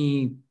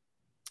any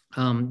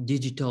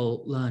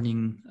digital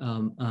learning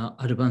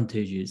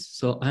advantages.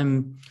 So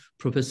I'm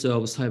professor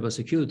of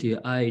cybersecurity.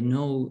 I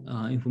know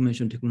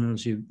information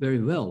technology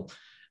very well.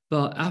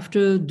 But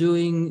after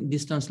doing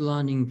distance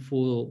learning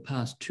for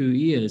past 2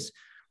 years,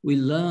 we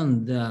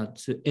learned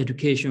that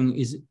education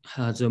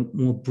has a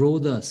more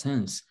broader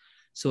sense.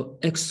 So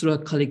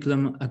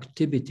extracurricular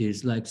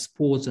activities like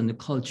sports and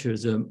culture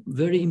is a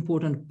very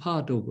important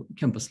part of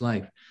campus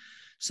life.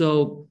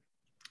 So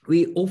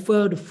we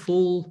offered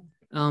full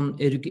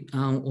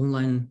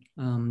online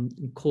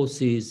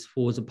courses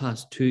for the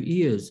past 2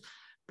 years,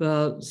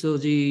 but so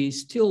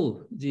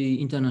still the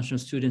international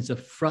students are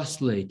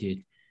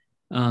frustrated.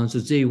 So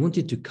they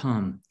wanted to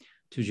come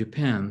to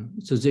Japan.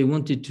 So they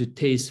wanted to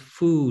taste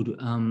food,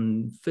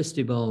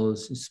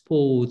 festivals,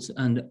 sports,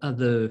 and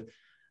other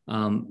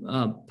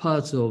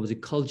parts of the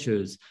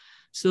cultures.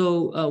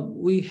 So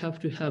we have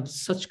to have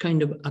such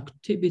kind of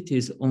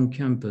activities on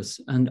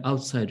campus and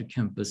outside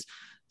campus.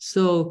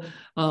 So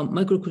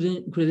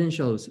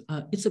micro-credentials,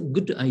 it's a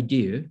good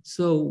idea.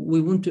 So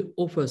we want to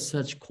offer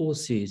such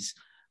courses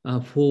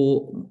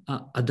for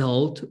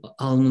adult,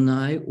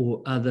 alumni,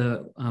 or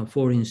other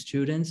foreign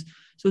students.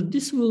 So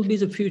this will be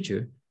the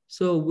future.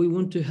 So we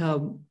want to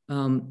have,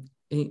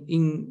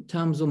 in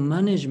terms of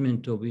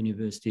management of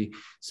university,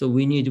 so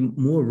we need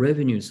more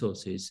revenue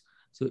sources.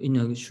 So in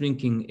a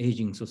shrinking,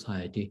 aging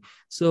society.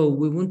 So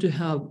we want to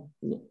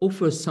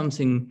offer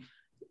something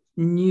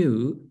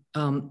new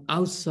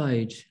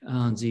outside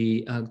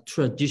the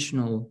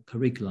traditional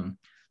curriculum.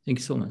 Thank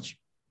you so much.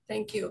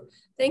 Thank you.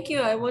 Thank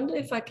you. I wonder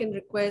if I can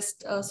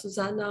request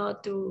Susanna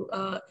to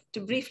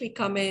briefly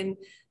come in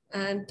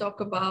and talk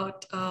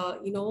about,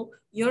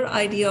 your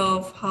idea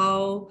of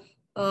how,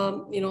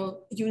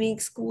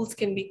 unique schools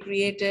can be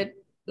created,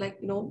 like,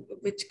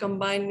 which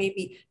combine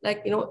maybe,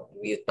 like,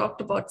 we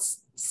talked about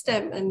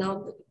STEM and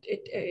now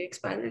it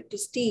expanded to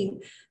STEAM.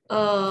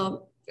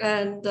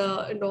 And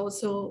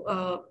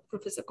also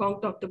Professor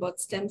Kong talked about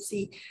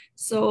STEM-C.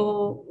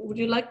 So would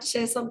you like to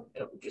share some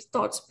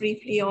thoughts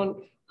briefly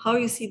on how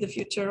you see the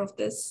future of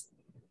this?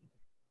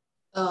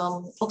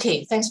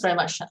 Okay, thanks very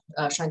much,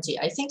 Shanti.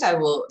 I think I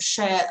will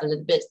share a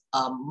little bit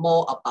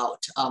more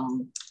about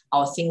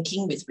our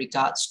thinking with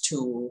regards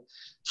to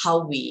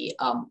how we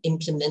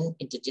implement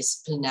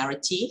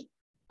interdisciplinarity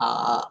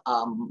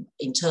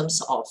in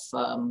terms of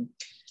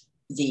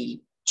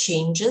the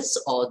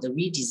changes or the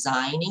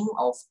redesigning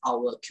of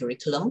our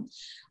curriculum.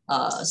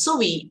 So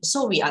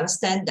we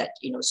understand that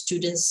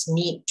students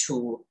need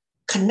to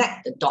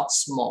connect the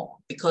dots more,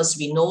 because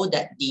we know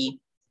that the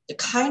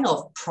kind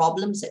of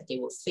problems that they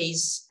will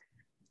face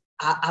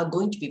are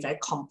going to be very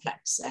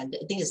complex. And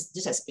I think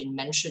this has been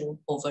mentioned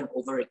over and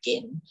over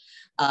again.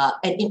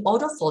 And in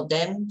order for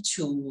them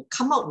to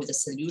come out with the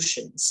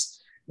solutions,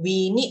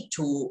 we need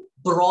to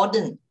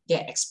broaden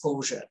their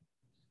exposure.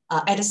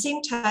 At the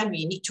same time,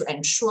 we need to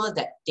ensure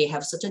that they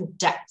have certain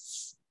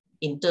depth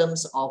in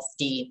terms of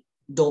the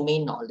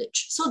domain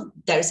knowledge. So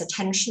there is a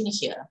tension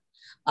here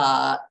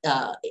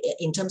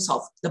in terms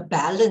of the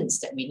balance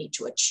that we need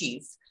to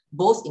achieve,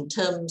 both in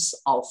terms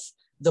of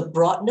the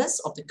broadness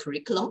of the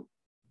curriculum,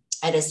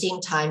 at the same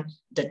time,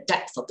 the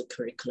depth of the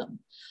curriculum.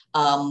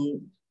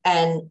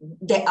 And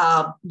there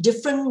are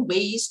different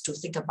ways to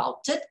think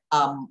about it.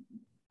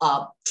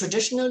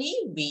 Traditionally,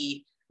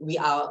 we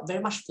are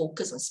very much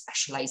focused on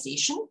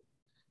specialization.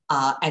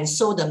 And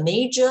so the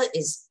major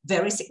is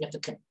very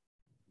significant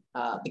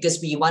because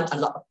we want a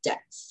lot of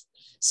depth.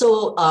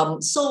 So,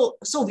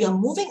 so we are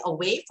moving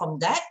away from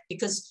that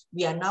because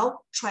we are now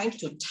trying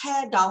to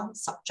tear down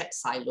subject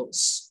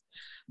silos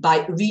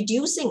by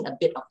reducing a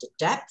bit of the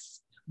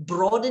depth,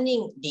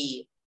 broadening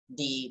the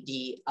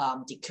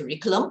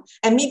curriculum,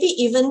 and maybe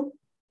even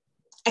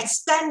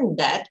extend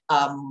that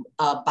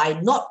by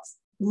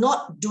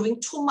not doing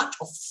too much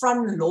of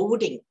front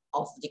loading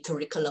of the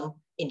curriculum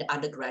in the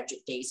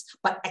undergraduate days,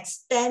 but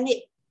extend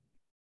it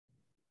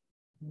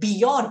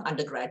beyond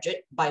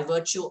undergraduate by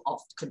virtue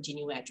of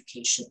continuing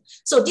education.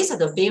 So these are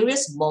the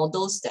various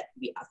models that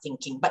we are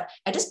thinking. But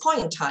at this point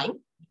in time,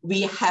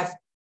 we have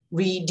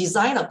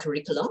redesigned our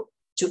curriculum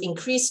to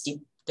increase the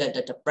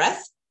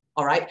breadth,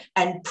 all right,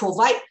 and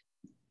provide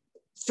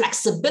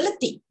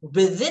flexibility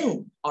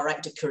within, all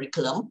right, the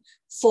curriculum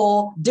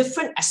for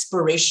different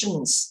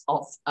aspirations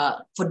of,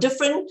 for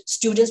different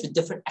students with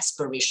different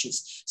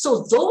aspirations.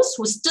 So those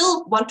who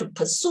still want to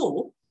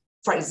pursue,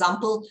 for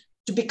example,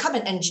 to become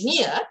an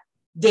engineer,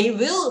 they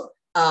will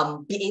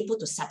be able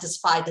to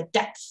satisfy the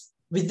depth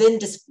within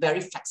this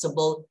very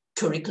flexible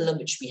curriculum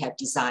which we have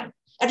designed.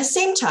 At the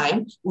same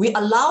time, we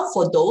allow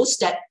for those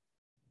that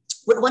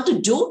would want to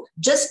do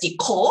just the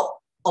core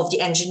of the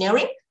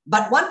engineering,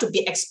 but want to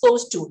be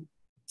exposed to,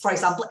 for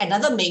example,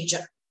 another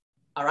major,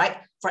 all right?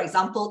 For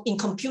example, in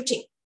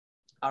computing,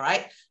 all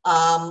right?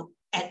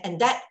 And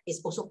that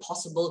is also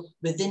possible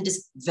within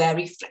this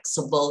very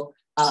flexible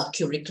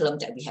curriculum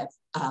that we have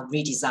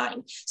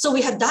redesigned. So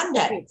we have done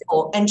that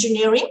for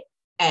engineering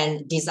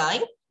and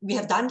design. We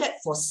have done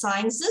that for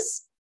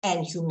sciences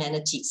and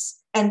humanities.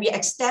 And we're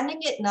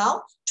extending it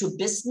now to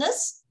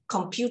business,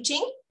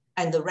 computing,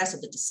 and the rest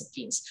of the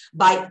disciplines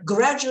by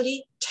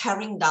gradually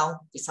tearing down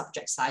the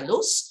subject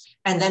silos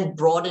and then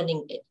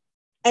broadening it.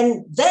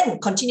 And then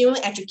continuing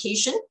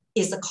education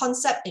is the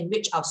concept in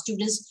which our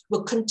students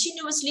will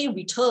continuously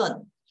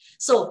return.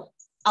 So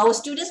our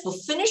students will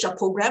finish a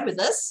program with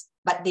us,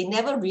 but they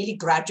never really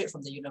graduate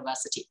from the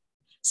university.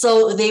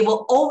 So they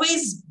will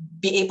always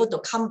be able to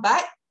come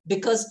back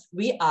because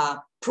we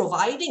are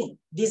providing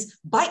these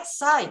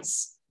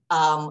bite-sized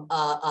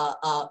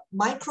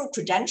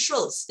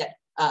micro-credentials that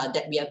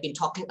we have been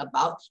talking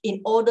about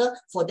in order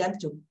for them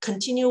to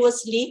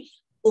continuously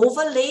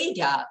overlay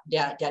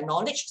their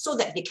knowledge so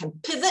that they can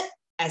pivot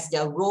as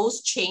their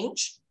roles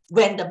change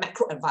when the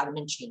macro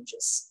environment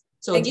changes.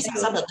 So these are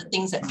some of the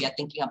things that we are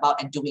thinking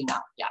about and doing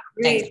now. Yeah.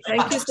 Great.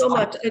 Thank you so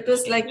much. It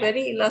was like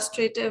very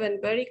illustrative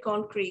and very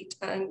concrete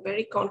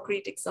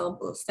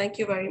examples. Thank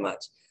you very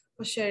much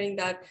for sharing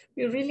that.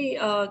 We're really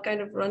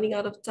kind of running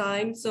out of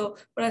time. So,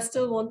 but I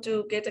still want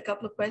to get a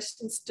couple of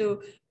questions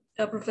to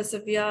Professor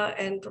Via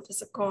and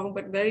Professor Kong,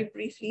 but very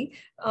briefly,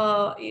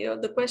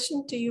 the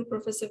question to you,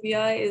 Professor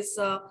Via, is,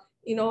 the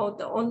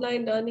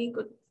online learning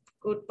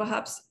could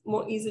perhaps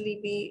more easily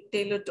be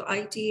tailored to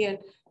IT and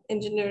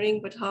engineering,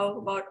 but how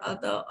about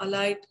other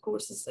allied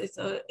courses?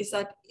 Is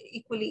that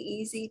equally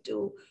easy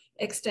to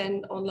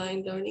extend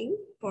online learning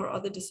for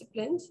other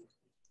disciplines?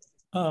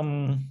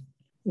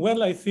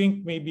 Well, I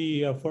think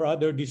maybe for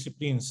other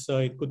disciplines,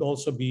 it could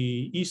also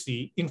be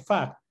easy. In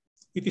fact,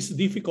 it is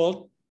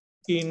difficult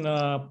in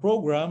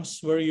programs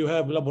where you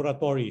have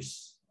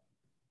laboratories.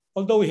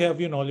 Although we have,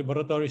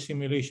 laboratory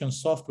simulation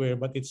software,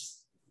 but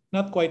it's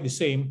not quite the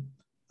same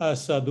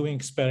as doing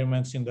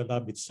experiments in the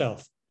lab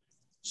itself.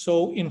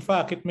 So in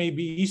fact, it may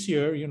be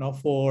easier,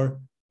 for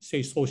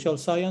say social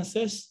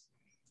sciences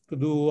to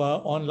do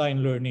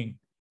online learning.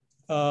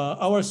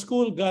 Our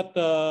school got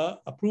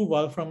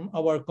approval from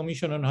our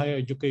Commission on Higher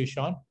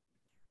Education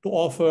to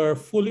offer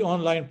fully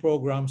online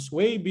programs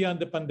way beyond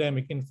the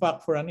pandemic, in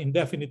fact, for an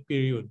indefinite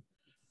period.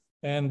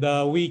 And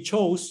we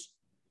chose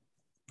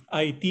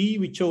IT,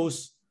 we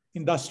chose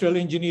industrial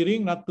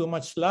engineering, not too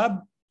much lab.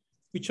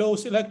 We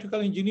chose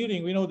electrical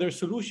engineering. We know there are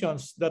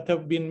solutions that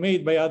have been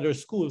made by other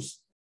schools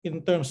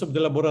in terms of the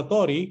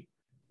laboratory.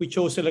 We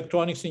chose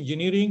electronics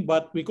engineering,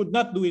 but we could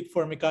not do it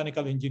for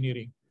mechanical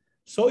engineering.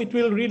 So it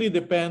will really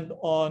depend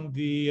on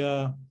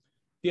the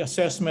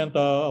assessment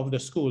of the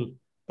school.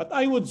 But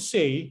I would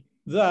say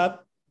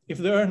that if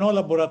there are no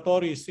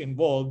laboratories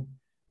involved,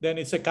 then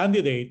it's a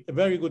candidate, a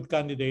very good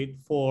candidate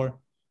for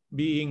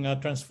being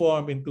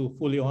transformed into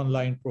fully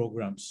online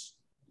programs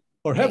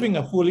or having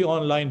a fully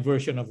online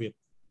version of it.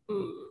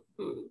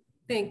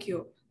 Thank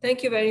you.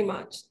 Thank you very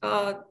much.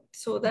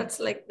 So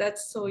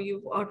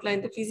you've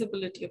outlined the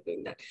feasibility of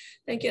doing that.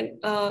 Thank you.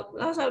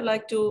 Last, I would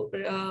like to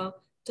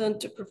turn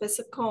to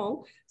Professor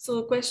Kong. So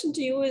the question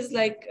to you is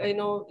a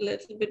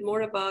little bit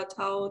more about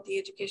how the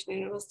Education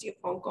University of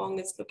Hong Kong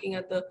is looking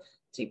at the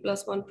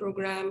 3+1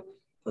 program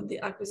for the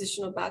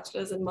acquisition of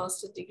bachelor's and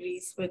master's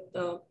degrees with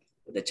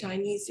the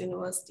Chinese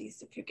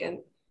universities. If you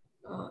can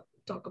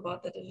talk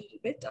about that a little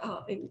bit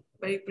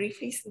very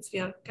briefly, since we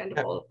are kind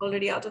of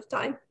already out of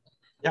time.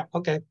 Yeah,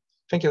 okay.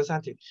 Thank you,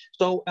 Santi.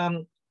 So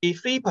The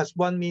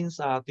 3+1 means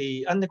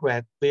the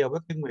undergrad, we are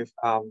working with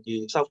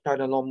the South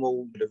China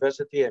Normal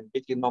University and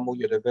Beijing Normal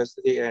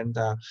University, and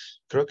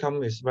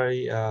curriculum is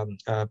very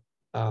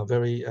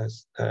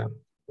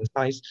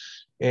concise,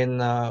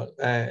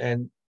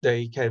 and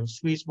they can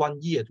squeeze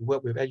 1 year to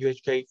work with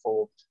NUHK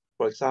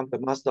for example,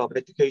 Master of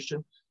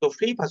Education. So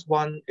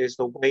 3+1 is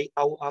the way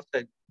out after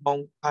a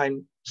long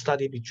time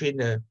study between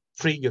the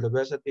 3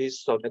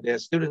 universities, so that their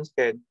students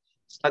can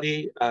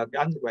study the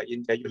undergrad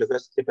in their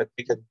university, but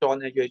they can join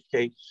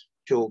NUHK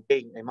to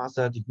gain a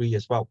master degree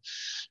as well.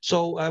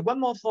 So one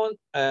more thought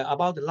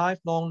about the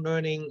lifelong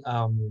learning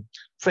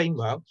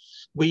framework.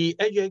 We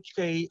at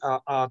NUHK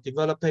are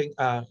developing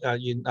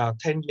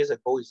 10 years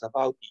ago is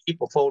about the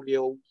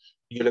e-portfolio,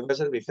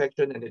 universal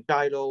reflection, and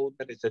agile,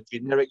 that is a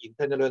generic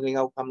internal learning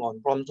outcome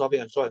on problem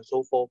solving and so on and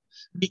so forth.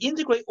 We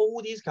integrate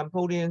all these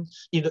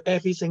components into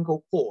every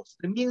single course.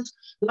 It means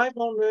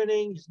lifelong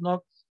learning is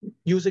not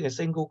using a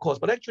single course,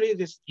 but actually it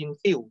is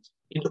infused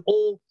into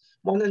all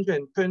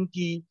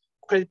 120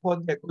 credit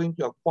points they're going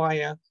to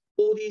acquire.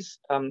 All these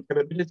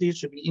capabilities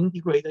should be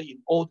integrated in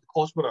all the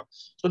coursework.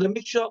 So to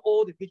make sure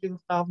all the teaching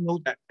staff know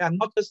that they are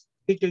not just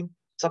teaching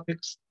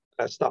subject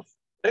stuff.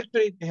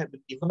 Actually, they have to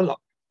develop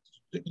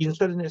in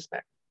certain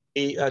aspects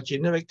the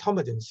generic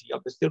competency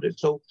of the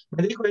students. So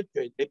when they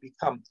graduate, they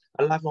become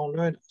a lifelong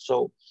learner.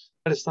 So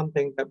that is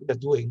something that we are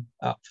doing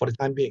for the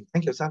time being.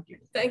 Thank you, Santi.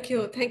 Thank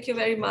you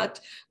very much.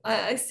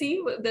 I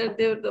see there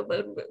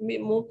are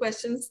more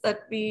questions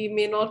that we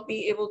may not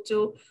be able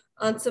to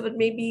answer, but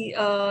maybe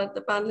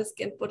the panelists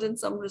can put in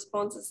some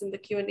responses in the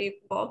Q&A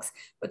box.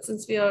 But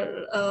since we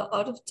are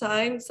out of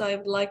time, so I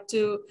would like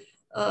to,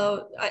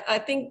 I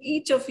think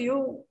each of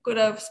you could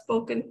have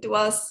spoken to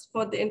us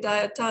for the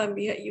entire time.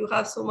 You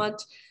have so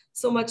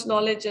much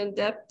knowledge and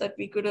depth that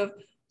we could have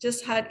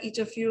just had each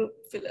of you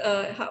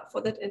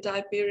for that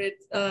entire period.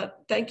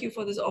 Thank you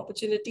for this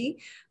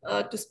opportunity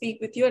to speak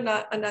with you,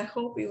 and I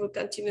hope we will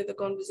continue the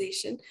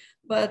conversation.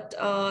 But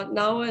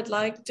now I'd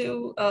like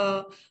to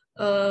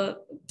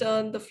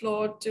turn the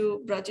floor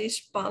to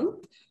Brajesh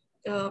Pant.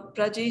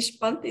 Brajesh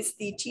Pant is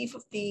the chief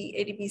of the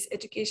ADB's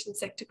Education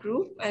Sector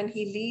Group, and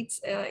he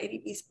leads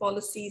ADB's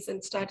policies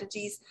and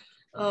strategies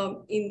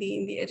in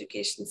the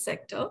education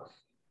sector.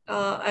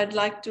 I'd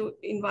like to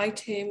invite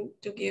him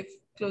to give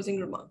closing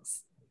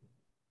remarks.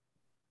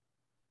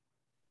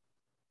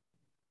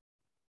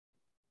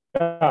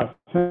 Yeah,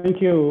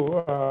 thank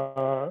you,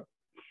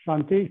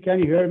 Shanti. Can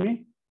you hear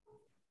me?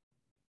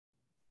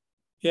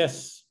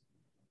 Yes.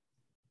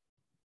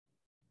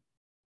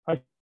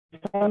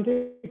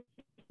 Shanti,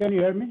 can you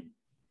hear me?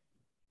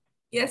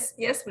 Yes,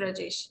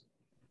 Brajesh.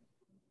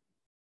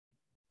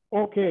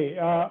 Okay,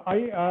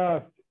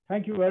 I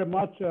thank you very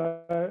much.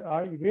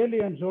 I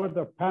really enjoyed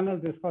the panel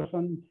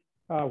discussion,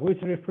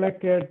 which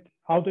reflected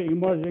how the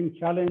emerging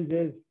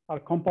challenges are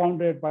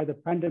compounded by the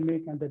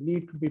pandemic and the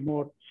need to be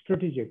more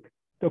strategic.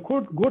 The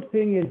good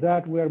thing is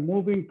that we are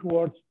moving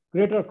towards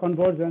greater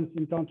convergence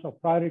in terms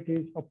of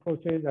priorities,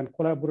 approaches, and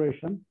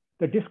collaboration.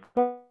 The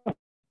discussion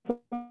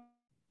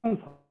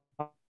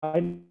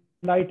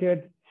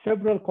highlighted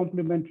several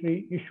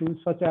complementary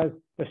issues, such as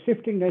the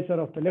shifting nature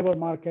of the labor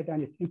market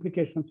and its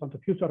implications on the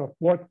future of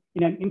work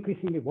in an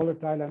increasingly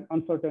volatile and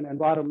uncertain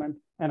environment,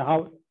 and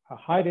how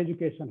higher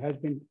education has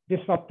been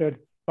disrupted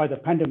by the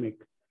pandemic.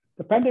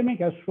 The pandemic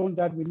has shown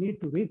that we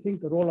need to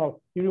rethink the role of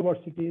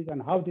universities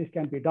and how this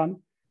can be done.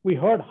 We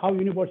heard how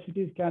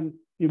universities can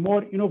be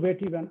more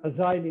innovative and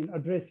agile in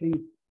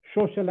addressing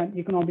social and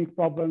economic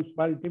problems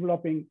while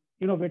developing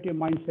innovative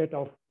mindset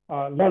of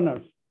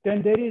learners.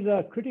 Then there is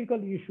a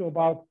critical issue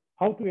about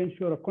how to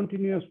ensure a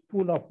continuous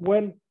pool of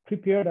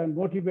well-prepared and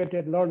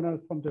motivated learners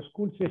from the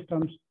school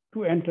systems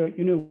to enter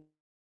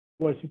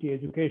university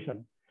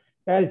education.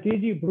 As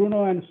DG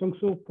Bruno and Sung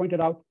Soo pointed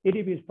out,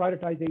 ADB is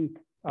prioritizing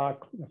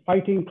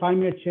fighting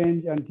climate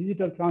change and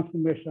digital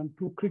transformation,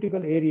 two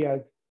critical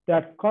areas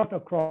that cut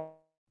across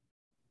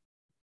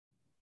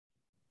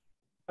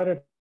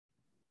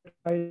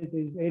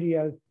these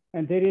areas,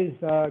 and there is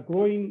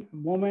growing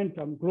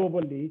momentum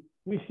globally.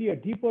 We see a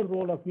deeper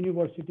role of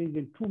universities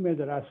in two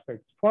major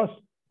aspects. First,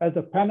 as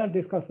the panel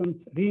discussions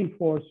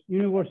reinforce,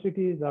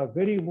 universities are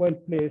very well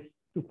placed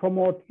to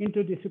promote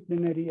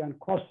interdisciplinary and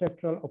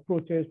cross-sectoral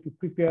approaches to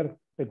prepare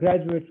the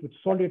graduates with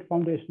solid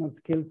foundational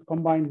skills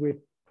combined with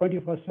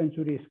 21st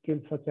century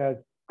skills such as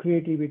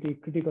creativity,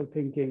 critical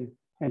thinking,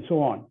 and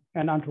so on,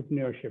 and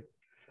entrepreneurship.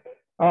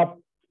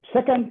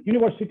 Second,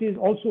 universities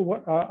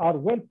also are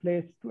well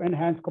placed to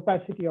enhance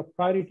capacity of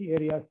priority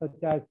areas such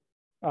as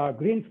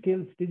green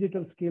skills,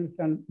 digital skills,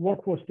 and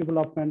workforce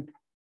development,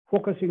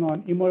 focusing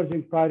on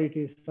emerging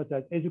priorities such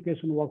as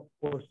education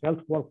workforce,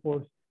 health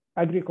workforce,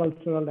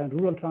 agricultural and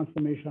rural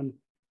transformation,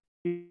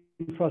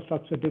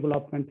 infrastructure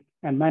development,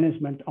 and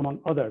management, among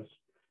others.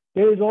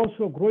 There is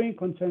also growing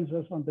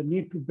consensus on the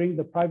need to bring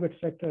the private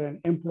sector and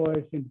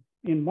employers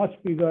in much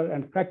bigger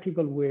and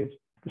practical ways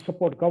to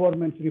support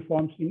government's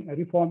reform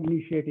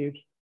initiatives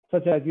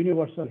such as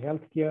universal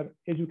health care,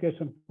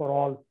 education for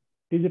all,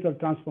 digital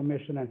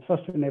transformation, and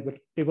sustainable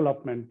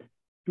development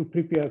to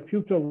prepare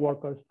future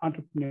workers,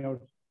 entrepreneurs,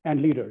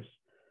 and leaders.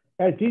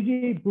 As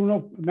DG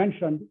Bruno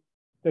mentioned,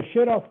 the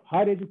share of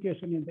higher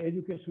education in the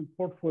education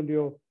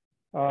portfolio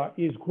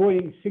is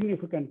growing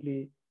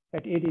significantly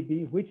at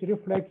ADB, which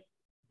reflects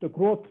the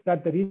growth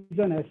that the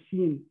region has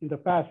seen in the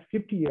past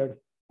 50 years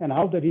and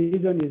how the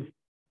region is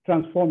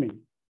transforming.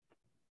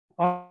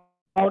 Our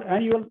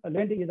annual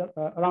lending is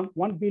around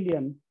 1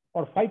 billion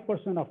or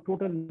 5% of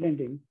total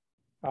lending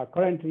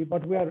currently,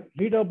 but we are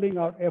redoubling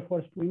our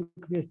efforts to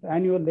increase the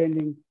annual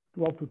lending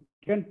to up to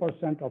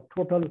 10% of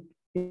total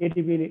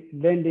ADB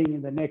lending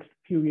in the next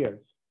few years.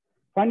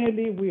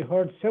 Finally, we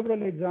heard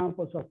several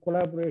examples of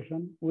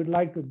collaboration. We'd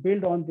like to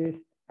build on this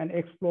and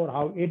explore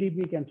how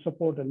ADB can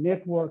support a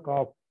network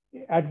of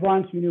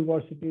advanced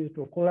universities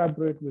to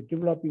collaborate with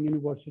developing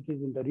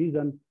universities in the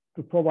region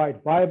to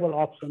provide viable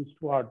options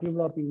to our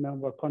developing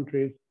member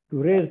countries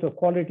to raise the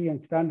quality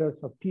and standards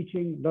of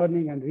teaching,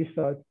 learning, and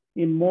research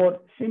in more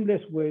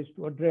seamless ways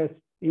to address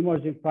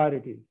emerging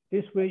priorities.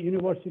 This way,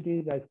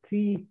 universities as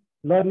key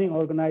learning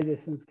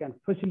organizations can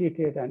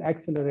facilitate and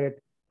accelerate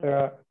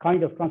the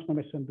kind of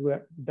transformation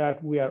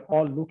that we are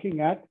all looking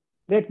at.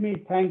 Let me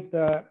thank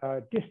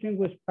the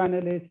distinguished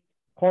panelists,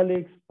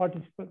 colleagues,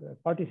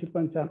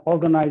 participants, and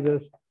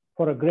organizers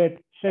for a great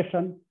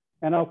session.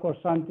 And of course,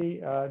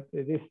 Santi,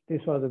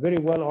 this was a very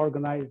well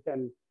organized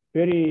and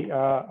very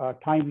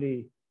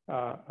timely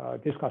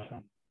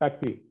discussion. Back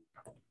to you.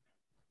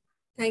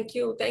 Thank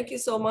you. Thank you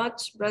so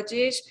much,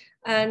 Brajesh.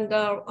 And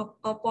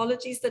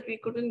apologies that we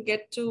couldn't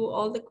get to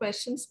all the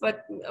questions,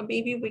 but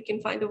maybe we can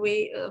find a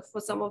way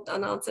for some of the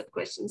unanswered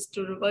questions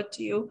to revert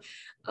to you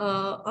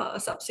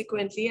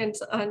subsequently. And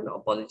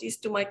apologies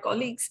to my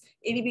colleagues,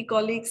 ADB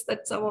colleagues,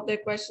 that some of their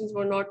questions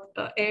were not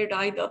aired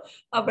either.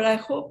 But I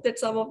hope that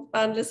some of the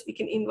panelists, we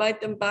can invite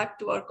them back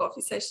to our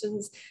coffee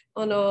sessions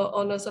on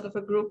a sort of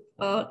a group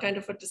kind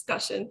of a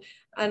discussion.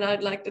 And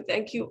I'd like to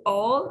thank you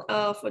all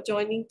for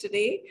joining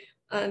today.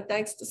 And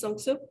thanks to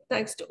Sungsup,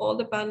 thanks to all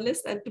the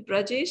panelists, and to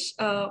Brajesh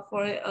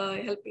for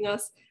helping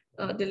us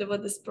deliver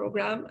this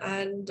program.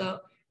 And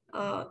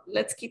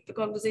let's keep the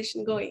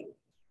conversation going.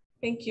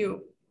 Thank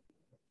you.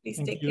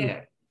 Please take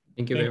care.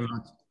 Thank you very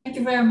much. Thank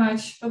you very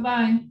much.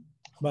 Bye-bye.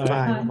 Bye.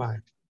 Bye. Bye.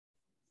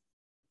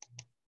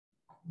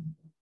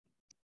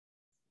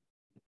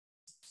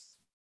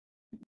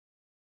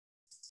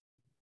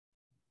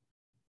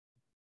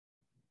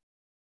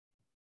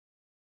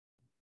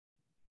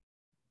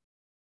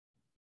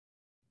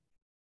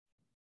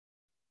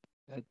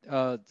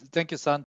 Thank you, San.